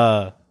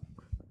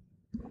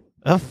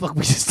 Oh fuck,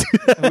 we just do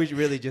that. We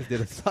really just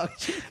did a sock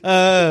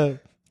check.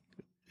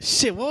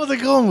 Shit, what was I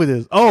going with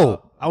this?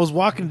 Oh, I was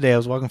walking today. I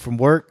was walking from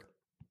work,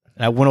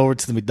 and I went over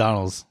to the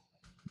McDonald's.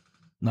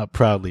 Not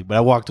proudly, but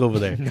I walked over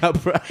there.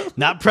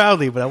 Not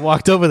proudly, but I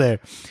walked over there.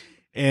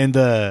 And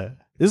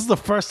this is the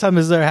first time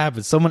this ever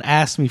happened. Someone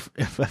asked me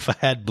if I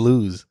had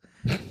blues.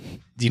 Do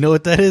you know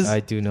what that is? I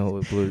do know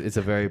what blue. It's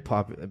a very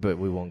popular, but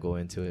we won't go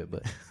into it.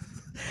 But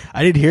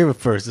I didn't hear it at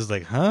first. It's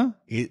like, huh?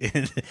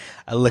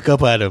 I look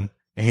up at him,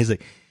 and he's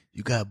like,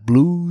 "You got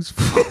blues?"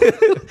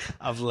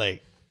 I was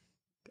like,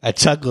 I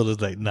chuckled. I was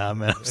like, "Nah,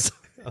 man,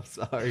 I'm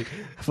sorry.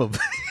 I felt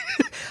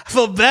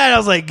bad. I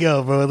was like,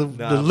 yo, bro, the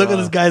look bro.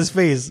 on this guy's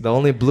face. The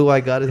only blue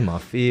I got is my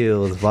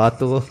feels,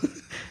 vato.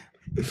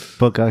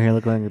 Book out here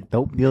looking like a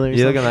dope dealer. Or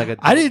You're something. looking like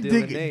a I drug didn't dealer,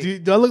 think, Nate.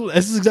 dude, do I look,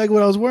 this is exactly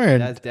what I was wearing.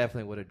 That's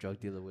definitely what a drug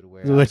dealer would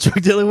wear. What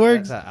drug dealer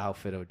works? That's an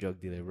outfit of a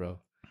drug dealer, bro.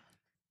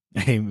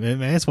 Hey, man,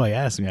 that's why he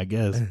asked me, I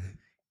guess.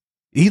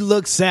 He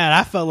looked sad.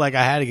 I felt like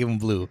I had to give him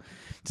blue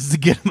just to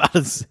get him out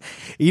of,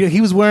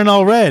 he was wearing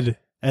all red.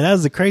 And that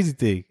was the crazy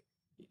thing.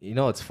 You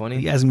know what's funny?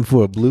 He asked me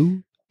for a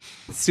blue.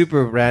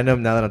 super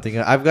random now that I'm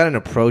thinking. I've got an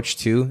approach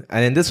too.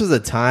 And then this was a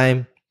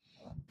time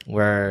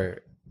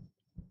where,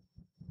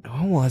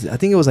 when was it? I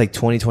think it was like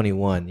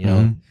 2021, you know.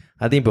 Mhm.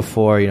 I think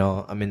before, you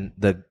know,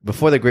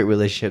 before the great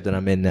relationship that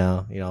I'm in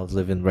now, you know, I was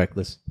living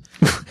reckless.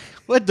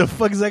 What the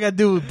fuck does that got to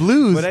do with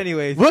blues? But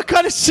anyways, what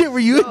kind of shit were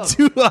you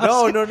into?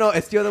 no,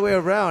 it's the other way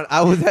around.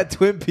 I was at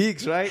Twin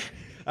Peaks, right?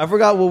 I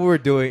forgot what we were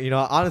doing. You know,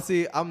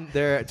 honestly, I'm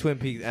there at Twin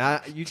Peaks,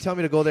 and you tell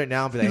me to go there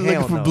now and be like, You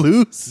hell looking no. for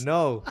blues?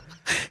 No.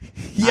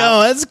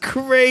 Yo, that's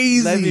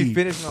crazy. Let me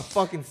finish my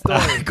fucking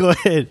story. Go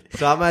ahead.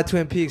 So I'm at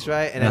Twin Peaks,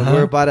 right? And then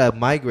we're about to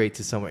migrate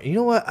to somewhere. You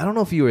know what? I don't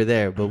know if you were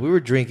there, but we were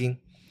drinking.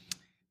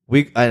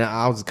 And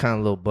I was kind of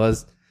a little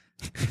buzzed.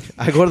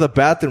 I go to the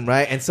bathroom,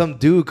 right? And some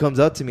dude comes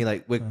up to me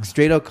like with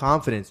straight up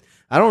confidence.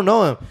 I don't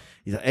know him.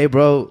 He's like, hey,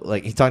 bro.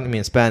 Like, he's talking to me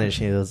in Spanish.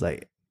 He was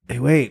like, hey,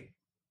 wait.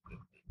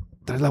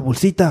 Trae la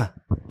bolsita.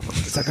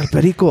 Saca el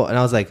perico. And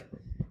I was like,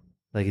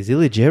 is he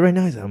legit right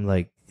now? I'm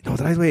like, no,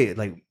 traes, wait.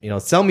 Like, you know,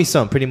 sell me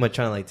some. Pretty much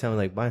trying to like tell me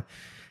like, buy.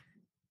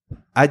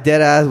 I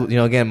dead ass, you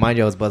know, again, mind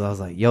you, I was buzzed. I was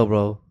like, yo,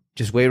 bro,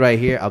 just wait right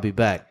here. I'll be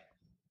back.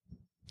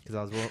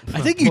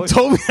 I think you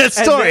told me that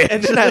story.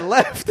 And then I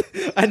left.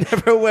 I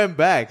never went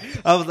back.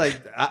 I was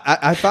like,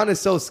 I found it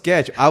so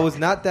sketch. I was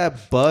not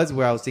that buzzed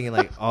where I was thinking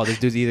like, oh, this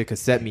dude's either could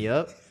set me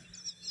up.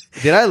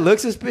 Did I look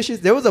suspicious?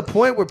 There was a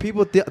point where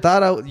people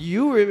thought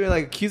you were even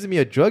like accusing me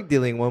of drug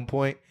dealing. One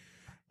point,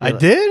 I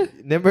did.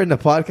 Remember in the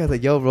podcast,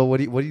 like, yo, bro, what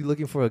are you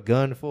looking for a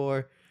gun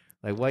for?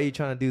 Like, why are you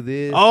trying to do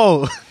this?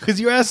 Oh, because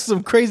you were asking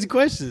some crazy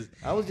questions.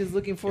 I was just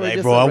looking for. Like,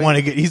 just bro, I want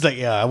to get. He's like,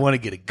 yeah, I want to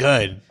get a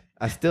gun.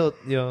 I still,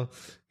 you know.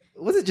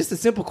 Was it just a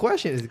simple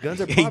question? Is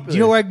guns are popular? Hey, you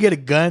know where I can get a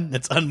gun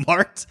that's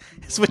unmarked?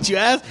 That's what you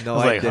asked? No, I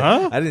was like, didn't.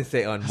 huh? I didn't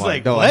say unmarked. I was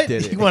like, no, what? I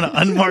didn't. You want an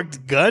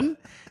unmarked gun?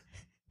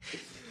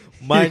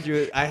 Mind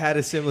you, I had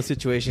a similar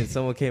situation.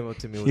 Someone came up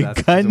to me with Your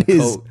asking gun for some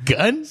is coke.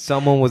 gun?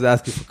 Someone was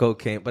asking for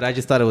cocaine, but I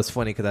just thought it was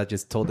funny because I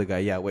just told the guy,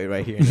 yeah, wait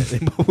right here. And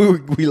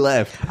then we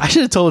left. I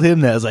should have told him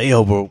that. I was like,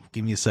 yo, bro,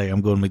 give me a second.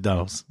 I'm going to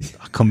McDonald's.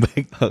 I'll come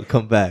back. I'll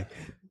come back.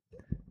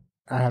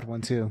 I had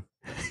one too.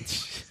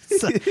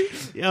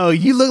 Yo,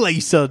 you look like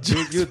you sell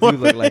drugs. You do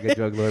look like a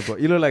drug lord, bro.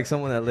 You look like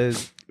someone that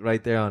lives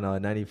right there on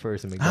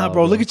 91st and McDonald's.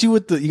 Bro, look at you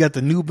you got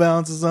the New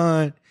Balances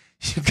on.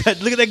 Look at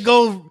that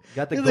gold.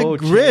 Got the look at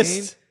gold wrist.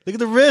 chain. Look at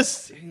the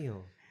wrist. Damn.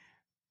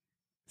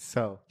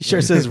 So Your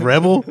shirt says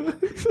Rebel.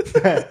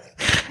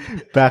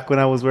 back when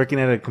I was working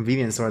at a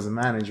convenience store as a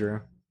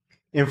manager,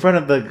 in front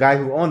of the guy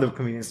who owned the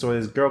convenience store,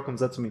 this girl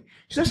comes up to me.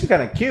 She's actually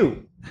kind of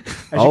cute.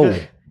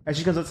 And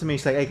she comes up to me.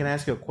 She's like, "Hey, can I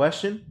ask you a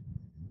question?"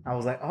 I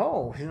was like,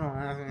 "Oh, you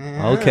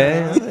know,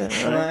 okay."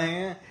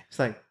 She's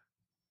like,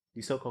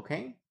 "You sell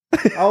cocaine?"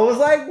 I was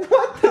like,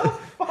 "What the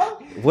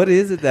fuck?" What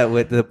is it that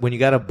when you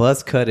got a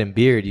buzz cut and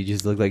beard, you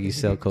just look like you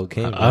sell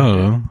cocaine? I don't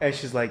know. And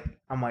she's like,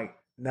 "I'm like,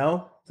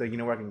 no." It's like, "You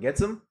know where I can get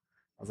some?"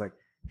 I was like,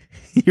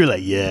 You're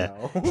like, yeah.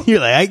 "No."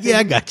 You're like, yeah,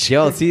 I got you.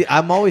 Yo, see,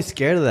 I'm always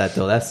scared of that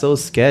though. That's so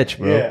sketch,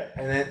 bro. Yeah.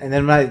 And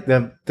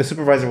then the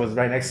supervisor was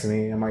right next to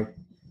me. I'm like,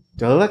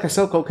 "Do I look like I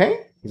sell cocaine?"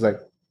 He's like,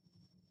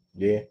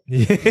 "Yeah."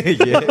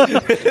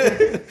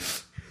 Yeah.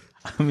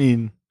 I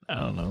mean, I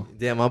don't know.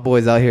 Damn, my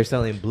boys out here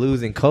selling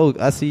blues and coke.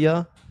 I see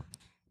y'all.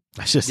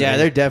 I should say. Yeah,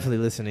 they're definitely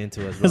listening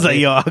to us. Bro. It's like,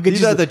 yo, I'll get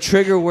These you are some- the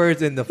trigger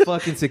words in the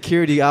fucking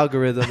security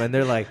algorithm, and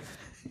they're like,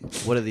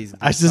 "What are these?"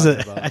 I should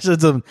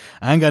tell them,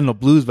 I ain't got no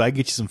blues, but I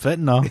get you some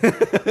fentanyl.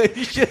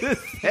 You should have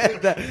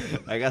said that.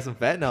 I got some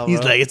fentanyl. He's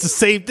bro. like, it's the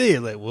same thing.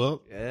 I'm like,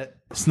 well, Yeah.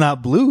 it's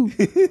not blue.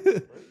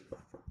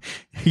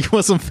 You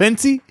want some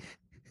Fenty?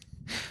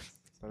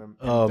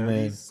 Oh,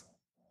 man.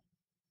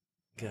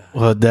 God.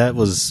 Well, that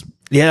was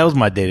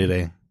my day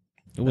today.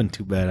 It wasn't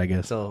too bad, I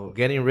guess. So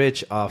getting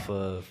rich off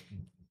of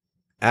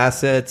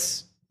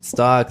assets,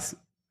 stocks,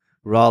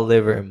 raw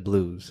liver, and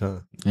blues, huh?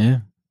 Yeah.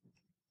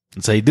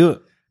 That's how you do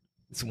it.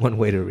 It's one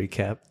way to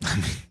recap.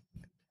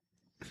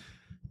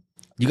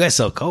 You guys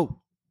sell coke.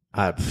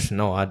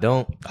 No, I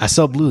don't. I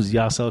sell blues.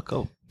 Y'all sell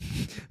coke.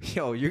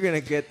 Yo, you're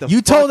gonna get the.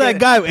 You told that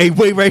guy, hey,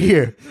 wait right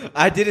here.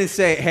 I didn't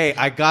say, "Hey,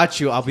 I got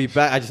you. I'll be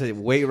back." I just said,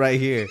 "Wait right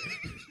here."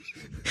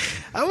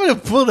 I'm gonna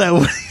pull that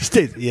one.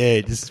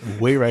 Yeah, just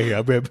wait right here.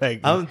 I'll be right back.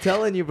 I'm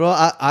telling you, bro.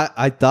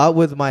 I thought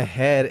with my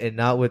head and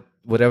not with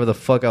whatever the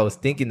fuck I was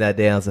thinking that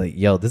day. I was like,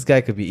 "Yo, this guy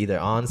could be either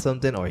on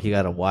something or he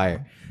got a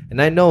wire." And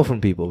I know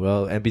from people,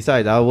 bro. And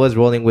besides, I was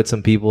rolling with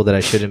some people that I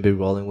shouldn't be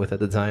rolling with at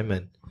the time,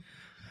 and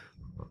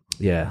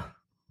yeah,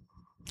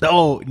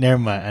 Oh, never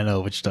mind. I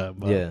know what you're talking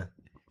about. yeah.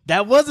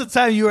 That was the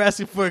time you were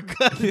asking for a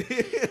gun.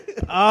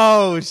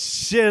 Oh,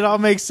 shit. It all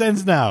makes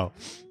sense now.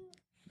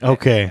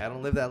 Okay. I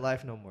don't live that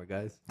life no more,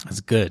 guys. That's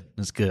good.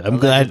 That's good. I'm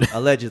glad.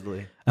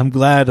 Allegedly. I'm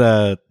glad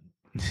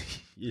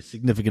your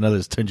significant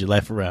others turned your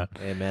life around.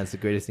 Hey, man, it's the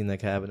greatest thing that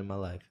could happen in my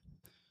life.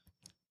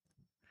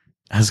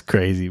 That's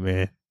crazy,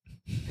 man.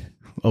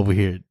 Over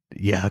here.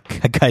 Yeah,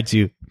 I got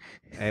you.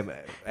 Hey,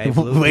 man.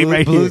 Wait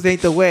right blues here.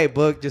 ain't the way,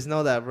 book. Just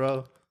know that,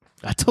 bro.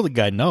 I told the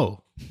guy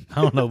no.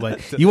 I don't know,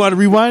 but you want to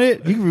rewind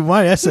it? You can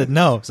rewind it. I said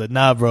no. I said,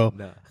 nah, bro.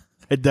 Nah.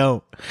 I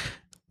don't.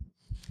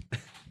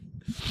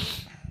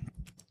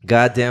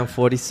 Goddamn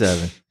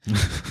 47.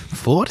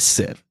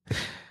 47.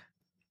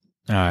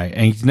 All right.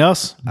 Anything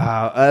else?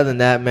 Other than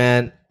that,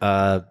 man,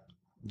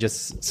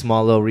 just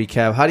small little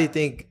recap. How do you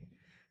think?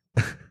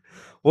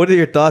 What are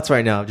your thoughts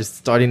right now? Just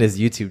starting this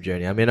YouTube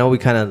journey. I mean, I know we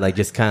kind of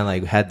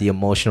had the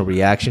emotional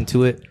reaction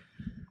to it,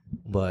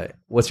 but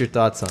what's your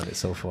thoughts on it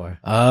so far?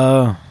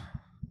 I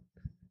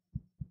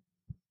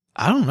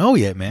don't know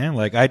yet, man.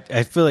 Like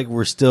I feel like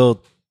we're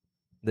still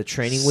The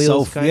training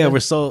wheels. Yeah, we're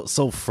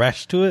so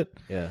fresh to it.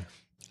 Yeah.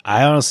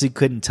 I honestly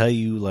couldn't tell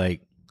you,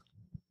 like,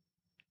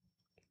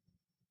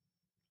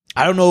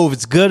 I don't know if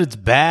it's good, it's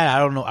bad.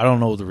 I don't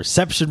know the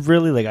reception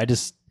really. Like,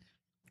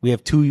 we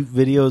have 2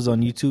 videos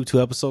on YouTube,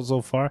 2 episodes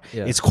so far.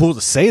 Yeah. It's cool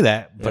to say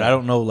that, but Yeah. I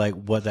don't know like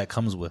what that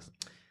comes with.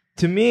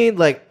 To me,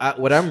 like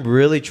what I'm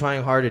really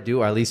trying hard to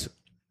do, or at least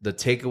the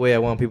takeaway I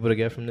want people to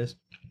get from this,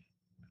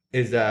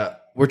 is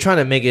that we're trying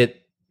to make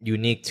it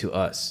unique to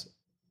us.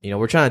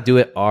 We're trying to do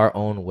it our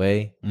own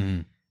way.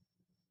 Mm.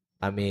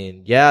 I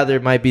mean, yeah, there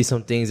might be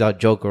some things I'll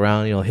joke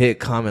around, hit,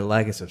 comment,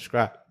 like, and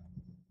subscribe.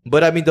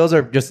 But I mean,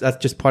 that's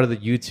just part of the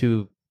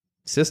YouTube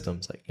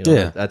systems. Like,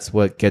 that's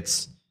what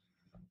gets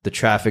the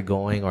traffic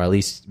going, or at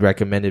least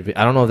recommended.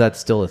 I don't know if that's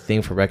still a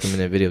thing for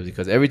recommended videos,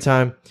 because every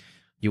time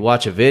you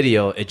watch a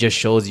video, it just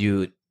shows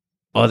you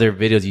other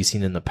videos you've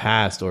seen in the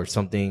past, or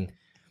something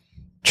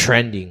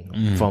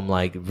trending from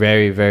like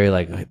very, very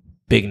like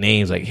big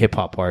names like hip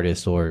hop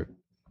artists or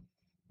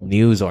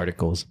news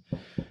articles.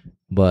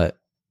 But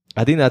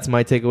I think that's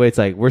my takeaway. It's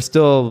like we're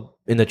still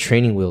in the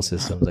training wheel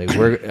systems. Like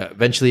we're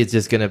eventually, it's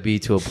just gonna be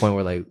to a point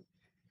where like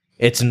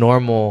it's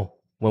normal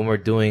when we're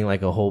doing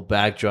like a whole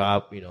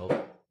backdrop,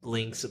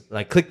 links,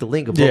 like click the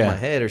link above my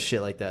head or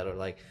shit like that, or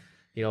like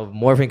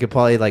Morphin could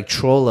probably like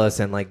troll us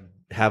and like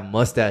have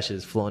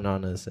mustaches floating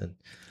on us, and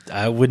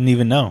I wouldn't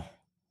even know.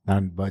 Not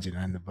in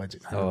the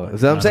budget. Oh,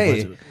 that's what I'm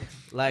saying.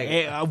 Like,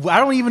 Hey, I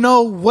don't even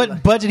know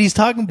what budget he's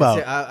talking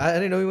about. I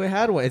didn't know we even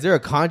had one. Is there a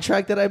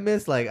contract that I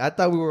missed? Like, I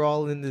thought we were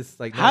all in this.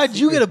 Like, How'd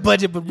you get a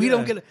budget, but we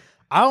don't get?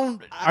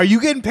 Are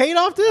you getting paid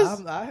off this?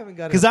 I haven't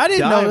got Because I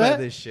didn't know that.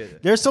 This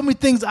shit. There's so many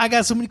things. I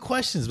got so many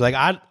questions. Like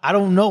I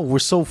don't know. We're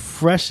so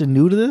fresh and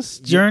new to this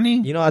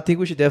journey. I think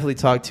we should definitely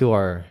talk to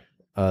our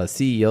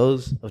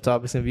CEOs of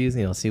Topics and Views.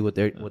 See what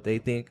they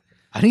think.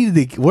 I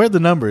need to. Where are the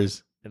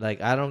numbers?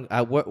 Like,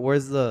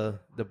 where's the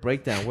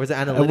breakdown? Where's the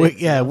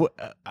analytics?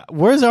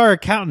 Where's our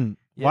accountant?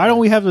 Yeah. Why don't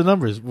we have the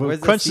numbers?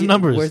 Crunch the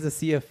numbers. Where's the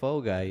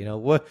CFO guy?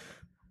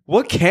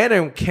 What can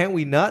and can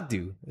we not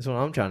do? That's what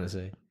I'm trying to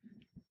say.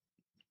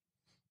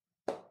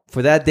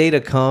 For that day to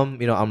come,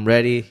 I'm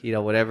ready.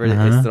 Whatever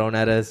is thrown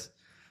at us.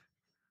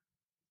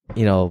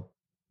 I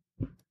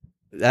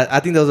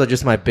think those are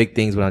just my big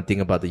things when I'm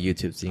thinking about the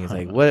YouTube thing. It's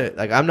like what?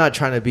 Like, I'm not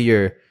trying to be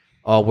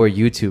we're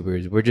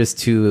YouTubers. We're just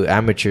 2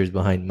 amateurs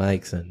behind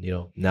mics, and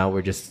now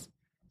we're just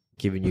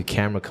giving you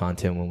camera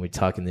content when we're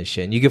talking this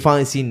shit. And you can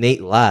finally see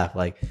Nate laugh.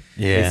 Like,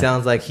 it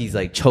sounds like he's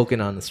like choking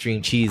on the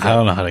string cheese. I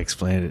don't know how to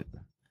explain it.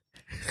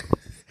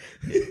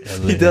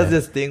 He does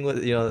this thing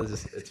with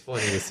it's funny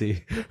to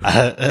see.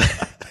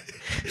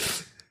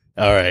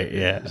 All right,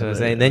 yeah. That's what I'm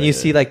saying. Then you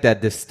see like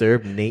that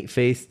disturbed Nate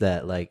face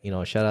that like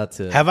shout out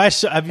to Have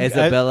you,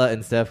 Isabella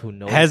and Steph who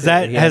knows. Has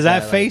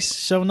that face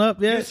shown up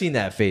yet? You've seen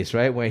that face,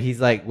 right? Where he's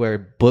like, where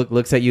Book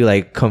looks at you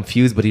like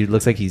confused, but he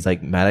looks like he's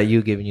like mad at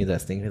you, giving you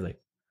that thing. He's like,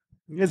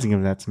 he hasn't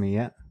given that to me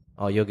yet.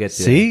 oh, you'll get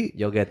there. See?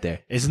 You'll get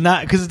there. It's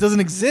not because it doesn't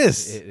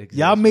exist. It exists,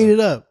 Y'all made it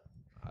up.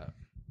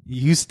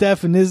 You,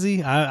 Steph, and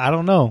Izzy. I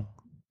don't know.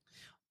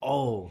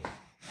 Oh,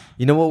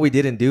 you know what we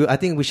didn't do? I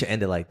think we should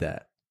end it like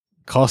that.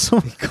 Call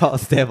someone. Call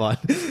Esteban.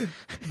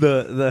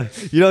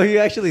 He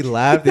actually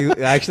laughed.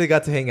 I actually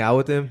got to hang out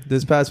with him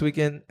this past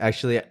weekend.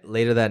 Actually,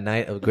 later that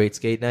night, a great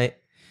skate night.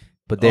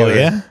 But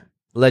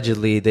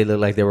allegedly, they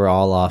looked like they were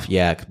all off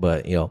yak,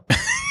 but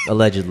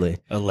allegedly.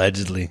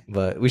 Allegedly.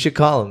 But we should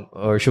call him,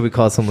 or should we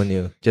call someone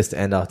new just to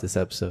end off this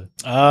episode?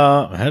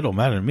 That don't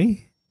matter to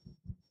me.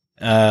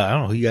 I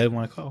don't know who you guys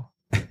want to call.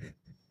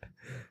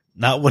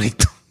 Not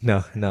Juanito.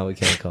 No, we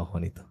can't call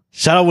Juanito.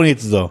 Shout out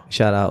Juanito though.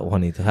 Shout out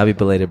Juanito. Happy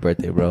belated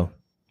birthday, bro.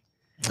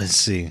 Let's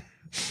see.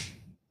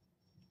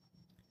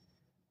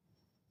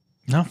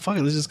 No, fuck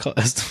it. Let's just call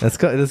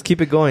Esteban. Let's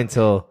keep it going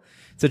till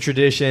it's a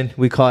tradition.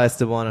 We call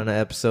Esteban on an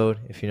episode.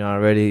 If you're not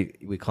already,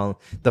 we call him.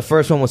 The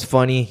first one was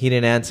funny. He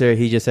didn't answer.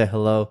 He just said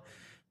hello.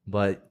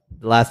 But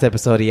the last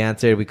episode he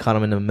answered. We caught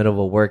him in the middle of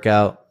a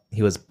workout.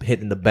 He was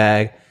hitting the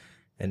bag.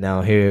 And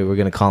now here we're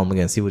going to call him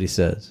again. See what he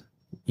says.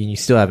 You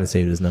still haven't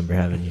saved his number,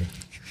 haven't you?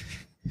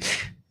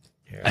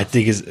 I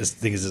think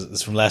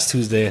it's from last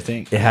Tuesday, I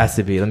think. It has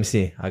to be. Let me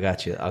see. I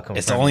got you. I'll come.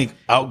 It's the only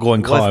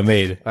outgoing call I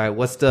made. All right.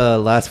 What's the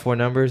last 4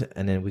 numbers?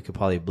 And then we could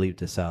probably bleep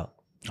this out.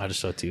 I'll just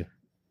show it to you.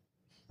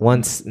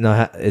 It's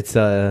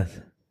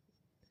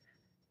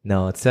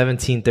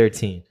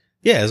 1713.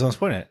 Yeah, that's what I was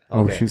pointing at.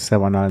 Oh, Okay. shoot,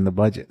 said I'm not in the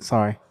budget.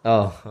 Sorry.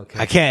 Oh, okay.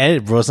 I can't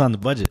edit, bro. It's not on the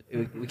budget.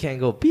 We can't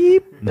go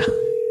beep. No.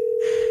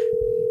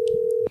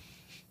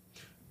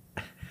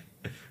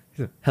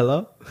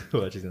 Hello?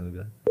 Watch, he's gonna do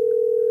that.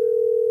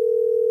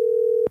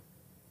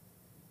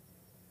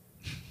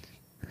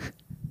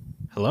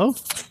 Hello?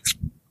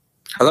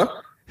 Hello?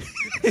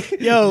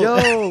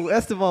 Yo,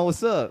 Esteban,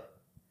 what's up?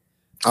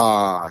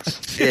 Oh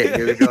shit!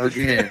 Here we go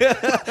again.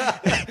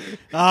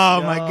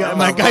 Oh my god,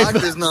 my I guy.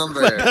 blocked this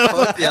number.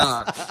 Fuck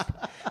y'all.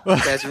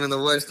 Catch him in the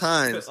worst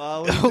times.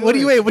 What are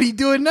you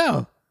doing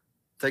now?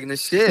 Taking a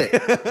shit.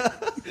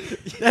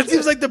 That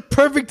seems like the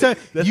perfect time.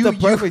 That's the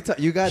perfect time.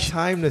 You got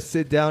time to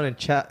sit down and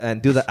chat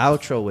and do the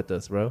outro with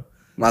us, bro.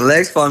 My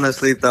legs falling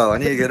asleep though. I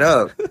need to get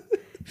up.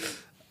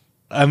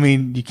 I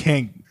mean, you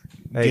can't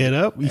get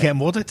up. You can't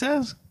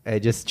multitask. Hey,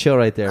 just chill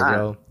right there,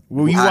 bro.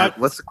 Well, you Alright,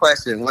 what's the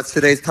question? What's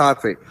today's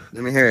topic?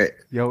 Let me hear it.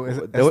 Yo,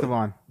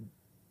 Esteban,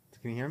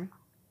 can you hear me?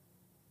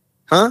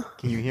 Huh?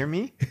 Can you hear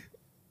me?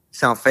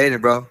 Sound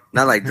faded, bro.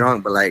 Not like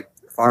drunk, but like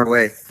far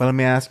away. But let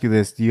me ask you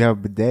this: do you have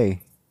a bidet?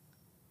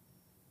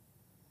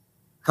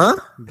 Huh?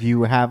 Do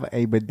you have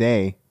a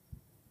bidet?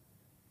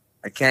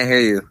 I can't hear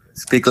you.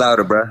 Speak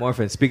louder, bro.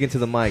 Morphin, speaking to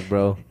the mic,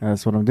 bro.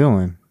 That's what I'm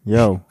doing.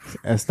 Yo,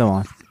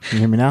 Esteban, can you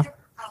hear me now?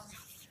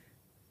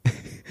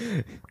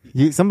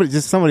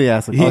 Somebody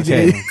asked.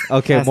 Okay,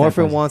 Ask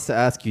Morphin that wants to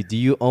ask you: do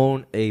you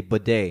own a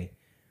bidet?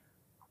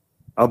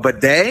 A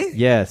bidet?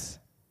 Yes.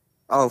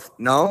 Oh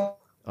no.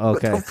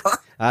 Okay. What the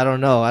fuck? I don't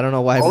know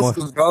why. Old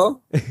school,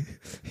 bro.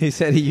 He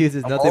said he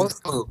uses I'm nothing old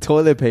school.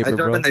 toilet I paper, jump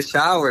bro. in the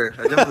shower.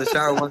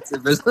 Once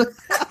in business.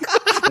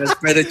 That's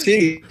spread the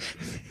cheese.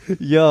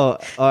 Yo,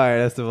 all right,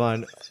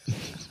 Esteban.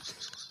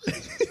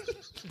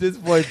 This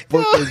boy's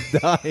book is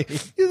dying.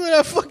 You let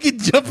I fucking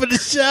jump in the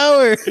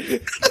shower.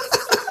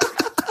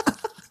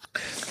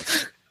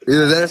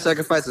 Either that or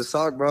sacrifice a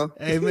sock, bro.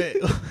 Hey man,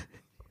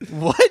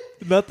 what?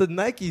 Not the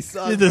Nike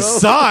sock, The bro.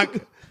 sock?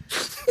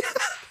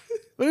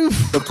 What are you,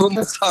 The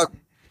Puma sock.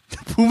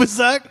 Puma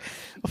sock?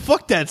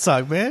 Fuck that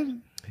sock,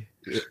 man.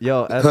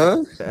 Yo,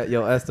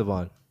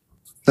 Esteban.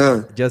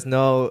 Huh. Just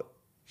know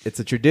it's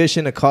a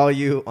tradition to call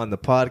you on the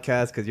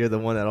podcast because you're the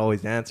one that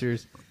always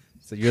answers.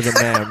 So you're the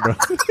man, bro.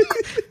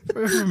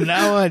 From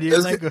now on,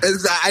 you're like,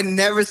 I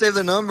never save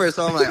the number,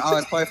 so I'm like, oh,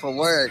 it's probably for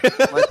work. My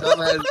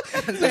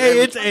dumbass. hey,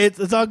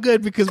 it's all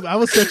good because I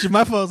was searching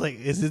my phone. I was like,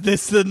 is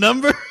this the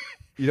number?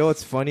 You know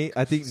what's funny?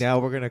 I think now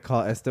we're gonna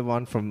call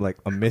Esteban from like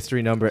a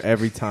mystery number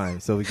every time,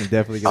 so we can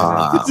definitely get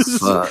Ah, This is-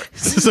 fuck.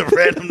 This is a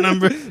random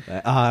number.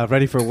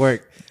 ready for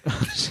work. All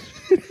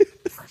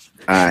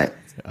right.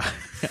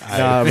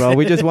 Nah, bro.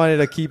 We just wanted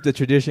to keep the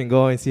tradition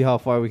going, see how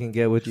far we can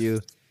get with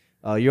you.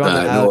 You're on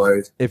the No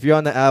worries. if you're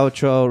on the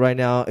outro right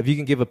now, if you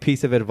can give a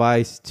piece of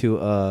advice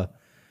to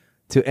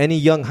any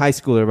young high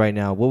schooler right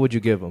now, what would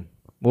you give them?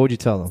 What would you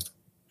tell them?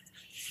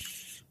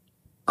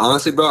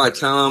 Honestly, bro, I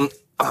tell him,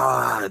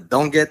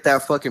 don't get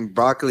that fucking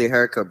broccoli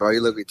haircut, bro.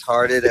 You look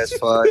retarded as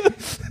fuck.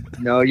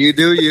 No, you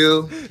do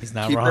you. He's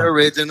not Keep wrong. it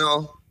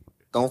original.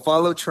 Don't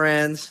follow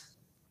trends.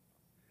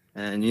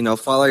 And,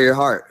 follow your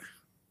heart.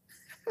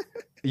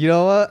 You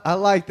know what? I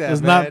like that.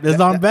 It's man.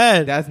 not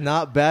bad. That's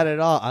not bad at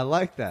all. I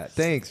like that.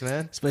 Thanks,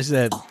 man. Especially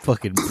that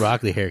fucking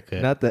broccoli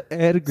haircut. Not the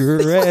Edgar.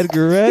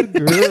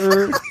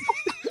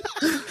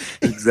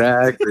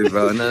 Exactly,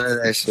 bro. None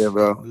of that shit,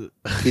 bro.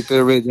 Keep it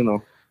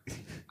original.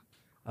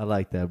 I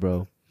like that,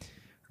 bro.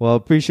 Well,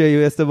 appreciate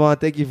you, Esteban.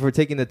 Thank you for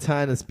taking the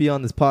time to be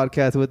on this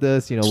podcast with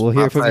us. We'll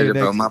hear My from pleasure, you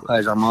next. bro. My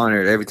pleasure. I'm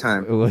honored every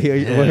time. We'll hear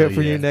Hell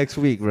from yeah. you next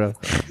week, bro.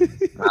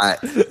 All right.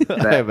 All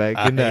right, man.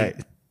 Good night.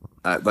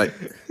 All right, bye.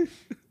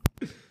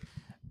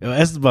 Yo,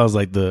 Esteban's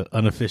like the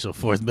unofficial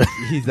fourth member.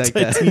 He's like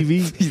Type that.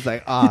 TV. He's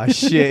like,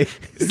 shit.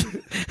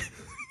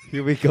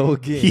 Here we go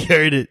again. He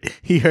heard it.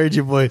 He heard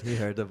your voice. He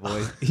heard the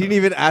voice. He didn't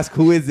even ask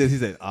who is this. He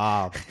said,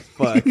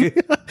 fuck.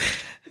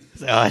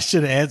 He's like, I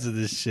should have answered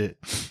this shit.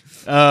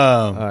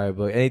 All right,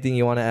 but anything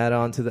you want to add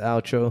on to the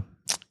outro?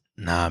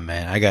 Nah,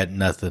 man, I got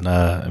nothing.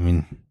 I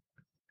mean,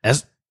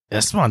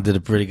 Esteban did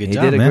a pretty good He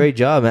job. did a man. great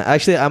job, man.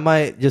 Actually, I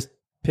might just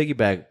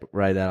piggyback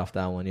right off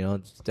that one.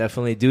 Just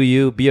definitely do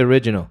you. Be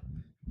original.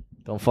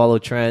 Don't follow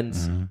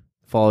trends. Mhm.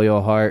 Follow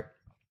your heart.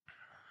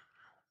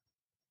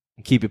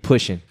 And keep it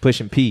pushing.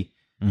 Pushing P.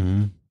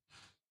 Mm-hmm.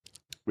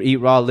 Eat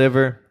raw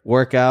liver.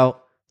 Work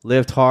out.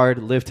 Lift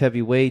hard. Lift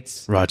heavy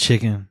weights. Raw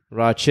chicken,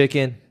 Raw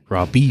chicken.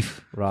 raw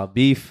beef, Raw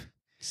beef.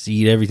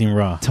 eat everything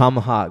raw.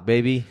 Tomahawk,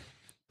 baby.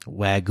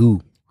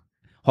 Wagyu.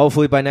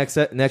 Hopefully by next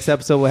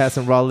episode we'll have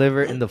some raw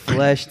liver in the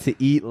flesh to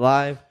eat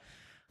live.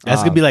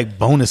 That's gonna be like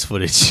bonus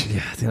footage.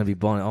 Yeah, it's gonna be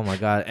bonus. Oh my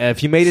god! And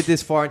if you made it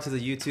this far into the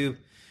YouTube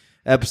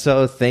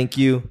episode, thank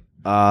you.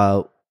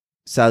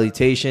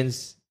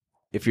 Salutations.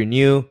 If you're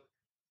new,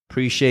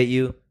 appreciate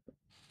you.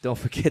 Don't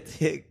forget to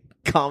hit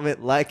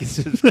comment, like, and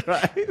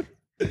subscribe.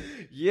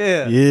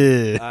 Yeah.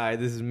 Yeah. All right,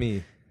 this is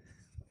me.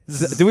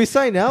 Do we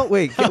sign out?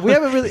 Wait, we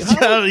haven't really.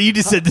 You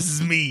just said this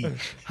is me.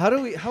 How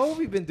have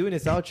we been doing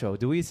this outro?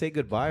 Do we say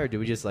goodbye or do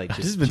we just like I've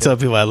just been telling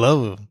people I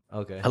love them.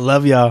 Okay. I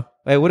love y'all.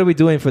 Wait, what are we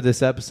doing for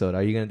this episode?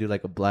 Are you gonna do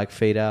like a black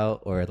fade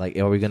out or like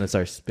are we gonna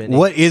start spinning?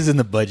 What is in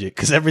the budget?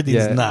 Because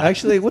everything's not.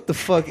 Actually, what the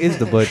fuck is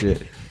the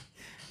budget?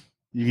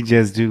 You can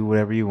just do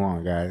whatever you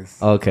want, guys.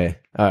 Okay.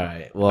 All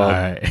right. Well, All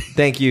right.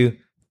 thank you.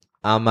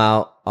 I'm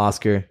out.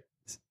 Oscar.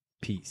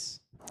 Peace.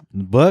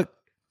 Buck,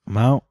 I'm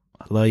out.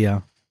 I love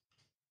y'all.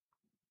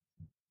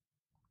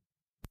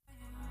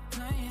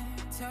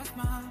 Test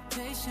my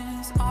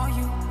patience.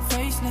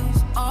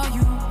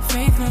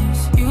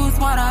 youth,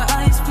 what our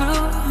eyes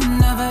blue,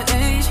 never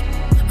age.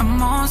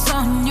 I'm on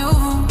something new,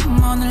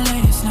 I'm on the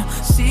latest now.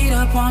 See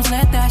the palms,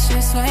 let that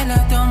shit sway,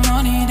 let the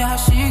money die.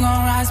 She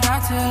gon' rise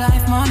back to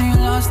life, money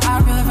lost. I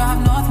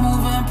revive north,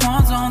 moving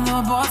pawns on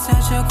the board.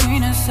 Set your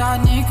queen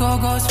inside, Nico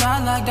goes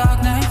fat like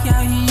Dark Knight.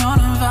 Yeah, he on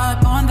a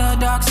vibe, on the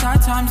dark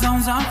side. Time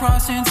zones, I'm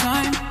crossing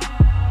time.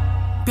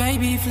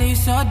 Baby,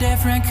 fleece, a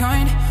different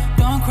kind.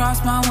 Don't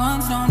cross my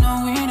ones,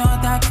 no, we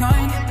not that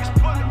kind.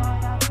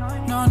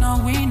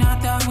 No, we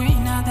not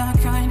that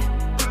kind.